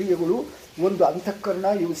ಇಂದ್ರಿಯಗಳು, ಒಂದು ಅಂತಃಕರಣ,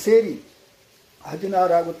 ಇವು ಸೇರಿ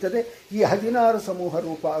 16 ಆಗುತ್ತದೆ. ಈ 16 ಸಮೂಹ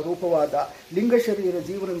ರೂಪವಾದ ಲಿಂಗ ಶರೀರ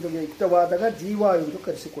ಜೀವನದೊಂದಿಗೆ ಯುಕ್ತವಾದಾಗ ಜೀವ ಎಂದು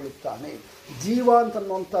ಕರೆಸಿಕೊಳ್ಳುತ್ತಾನೆ. ಜೀವ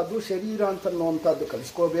ಅಂತನ್ನುವಂಥದ್ದು, ಶರೀರ ಅಂತನ್ನುವಂಥದ್ದು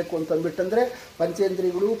ಕಲಿಸ್ಕೋಬೇಕು ಅಂತಂದ್ಬಿಟ್ಟಂದರೆ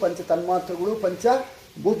ಪಂಚೇಂದ್ರಿಯಗಳು, ಪಂಚ ತನ್ಮಾತ್ರಗಳು,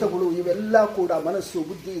 ಪಂಚಭೂತಗಳು ಇವೆಲ್ಲ ಕೂಡ, ಮನಸ್ಸು,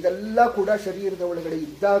 ಬುದ್ಧಿ ಇದೆಲ್ಲ ಕೂಡ ಶರೀರದ ಒಳಗಡೆ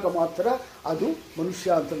ಇದ್ದಾಗ ಮಾತ್ರ ಅದು ಮನುಷ್ಯ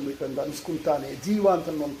ಅಂತಂದ್ಬಿಟ್ಟಂದು ಅನಿಸ್ಕೊತಾನೆ, ಜೀವ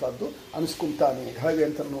ಅಂತನ್ನುವಂಥದ್ದು ಅನಿಸ್ಕೊತಾನೆ. ಹಾಗೆ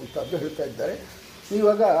ಅಂತನ್ನುವಂಥದ್ದು ಹೇಳ್ತಾ ಇದ್ದಾರೆ.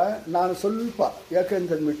 ಇವಾಗ ನಾನು ಸ್ವಲ್ಪ ಯಾಕೆ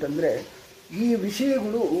ಅಂತಂದ್ಬಿಟ್ಟಂದರೆ, ಈ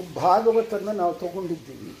ವಿಷಯಗಳು ಭಾಗವತನ ನಾವು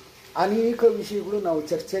ತಗೊಂಡಿದ್ದೀವಿ, ಅನೇಕ ವಿಷಯಗಳು ನಾವು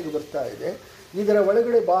ಚರ್ಚೆಗೆ ಬರ್ತಾ ಇದೆ. ಇದರ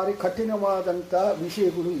ಒಳಗಡೆ ಭಾರಿ ಕಠಿಣವಾದಂಥ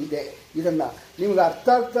ವಿಷಯಗಳು ಇದೆ. ಇದನ್ನು ನಿಮ್ಗೆ ಅರ್ಥ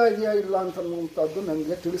ಆಗ್ತಾ ಇದೆಯಾ ಇಲ್ಲ ಅಂತನ್ನುವಂಥದ್ದು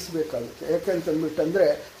ನನಗೆ ತಿಳಿಸ್ಬೇಕಾಗುತ್ತೆ. ಯಾಕೆಂತಂದ್ಬಿಟ್ಟಂದರೆ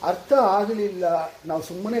ಅರ್ಥ ಆಗಲಿಲ್ಲ, ನಾವು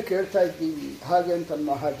ಸುಮ್ಮನೆ ಕೇಳ್ತಾ ಇದ್ದೀವಿ ಹಾಗೆ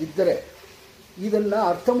ಅಂತನ್ನೋ ಹಾಗಿದ್ದರೆ ಇದನ್ನು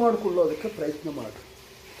ಅರ್ಥ ಮಾಡಿಕೊಳ್ಳೋದಕ್ಕೆ ಪ್ರಯತ್ನ ಮಾಡಿ.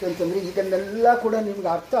 ಯಾಕೆಂತಂದರೆ ಇದನ್ನೆಲ್ಲ ಕೂಡ ನಿಮ್ಗೆ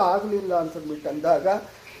ಅರ್ಥ ಆಗಲಿಲ್ಲ ಅಂತಂದ್ಬಿಟ್ಟು ಅಂದಾಗ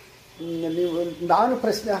ನೀವು ನಾನು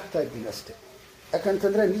ಪ್ರಶ್ನೆ ಹಾಕ್ತಾ ಇದ್ದೀನಿ ಅಷ್ಟೇ.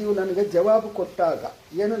 ಯಾಕಂತಂದರೆ ನೀವು ನನಗೆ ಜವಾಬು ಕೊಟ್ಟಾಗ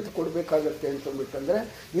ಏನಂತ ಕೊಡಬೇಕಾಗತ್ತೆ ಅಂತಂದ್ಬಿಟ್ಟಂದರೆ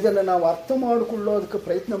ಇದನ್ನು ನಾವು ಅರ್ಥ ಮಾಡಿಕೊಳ್ಳೋದಕ್ಕೆ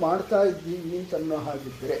ಪ್ರಯತ್ನ ಮಾಡ್ತಾ ಇದ್ದೀವಿ ಅಂತನ್ನೋ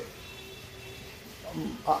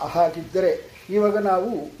ಹಾಗಿದ್ದರೆ ಇವಾಗ ನಾವು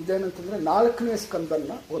ಇದೇನಂತಂದರೆ 4ನೇ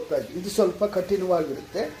ಸ್ಕಂದನ್ನು ಓದ್ತಾ ಇದ್ದೀವಿ. ಇದು ಸ್ವಲ್ಪ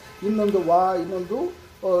ಕಠಿಣವಾಗಿರುತ್ತೆ. ಇನ್ನೊಂದು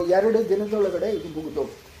 2 ದಿನದೊಳಗಡೆ ಇದು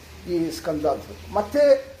ಮುಗಿದೋಗುತ್ತೆ ಈ ಸ್ಕಂದ ಅಂತ. ಮತ್ತೆ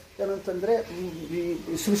ಏನಂತಂದರೆ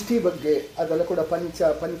ಈ ಸೃಷ್ಟಿ ಬಗ್ಗೆ ಅದೆಲ್ಲ ಕೂಡ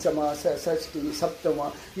ಪಂಚಮ ಷಷ್ಠಿ ಸಪ್ತಮ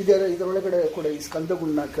ಇದರೊಳಗಡೆ ಕೂಡ ಈ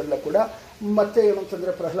ಸ್ಕಂದಗಳನ್ನೆಲ್ಲ ಕೂಡ ಮತ್ತೆ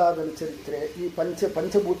ಏನಂತಂದರೆ ಪ್ರಹ್ಲಾದನ ಚರಿತ್ರೆ, ಈ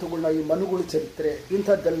ಪಂಚಭೂತಗಳನ್ನ ಈ ಮನುಗಳ ಚರಿತ್ರೆ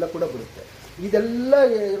ಇಂಥದ್ದೆಲ್ಲ ಕೂಡ ಬರುತ್ತೆ. ಇದೆಲ್ಲ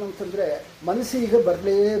ಏನಂತಂದರೆ ಮನಸ್ಸಿಗೆ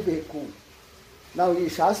ಬರಲೇಬೇಕು. ನಾವು ಈ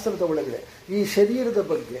ಶಾಸ್ತ್ರದ ಒಳಗಡೆ ಈ ಶರೀರದ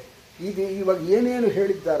ಬಗ್ಗೆ ಇವಾಗ ಏನೇನು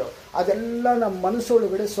ಹೇಳಿದ್ದಾರೋ ಅದೆಲ್ಲ ನಮ್ಮ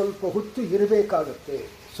ಮನಸ್ಸೊಳಗಡೆ ಸ್ವಲ್ಪ ಹೊತ್ತು ಇರಬೇಕಾಗುತ್ತೆ.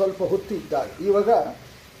 ಸ್ವಲ್ಪ ಹೊತ್ತು ಇದ್ದಾಗ ಇವಾಗ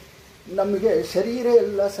ನಮಗೆ ಶರೀರ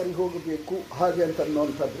ಎಲ್ಲ ಸರಿ ಹೋಗಬೇಕು ಹಾಗೆ ಅಂತ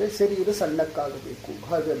ಅನ್ನೋಂಥದ್ರೆ ಶರೀರ ಸಣ್ಣಕ್ಕಾಗಬೇಕು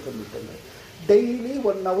ಹಾಗೆ ಅಂತಂದ್ಬಿಟ್ಟಂದರೆ ಡೈಲಿ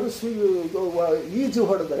 1 ಅವರ್ ಈಜು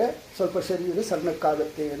ಹೊಡೆದರೆ ಸ್ವಲ್ಪ ಶರೀರ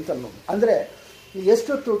ಸಣ್ಣಕ್ಕಾಗತ್ತೆ ಅಂತ ಅನ್ನೋದು. ಅಂದರೆ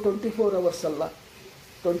ಎಷ್ಟೊತ್ತು 24 ಅವರ್ಸ್ ಅಲ್ಲ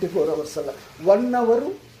 1 ಅವರು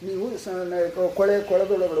ನೀವು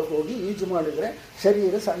ಕೊಳದೊಳಗಡೆ ಹೋಗಿ ಈಜು ಮಾಡಿದರೆ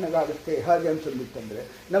ಶರೀರ ಸಣ್ಣಗಾಗುತ್ತೆ ಹಾಗೆ ಅಂತಂದ್ಬಿಟ್ಟಂದರೆ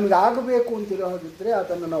ನಮಗೆ ಆಗಬೇಕು ಅಂತಿರೋ ಹಾಗಿದ್ದರೆ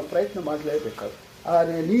ಅದನ್ನು ನಾವು ಪ್ರಯತ್ನ ಮಾಡಲೇಬೇಕಾಗುತ್ತೆ. ಆ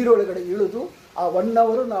ನೀರೊಳಗಡೆ ಇಳಿದು ಆ 1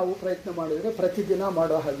 ಅವರು ನಾವು ಪ್ರಯತ್ನ ಮಾಡಿದರೆ ಪ್ರತಿದಿನ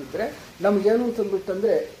ಮಾಡೋ ಹಾಗಿದ್ದರೆ ನಮಗೇನು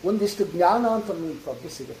ಅಂತಂದ್ಬಿಟ್ಟಂದರೆ ಒಂದಿಷ್ಟು ಜ್ಞಾನ ಅಂತನ್ನುವಂಥದ್ದು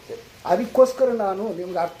ಸಿಗುತ್ತೆ. ಅದಕ್ಕೋಸ್ಕರ ನಾನು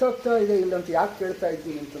ನಿಮ್ಗೆ ಅರ್ಥ ಆಗ್ತಾ ಇದೆ ಇಲ್ಲ ಅಂತ ಯಾಕೆ ಕೇಳ್ತಾ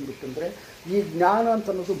ಇದ್ದೀನಿ ಅಂತಂದ್ಬಿಟ್ಟಂದರೆ ಈ ಜ್ಞಾನ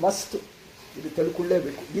ಅಂತನ್ನೋದು ಮಸ್ತ್, ಇದು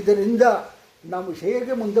ತಿಳ್ಕೊಳ್ಳೇಬೇಕು. ಇದರಿಂದ ನಾವು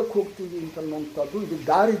ಹೇಗೆ ಮುಂದಕ್ಕೆ ಹೋಗ್ತೀವಿ ಅಂತನ್ನುವಂಥದ್ದು ಇದು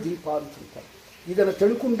ದಾರಿ ದೀಪ ಅಂತಂತ. ಇದನ್ನು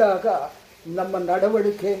ತಿಳ್ಕೊಂಡಾಗ ನಮ್ಮ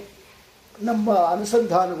ನಡವಳಿಕೆ ನಮ್ಮ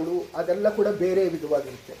ಅನುಸಂಧಾನಗಳು ಅದೆಲ್ಲ ಕೂಡ ಬೇರೆ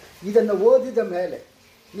ವಿಧವಾಗಿರುತ್ತೆ. ಇದನ್ನು ಓದಿದ ಮೇಲೆ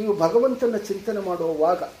ನೀವು ಭಗವಂತನ ಚಿಂತನೆ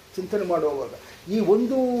ಮಾಡುವಾಗ ಈ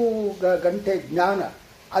 1 ಗಂಟೆ ಜ್ಞಾನ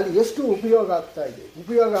ಅಲ್ಲಿ ಎಷ್ಟು ಉಪಯೋಗ ಆಗ್ತಾ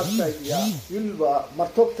ಇದೆಯಾ ಇಲ್ವಾ,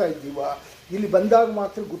 ಮರ್ತೋಗ್ತಾ ಇದ್ದೀವಾ, ಇಲ್ಲಿ ಬಂದಾಗ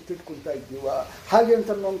ಮಾತ್ರ ಗುರ್ತಿಟ್ಕೊಳ್ತಾ ಇದ್ದೀವಾ ಹಾಗೆ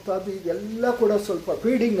ಅಂತನ್ನುವಂಥದ್ದು ಇದೆಲ್ಲ ಕೂಡ ಸ್ವಲ್ಪ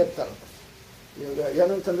ಫೀಡಿಂಗ್ ಅಂತಾರೆ. ಇವಾಗ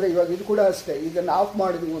ಏನಂತಂದರೆ ಇವಾಗ ಇದು ಕೂಡ ಅಷ್ಟೇ, ಇದನ್ನು ಆಫ್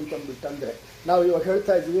ಮಾಡಿದ್ವಿ ಅಂತಂದ್ಬಿಟ್ಟಂದರೆ ನಾವು ಇವಾಗ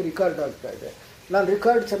ಹೇಳ್ತಾ ಇದ್ದೀವಿ ರಿಕಾರ್ಡ್ ಆಗ್ತಾ ಇದೆ, ನಾನು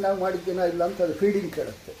ರಿಕಾರ್ಡ್ ಚೆನ್ನಾಗಿ ಮಾಡಿದ್ದೀನಾ ಇಲ್ಲ ಅಂತ ಅದು ಫೀಡಿಂಗ್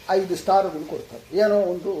ಕೇಳುತ್ತೆ. 5 ಸ್ಟಾರ್ಗಳು ಕೊಡ್ತಾರೆ, ಏನೋ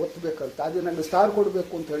ಒಂದು ಒತ್ತಬೇಕಾಗುತ್ತೆ. ಅದು ನನಗೆ ಸ್ಟಾರ್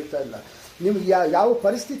ಕೊಡಬೇಕು ಅಂತ ಹೇಳ್ತಾ ಇಲ್ಲ. ನಿಮ್ಗೆ ಯಾವ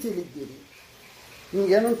ಪರಿಸ್ಥಿತಿಯಲ್ಲಿದ್ದೀರಿ,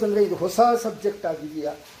 ನಿಮ್ಗೆ ಏನಂತಂದರೆ ಇದು ಹೊಸ ಸಬ್ಜೆಕ್ಟ್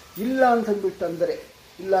ಆಗಿದೆಯಾ ಇಲ್ಲ ಅಂತಂದ್ಬಿಟ್ಟಂದರೆ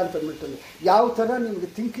ಯಾವ ಥರ ನಿಮಗೆ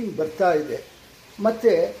ಥಿಂಕಿಂಗ್ ಬರ್ತಾ ಇದೆ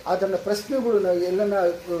ಮತ್ತು ಅದನ್ನು ಪ್ರಶ್ನೆಗಳನ್ನ ಎಲ್ಲನ.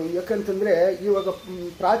 ಯಾಕಂತಂದರೆ ಇವಾಗ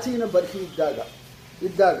ಪ್ರಾಚೀನ ಬರ್ಹಿ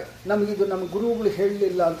ಇದ್ದಾಗ ನಮಗಿದು ನಮ್ಮ ಗುರುಗಳು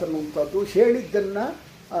ಹೇಳಲಿಲ್ಲ ಅಂತನ್ನುವಂಥದ್ದು, ಹೇಳಿದ್ದನ್ನು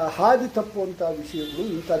ಹಾದಿ ತಪ್ಪುವಂಥ ವಿಷಯಗಳು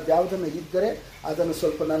ಇಂಥದ್ದು ಯಾವುದನ್ನು ಇದ್ದರೆ ಅದನ್ನು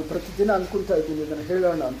ಸ್ವಲ್ಪ ನಾನು ಪ್ರತಿದಿನ ಅಂದ್ಕೊಳ್ತಾ ಇದ್ದೀನಿ ಇದನ್ನು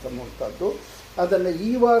ಹೇಳೋಣ ಅಂತನ್ನುವಂಥದ್ದು. ಅದನ್ನು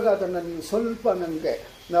ಇವಾಗ ಅದನ್ನು ನೀವು ಸ್ವಲ್ಪ ನನಗೆ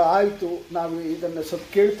ಆಯಿತು ನಾವು ಇದನ್ನು ಸ್ವಲ್ಪ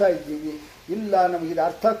ಕೇಳ್ತಾ ಇದ್ದೀವಿ, ಇಲ್ಲ ನಮಗಿದು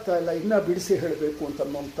ಅರ್ಥ ಆಗ್ತಾ ಇಲ್ಲ, ಇನ್ನೂ ಬಿಡಿಸಿ ಹೇಳಬೇಕು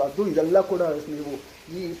ಅಂತನ್ನುವಂಥದ್ದು ಇದೆಲ್ಲ ಕೂಡ ನೀವು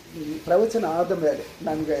ಈ ಪ್ರವಚನ ಆದ ಮೇಲೆ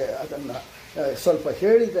ನನಗೆ ಅದನ್ನು ಸ್ವಲ್ಪ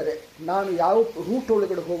ಹೇಳಿದರೆ ನಾನು ಯಾವ ರೂಟ್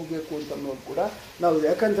ಒಳಗಡೆ ಹೋಗಬೇಕು ಅಂತನ್ನೋದು ಕೂಡ ನಾವು.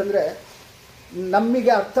 ಯಾಕಂತಂದರೆ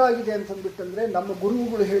ನಮಗೆ ಅರ್ಥ ಆಗಿದೆ ಅಂತಂದ್ಬಿಟ್ಟಂದರೆ ನಮ್ಮ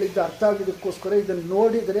ಗುರುಗಳು ಹೇಳಿದ್ದ ಅರ್ಥ ಆಗಿದ್ದಕ್ಕೋಸ್ಕರ ಇದನ್ನು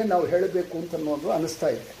ನೋಡಿದರೆ ನಾವು ಹೇಳಬೇಕು ಅಂತನ್ನೋದು ಅನ್ನಿಸ್ತಾ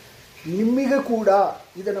ಇದೆ. ನಿಮಗೆ ಕೂಡ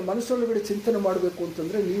ಇದನ್ನು ಮನಸ್ಸೊಳಗಡೆ ಚಿಂತನೆ ಮಾಡಬೇಕು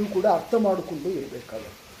ಅಂತಂದರೆ ನೀವು ಕೂಡ ಅರ್ಥ ಮಾಡಿಕೊಂಡು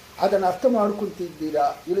ಇರಬೇಕಾಗುತ್ತೆ. ಅದನ್ನು ಅರ್ಥ ಮಾಡ್ಕೊತಿದ್ದೀರಾ,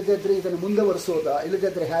 ಇಲ್ಲದಿದ್ದರೆ ಇದನ್ನು ಮುಂದುವರಿಸೋದಾ,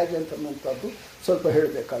 ಇಲ್ಲದಿದ್ದರೆ ಹೇಗೆ ಅಂತನ್ನುವಂಥದ್ದು ಸ್ವಲ್ಪ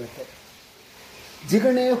ಹೇಳಬೇಕಾಗುತ್ತೆ.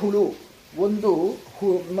 ಜಿಗಣೆ ಹುಳು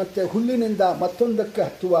ಮತ್ತು ಹುಲ್ಲಿನಿಂದ ಮತ್ತೊಂದಕ್ಕೆ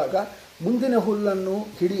ಹತ್ತುವಾಗ ಮುಂದಿನ ಹುಲ್ಲನ್ನು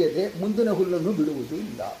ಹಿಡಿಯದೆ ಮುಂದಿನ ಹುಲ್ಲನ್ನು ಬಿಡುವುದು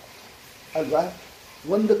ಇಲ್ಲ ಅಲ್ವಾ.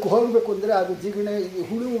 ಒಂದಕ್ಕೆ ಹೋಗಬೇಕು ಅಂದರೆ ಅದು ಜಿಗಣೆ ಈ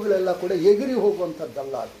ಹುಳುಗಳೆಲ್ಲ ಕೂಡ ಎಗರಿ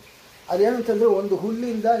ಹೋಗುವಂಥದ್ದಲ್ಲ. ಅದೇನಂತಂದರೆ ಒಂದು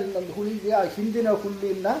ಹುಲ್ಲಿಂದ ಇನ್ನೊಂದು ಹುಲ್ಲಿಗೆ ಆ ಹಿಂದಿನ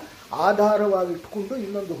ಹುಲ್ಲಿನ ಆಧಾರವಾಗಿ ಇಟ್ಕೊಂಡು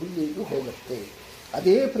ಇನ್ನೊಂದು ಹುಲ್ಲಿಗೆ ಹೋಗುತ್ತೆ.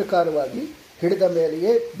 ಅದೇ ಪ್ರಕಾರವಾಗಿ ಹಿಡಿದ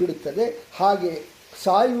ಮೇಲೆಯೇ ಬಿಡುತ್ತದೆ. ಹಾಗೆ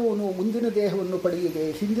ಸಾಯುವನು ಮುಂದಿನ ದೇಹವನ್ನು ಪಡೆಯದೆ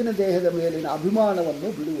ಹಿಂದಿನ ದೇಹದ ಮೇಲಿನ ಅಭಿಮಾನವನ್ನು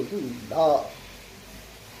ಬಿಡುವುದು ಇಲ್ಲ.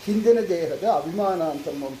 ಹಿಂದಿನ ದೇಹದ ಅಭಿಮಾನ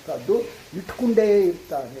ಅಂತನ್ನುವಂಥದ್ದು ಇಟ್ಕೊಂಡೇ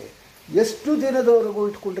ಇರ್ತಾನೆ. ಎಷ್ಟು ದಿನದವರೆಗೂ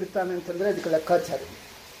ಇಟ್ಕೊಂಡಿರ್ತಾನೆ ಅಂತಂದರೆ ಅದಕ್ಕೆ ಲೆಕ್ಕಾಚಾರ.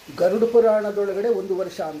 ಗರುಡ ಪುರಾಣದೊಳಗಡೆ 1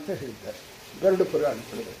 ವರ್ಷ ಅಂತ ಹೇಳಿದ್ದಾರೆ. ಗರುಡ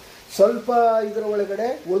ಪುರಾಣದೊಳಗಡೆ ಸ್ವಲ್ಪ ಇದರ ಒಳಗಡೆ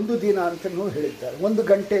 1 ದಿನ ಅಂತಲೂ ಹೇಳಿದ್ದಾರೆ, 1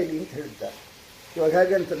 ಗಂಟೆಯಲ್ಲಿ ಅಂತ ಹೇಳಿದ್ದಾರೆ. ಇವಾಗ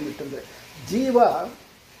ಹೇಗೆ ಅಂತಂದ್ಬಿಟ್ಟಂದರೆ ಜೀವ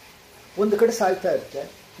ಒಂದು ಕಡೆ ಸಾಯ್ತಾ ಇರುತ್ತೆ,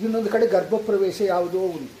 ಇನ್ನೊಂದು ಕಡೆ ಗರ್ಭಪ್ರವೇಶ ಯಾವುದೋ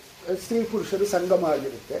ಒಂದು ಸ್ತ್ರೀ ಪುರುಷರು ಸಂಗಮ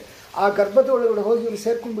ಆಗಿರುತ್ತೆ. ಆ ಗರ್ಭದ ಒಳಗಡೆ ಹೋಗಿ ಇವನು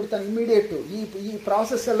ಸೇರ್ಕೊಂಡ್ಬಿಡ್ತಾನೆ ಇಮ್ಮಿಡಿಯೇಟು. ಈ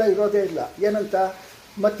ಪ್ರಾಸೆಸ್ ಎಲ್ಲ ಇರೋದೇ ಇಲ್ಲ. ಏನಂತ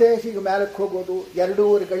ಮತ್ತು ಹೀಗೆ ಮೇಲಕ್ಕೆ ಹೋಗೋದು,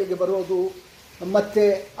 2.5 ಗಳಿಗೆ ಬರೋದು, ಮತ್ತು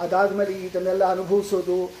ಅದಾದಮೇಲೆ ಇದನ್ನೆಲ್ಲ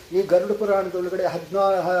ಅನುಭವಿಸೋದು. ಈ ಗರುಡ ಪುರಾಣದೊಳಗಡೆ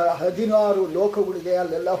 16 ಲೋಕಗಳಿದೆ,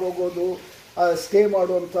 ಅಲ್ಲೆಲ್ಲ ಹೋಗೋದು, ಸ್ಟೇ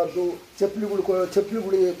ಮಾಡುವಂಥದ್ದು.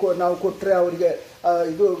 ಚಪ್ಪಲಿಗಳು ನಾವು ಕೊಟ್ಟರೆ ಅವರಿಗೆ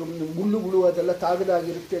ಇದು ಮುಳ್ಳುಗಳು ಅದೆಲ್ಲ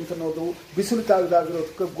ತಾಗದಾಗಿರುತ್ತೆ ಅಂತ ಅನ್ನೋದು, ಬಿಸಿಲು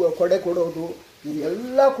ತಾಗದಾಗಿರೋದಕ್ಕೆ ಕೊಡೆ ಕೊಡೋದು,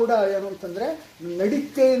 ಇದೆಲ್ಲ ಕೂಡ ಏನು ಅಂತಂದರೆ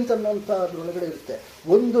ನಡೀತೆ ಅಂತನ್ನೋಂಥದ್ರೊಳಗಡೆ ಇರುತ್ತೆ.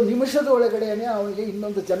 1 ನಿಮಿಷದ ಒಳಗಡೆನೇ ಅವನಿಗೆ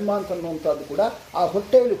ಇನ್ನೊಂದು ಜನ್ಮ ಅಂತನ್ನುವಂಥದ್ದು ಕೂಡ ಆ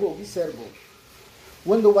ಹೊಟ್ಟೆಯಲ್ಲಿ ಹೋಗಿ ಸೇರ್ಬೋದು.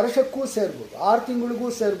 1 ವರ್ಷಕ್ಕೂ ಸೇರ್ಬೋದು, 6 ತಿಂಗಳಿಗೂ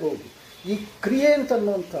ಸೇರ್ಬೋದು. ಈ ಕ್ರಿಯೆ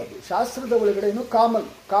ಅಂತನ್ನುವಂಥದ್ದು ಶಾಸ್ತ್ರದ ಒಳಗಡೆನೂ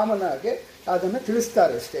ಕಾಮನ್ ಆಗಿ ಅದನ್ನು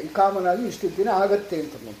ತಿಳಿಸ್ತಾರೆ ಅಷ್ಟೇ. ಈ ಕಾಮನ್ ಆಗಿ ಇಷ್ಟು ದಿನ ಆಗತ್ತೆ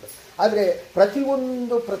ಅಂತನ್ನುವಂಥದ್ದು. ಆದರೆ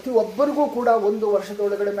ಪ್ರತಿಯೊಬ್ಬರಿಗೂ ಕೂಡ 1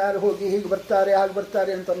 ವರ್ಷದೊಳಗಡೆ ಮೇಲೆ ಹೋಗಿ ಹೀಗೆ ಬರ್ತಾರೆ ಹಾಗೆ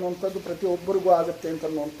ಬರ್ತಾರೆ ಅಂತನ್ನುವಂಥದ್ದು ಪ್ರತಿಯೊಬ್ಬರಿಗೂ ಆಗುತ್ತೆ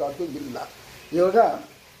ಅಂತನ್ನುವಂಥದ್ದು ಇಲ್ಲ. ಇವಾಗ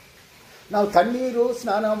ನಾವು ತಣ್ಣೀರು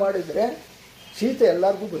ಸ್ನಾನ ಮಾಡಿದರೆ ಶೀತ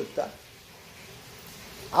ಎಲ್ಲರಿಗೂ ಬರುತ್ತಾ?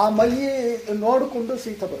 ಆ ಮೈ ನೋಡಿಕೊಂಡು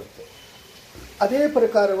ಶೀತ ಬರುತ್ತೆ. ಅದೇ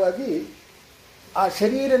ಪ್ರಕಾರವಾಗಿ ಆ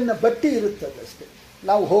ಶರೀರನ ಬಟ್ಟಿ ಇರುತ್ತದಷ್ಟೇ.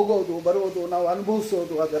 ನಾವು ಹೋಗೋದು ಬರೋದು, ನಾವು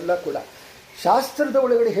ಅನುಭವಿಸೋದು, ಅದೆಲ್ಲ ಕೂಡ ಶಾಸ್ತ್ರದ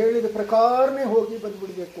ಒಳಗಡೆ ಹೇಳಿದ ಪ್ರಕಾರನೇ ಹೋಗಿ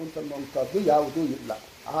ಬಂದುಬಿಡಬೇಕು ಅಂತನ್ನುವಂಥದ್ದು ಯಾವುದೂ ಇಲ್ಲ.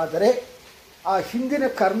 ಆದರೆ ಆ ಹಿಂದಿನ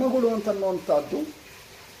ಕರ್ಮಗಳು ಅಂತನ್ನುವಂಥದ್ದು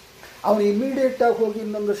ಅವನು ಇಮ್ಮಿಡಿಯೇಟಾಗಿ ಹೋಗಿ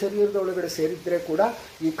ಇನ್ನೊಂದು ಶರೀರದ ಒಳಗಡೆ ಸೇರಿದರೆ ಕೂಡ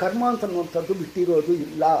ಈ ಕರ್ಮ ಅಂತನ್ನುವಂಥದ್ದು ಬಿಟ್ಟಿರೋದು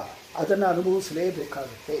ಇಲ್ಲ, ಅದನ್ನು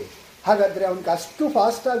ಅನುಭವಿಸಲೇಬೇಕಾಗುತ್ತೆ. ಹಾಗಾದರೆ ಅವನಿಗೆ ಅಷ್ಟು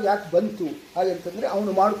ಫಾಸ್ಟಾಗಿ ಯಾಕೆ ಬಂತು ಹಾಗಂತಂದರೆ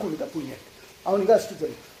ಅವನು ಮಾಡಿಕೊಂಡಿದ್ದ ಪುಣ್ಯ ಅವನಿಗೆ ಅಷ್ಟು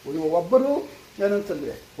ಜನ. ಒಬ್ಬರು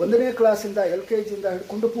ಏನಂತಂದರೆ 1ನೇ ಕ್ಲಾಸಿಂದ LKG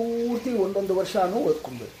ಹಿಡ್ಕೊಂಡು ಪೂರ್ತಿ 1 ವರ್ಷನೂ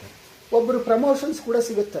ಓದ್ಕೊಂಡ್ಬಿಡ್ತಾರೆ. ಒಬ್ಬರು ಪ್ರಮೋಷನ್ಸ್ ಕೂಡ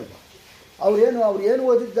ಸಿಗುತ್ತಲ್ವ, ಅವ್ರು ಏನು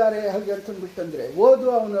ಓದಿದ್ದಾರೆ ಹಾಗೆ ಅಂತಂದ್ಬಿಟ್ಟಂದರೆ ಓದು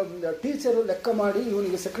ಅವನ ಟೀಚರು ಲೆಕ್ಕ ಮಾಡಿ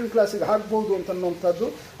ಇವನಿಗೆ 2nd ಕ್ಲಾಸಿಗೆ ಹಾಕ್ಬೋದು ಅಂತನ್ನುವಂಥದ್ದು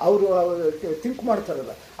ಅವರು ಥಿಂಕ್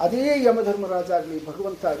ಮಾಡ್ತಾರಲ್ಲ. ಅದೇ ಯಮಧರ್ಮರಾಜ ಆಗಲಿ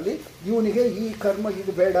ಭಗವಂತ ಆಗಲಿ ಇವನಿಗೆ ಈ ಕರ್ಮ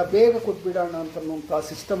ಇದು ಬೇಡ, ಬೇಗ ಕೊಟ್ಬಿಡೋಣ ಅಂತನ್ನುವಂಥ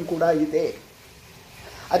ಸಿಸ್ಟಮ್ ಕೂಡ ಇದೆ.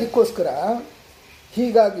 ಅದಕ್ಕೋಸ್ಕರ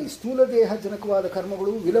ಹೀಗಾಗಿ ಸ್ಥೂಲ ದೇಹ ಜನಕವಾದ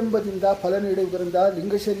ಕರ್ಮಗಳು ವಿಳಂಬದಿಂದ ಫಲ ನೀಡುವುದರಿಂದ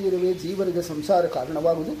ಲಿಂಗ ಶರೀರವೇ ಜೀವನಿಗೆ ಸಂಸಾರ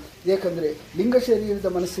ಕಾರಣವಾಗುವುದು. ಏಕೆಂದರೆ ಲಿಂಗ ಶರೀರದ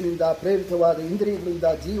ಮನಸ್ಸಿನಿಂದ ಪ್ರೇರಿತವಾದ ಇಂದ್ರಿಯಗಳಿಂದ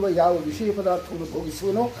ಜೀವ ಯಾವ ವಿಷಯ ಪದಾರ್ಥವನ್ನು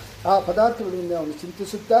ಭೋಗಿಸುವನೋ ಆ ಪದಾರ್ಥಗಳಿಂದ ಅವನು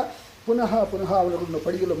ಚಿಂತಿಸುತ್ತಾ ಪುನಃ ಅವನನ್ನು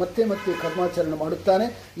ಪಡೆಯಲು ಮತ್ತೆ ಕರ್ಮಾಚರಣೆ ಮಾಡುತ್ತಾನೆ.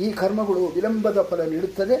 ಈ ಕರ್ಮಗಳು ವಿಳಂಬದ ಫಲ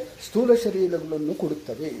ನೀಡುತ್ತದೆ, ಸ್ಥೂಲ ಶರೀರಗಳನ್ನು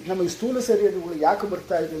ಕೊಡುತ್ತವೆ. ನಮಗೆ ಸ್ಥೂಲ ಶರೀರಗಳು ಯಾಕೆ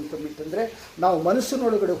ಬರ್ತಾ ಇದೆ ಅಂತಂದರೆ ನಾವು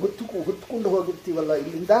ಮನಸ್ಸಿನೊಳಗಡೆ ಹೊತ್ತುಕೊಂಡು ಹೋಗಿರ್ತೀವಲ್ಲ,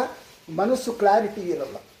 ಇಲ್ಲಿಂದ ಮನಸ್ಸು ಕ್ಲಾರಿಟಿ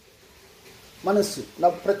ಇರಲ್ಲ.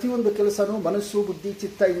 ನಾವು ಪ್ರತಿಯೊಂದು ಕೆಲಸನೂ ಮನಸ್ಸು ಬುದ್ಧಿ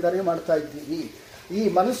ಚಿತ್ತ ಇಂದನೇ ಮಾಡ್ತಾ ಇದ್ದೀವಿ. ಈ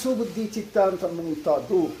ಮನಸ್ಸು ಬುದ್ಧಿ ಚಿತ್ತ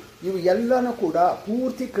ಅಂತನ್ನುವಂಥದ್ದು ಇವು ಎಲ್ಲನೂ ಕೂಡ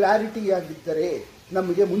ಪೂರ್ತಿ ಕ್ಲಾರಿಟಿಯಾಗಿದ್ದರೆ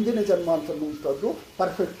ನಮಗೆ ಮುಂದಿನ ಜನ್ಮ ಅಂತನ್ನುವಂಥದ್ದು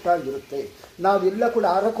ಪರ್ಫೆಕ್ಟಾಗಿರುತ್ತೆ. ನಾವೆಲ್ಲ ಕೂಡ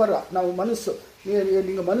ಅರಕೊರ ನಾವು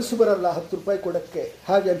ನಿಮಗೆ ಮನಸ್ಸು ಬರಲ್ಲ 10 ರೂಪಾಯಿ ಕೊಡೋಕ್ಕೆ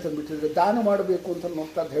ಹಾಗೆ ಅಂತಂದ್ಬಿಟ್ಟಿದ್ರೆ ದಾನ ಮಾಡಬೇಕು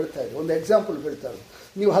ಅಂತನ್ನುವಂಥದ್ದು ಹೇಳ್ತಾ ಇದೆ. ಒಂದು ಎಕ್ಸಾಂಪಲ್ ಹೇಳ್ತಾ ಇರೋದು,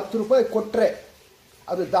 ನೀವು 10 ರೂಪಾಯಿ ಕೊಟ್ಟರೆ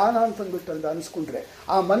ಅದು ದಾನ ಅಂತಂದ್ಬಿಟ್ಟು ಅನಿಸ್ಕೊಂಡ್ರೆ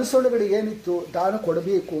ಆ ಮನಸ್ಸೊಳಗಡೆ ಏನಿತ್ತು, ದಾನ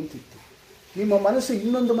ಕೊಡಬೇಕು ಅಂತಿತ್ತು. ನಿಮ್ಮ ಮನಸ್ಸು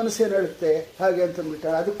ಇನ್ನೊಂದು ಮನಸ್ಸು ಏನು ಹೇಳುತ್ತೆ ಹಾಗೆ ಅಂತಂದ್ಬಿಟ್ಟು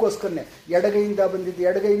ಅದಕ್ಕೋಸ್ಕರನೇ ಎಡಗೈಯಿಂದ ಬಂದಿದ್ದು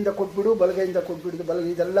ಎಡಗೈಯಿಂದ ಕೊಟ್ಬಿಡು, ಬಲಗೈಯಿಂದ ಕೊಟ್ಬಿಡು,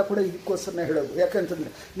 ಇದೆಲ್ಲ ಕೂಡ ಇದಕ್ಕೋಸ್ಕರನೇ ಹೇಳೋದು.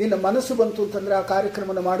 ಯಾಕೆಂತಂದರೆ ನಿನ್ನ ಮನಸ್ಸು ಬಂತು ಅಂತಂದರೆ ಆ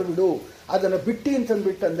ಕಾರ್ಯಕ್ರಮನ ಮಾಡಿಬಿಡು. ಅದನ್ನು ಬಿಟ್ಟು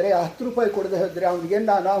ಅಂತಂದ್ಬಿಟ್ಟಂದರೆ 10 ರೂಪಾಯಿ ಕೊಡದೆ ಹೋದರೆ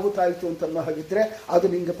ಅವನಿಗೇನು ಅನಾಹುತ ಆಯಿತು ಅಂತನ್ನೋ ಹಾಗಿದ್ದರೆ ಅದು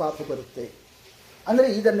ನಿಮಗೆ ಪಾಪ ಬರುತ್ತೆ. ಅಂದರೆ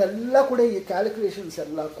ಇದನ್ನೆಲ್ಲ ಕೂಡ ಈ ಕ್ಯಾಲ್ಕುಲೇಷನ್ಸ್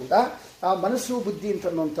ಎಲ್ಲ ಕೂಡ ಆ ಮನಸ್ಸು ಬುದ್ಧಿ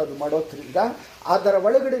ಅಂತನ್ನುವಂಥದ್ದು ಮಾಡೋದ್ರಿಂದ ಅದರ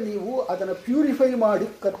ಒಳಗಡೆ ನೀವು ಅದನ್ನು ಪ್ಯೂರಿಫೈ ಮಾಡಿ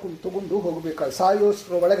ತಗೊಂಡು ಹೋಗಬೇಕಾಗ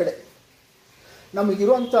ಸಾಯೋಷ್ಟರ ಒಳಗಡೆ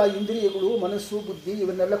ನಮಗಿರುವಂಥ ಇಂದ್ರಿಯಗಳು ಮನಸ್ಸು ಬುದ್ಧಿ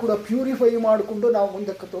ಇವನ್ನೆಲ್ಲ ಕೂಡ ಪ್ಯೂರಿಫೈ ಮಾಡಿಕೊಂಡು ನಾವು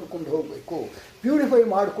ಮುಂದಕ್ಕೆ ತೋರ್ಕೊಂಡು ಹೋಗಬೇಕು. ಪ್ಯೂರಿಫೈ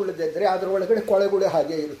ಮಾಡಿಕೊಳ್ಳದೇ ಇದ್ದರೆ ಅದರ ಒಳಗಡೆ ಕೊಳೆಗಳು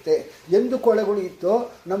ಹಾಗೆ ಇರುತ್ತೆ. ಎಂದು ಕೊಳೆಗಳು ಇತ್ತೋ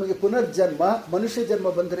ನಮಗೆ ಪುನರ್ಜನ್ಮ ಮನುಷ್ಯ ಜನ್ಮ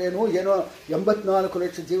ಬಂದರೇನೋ ಏನೋ 84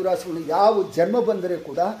 ಲಕ್ಷ ಜೀವರಾಶಿಗಳು ಯಾವ ಜನ್ಮ ಬಂದರೆ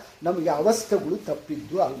ಕೂಡ ನಮಗೆ ಅವಸ್ಥೆಗಳು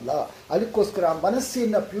ತಪ್ಪಿದ್ದು ಅಲ್ಲ. ಅದಕ್ಕೋಸ್ಕರ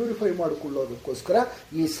ಮನಸ್ಸನ್ನು ಪ್ಯೂರಿಫೈ ಮಾಡಿಕೊಳ್ಳೋದಕ್ಕೋಸ್ಕರ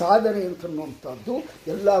ಈ ಸಾಧನೆ ಅಂತನ್ನುವಂಥದ್ದು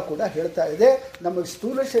ಎಲ್ಲ ಕೂಡ ಹೇಳ್ತಾ ಇದೆ. ನಮಗೆ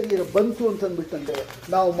ಸ್ಥೂಲ ಶರೀರ ಬಂತು ಅಂತಂದ್ಬಿಟ್ಟಂದರೆ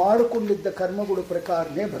ನಾವು ಮಾಡಿಕೊಂಡಿದ್ದ ಕರ್ಮಗಳು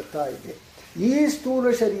ಪ್ರಕಾರನೇ ಬರ್ತಾ ಇದೆ. ಈ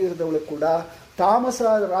ಸ್ಥೂಲ ಶರೀರದೊಳಗೆ ಕೂಡ ತಾಮಸ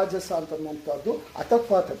ರಾಜಸ ಅಂತನ್ನುವಂಥದ್ದು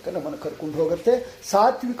ಅತಪಾತಕ್ಕೆ ನಮ್ಮನ್ನು ಕರ್ಕೊಂಡು ಹೋಗುತ್ತೆ.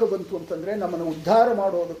 ಸಾತ್ವಿಕ ಬಂತು ಅಂತಂದರೆ ನಮ್ಮನ್ನು ಉದ್ಧಾರ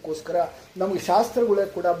ಮಾಡೋದಕ್ಕೋಸ್ಕರ ನಮಗೆ ಶಾಸ್ತ್ರಗಳೇ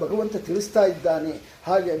ಕೂಡ ಭಗವಂತ ತಿಳಿಸ್ತಾ ಇದ್ದಾನೆ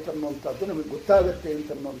ಹಾಗೆ ಅಂತನ್ನುವಂಥದ್ದು ನಮಗೆ ಗೊತ್ತಾಗುತ್ತೆ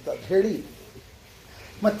ಅಂತನ್ನುವಂಥದ್ದು ಹೇಳಿ,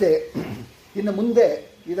 ಮತ್ತು ಇನ್ನು ಮುಂದೆ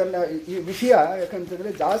ಈ ವಿಷಯ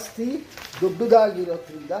ಯಾಕಂತಂದರೆ ಜಾಸ್ತಿ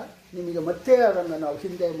ದೊಡ್ಡದಾಗಿರೋದ್ರಿಂದ ನಿಮಗೆ ಮತ್ತೆ ಅದನ್ನು ನಾವು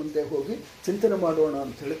ಹಿಂದೆ ಮುಂದೆ ಹೋಗಿ ಚಿಂತನೆ ಮಾಡೋಣ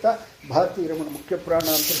ಅಂತ ಹೇಳ್ತಾ ಭಾರತೀಯ ರಮಣ ಮುಖ್ಯ ಪ್ರಾಣ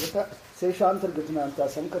ಅಂತರ್ಗತ ಶೇಷಾಂತರ್ಗತನ ಅಂತ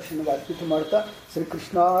ಸಂಕರ್ಷಣೆಗೆ ಅರ್ಪಿತ ಮಾಡ್ತಾ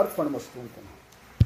ಶ್ರೀಕೃಷ್ಣಾರ್ಪಣಮಸ್ತು ಅಂತ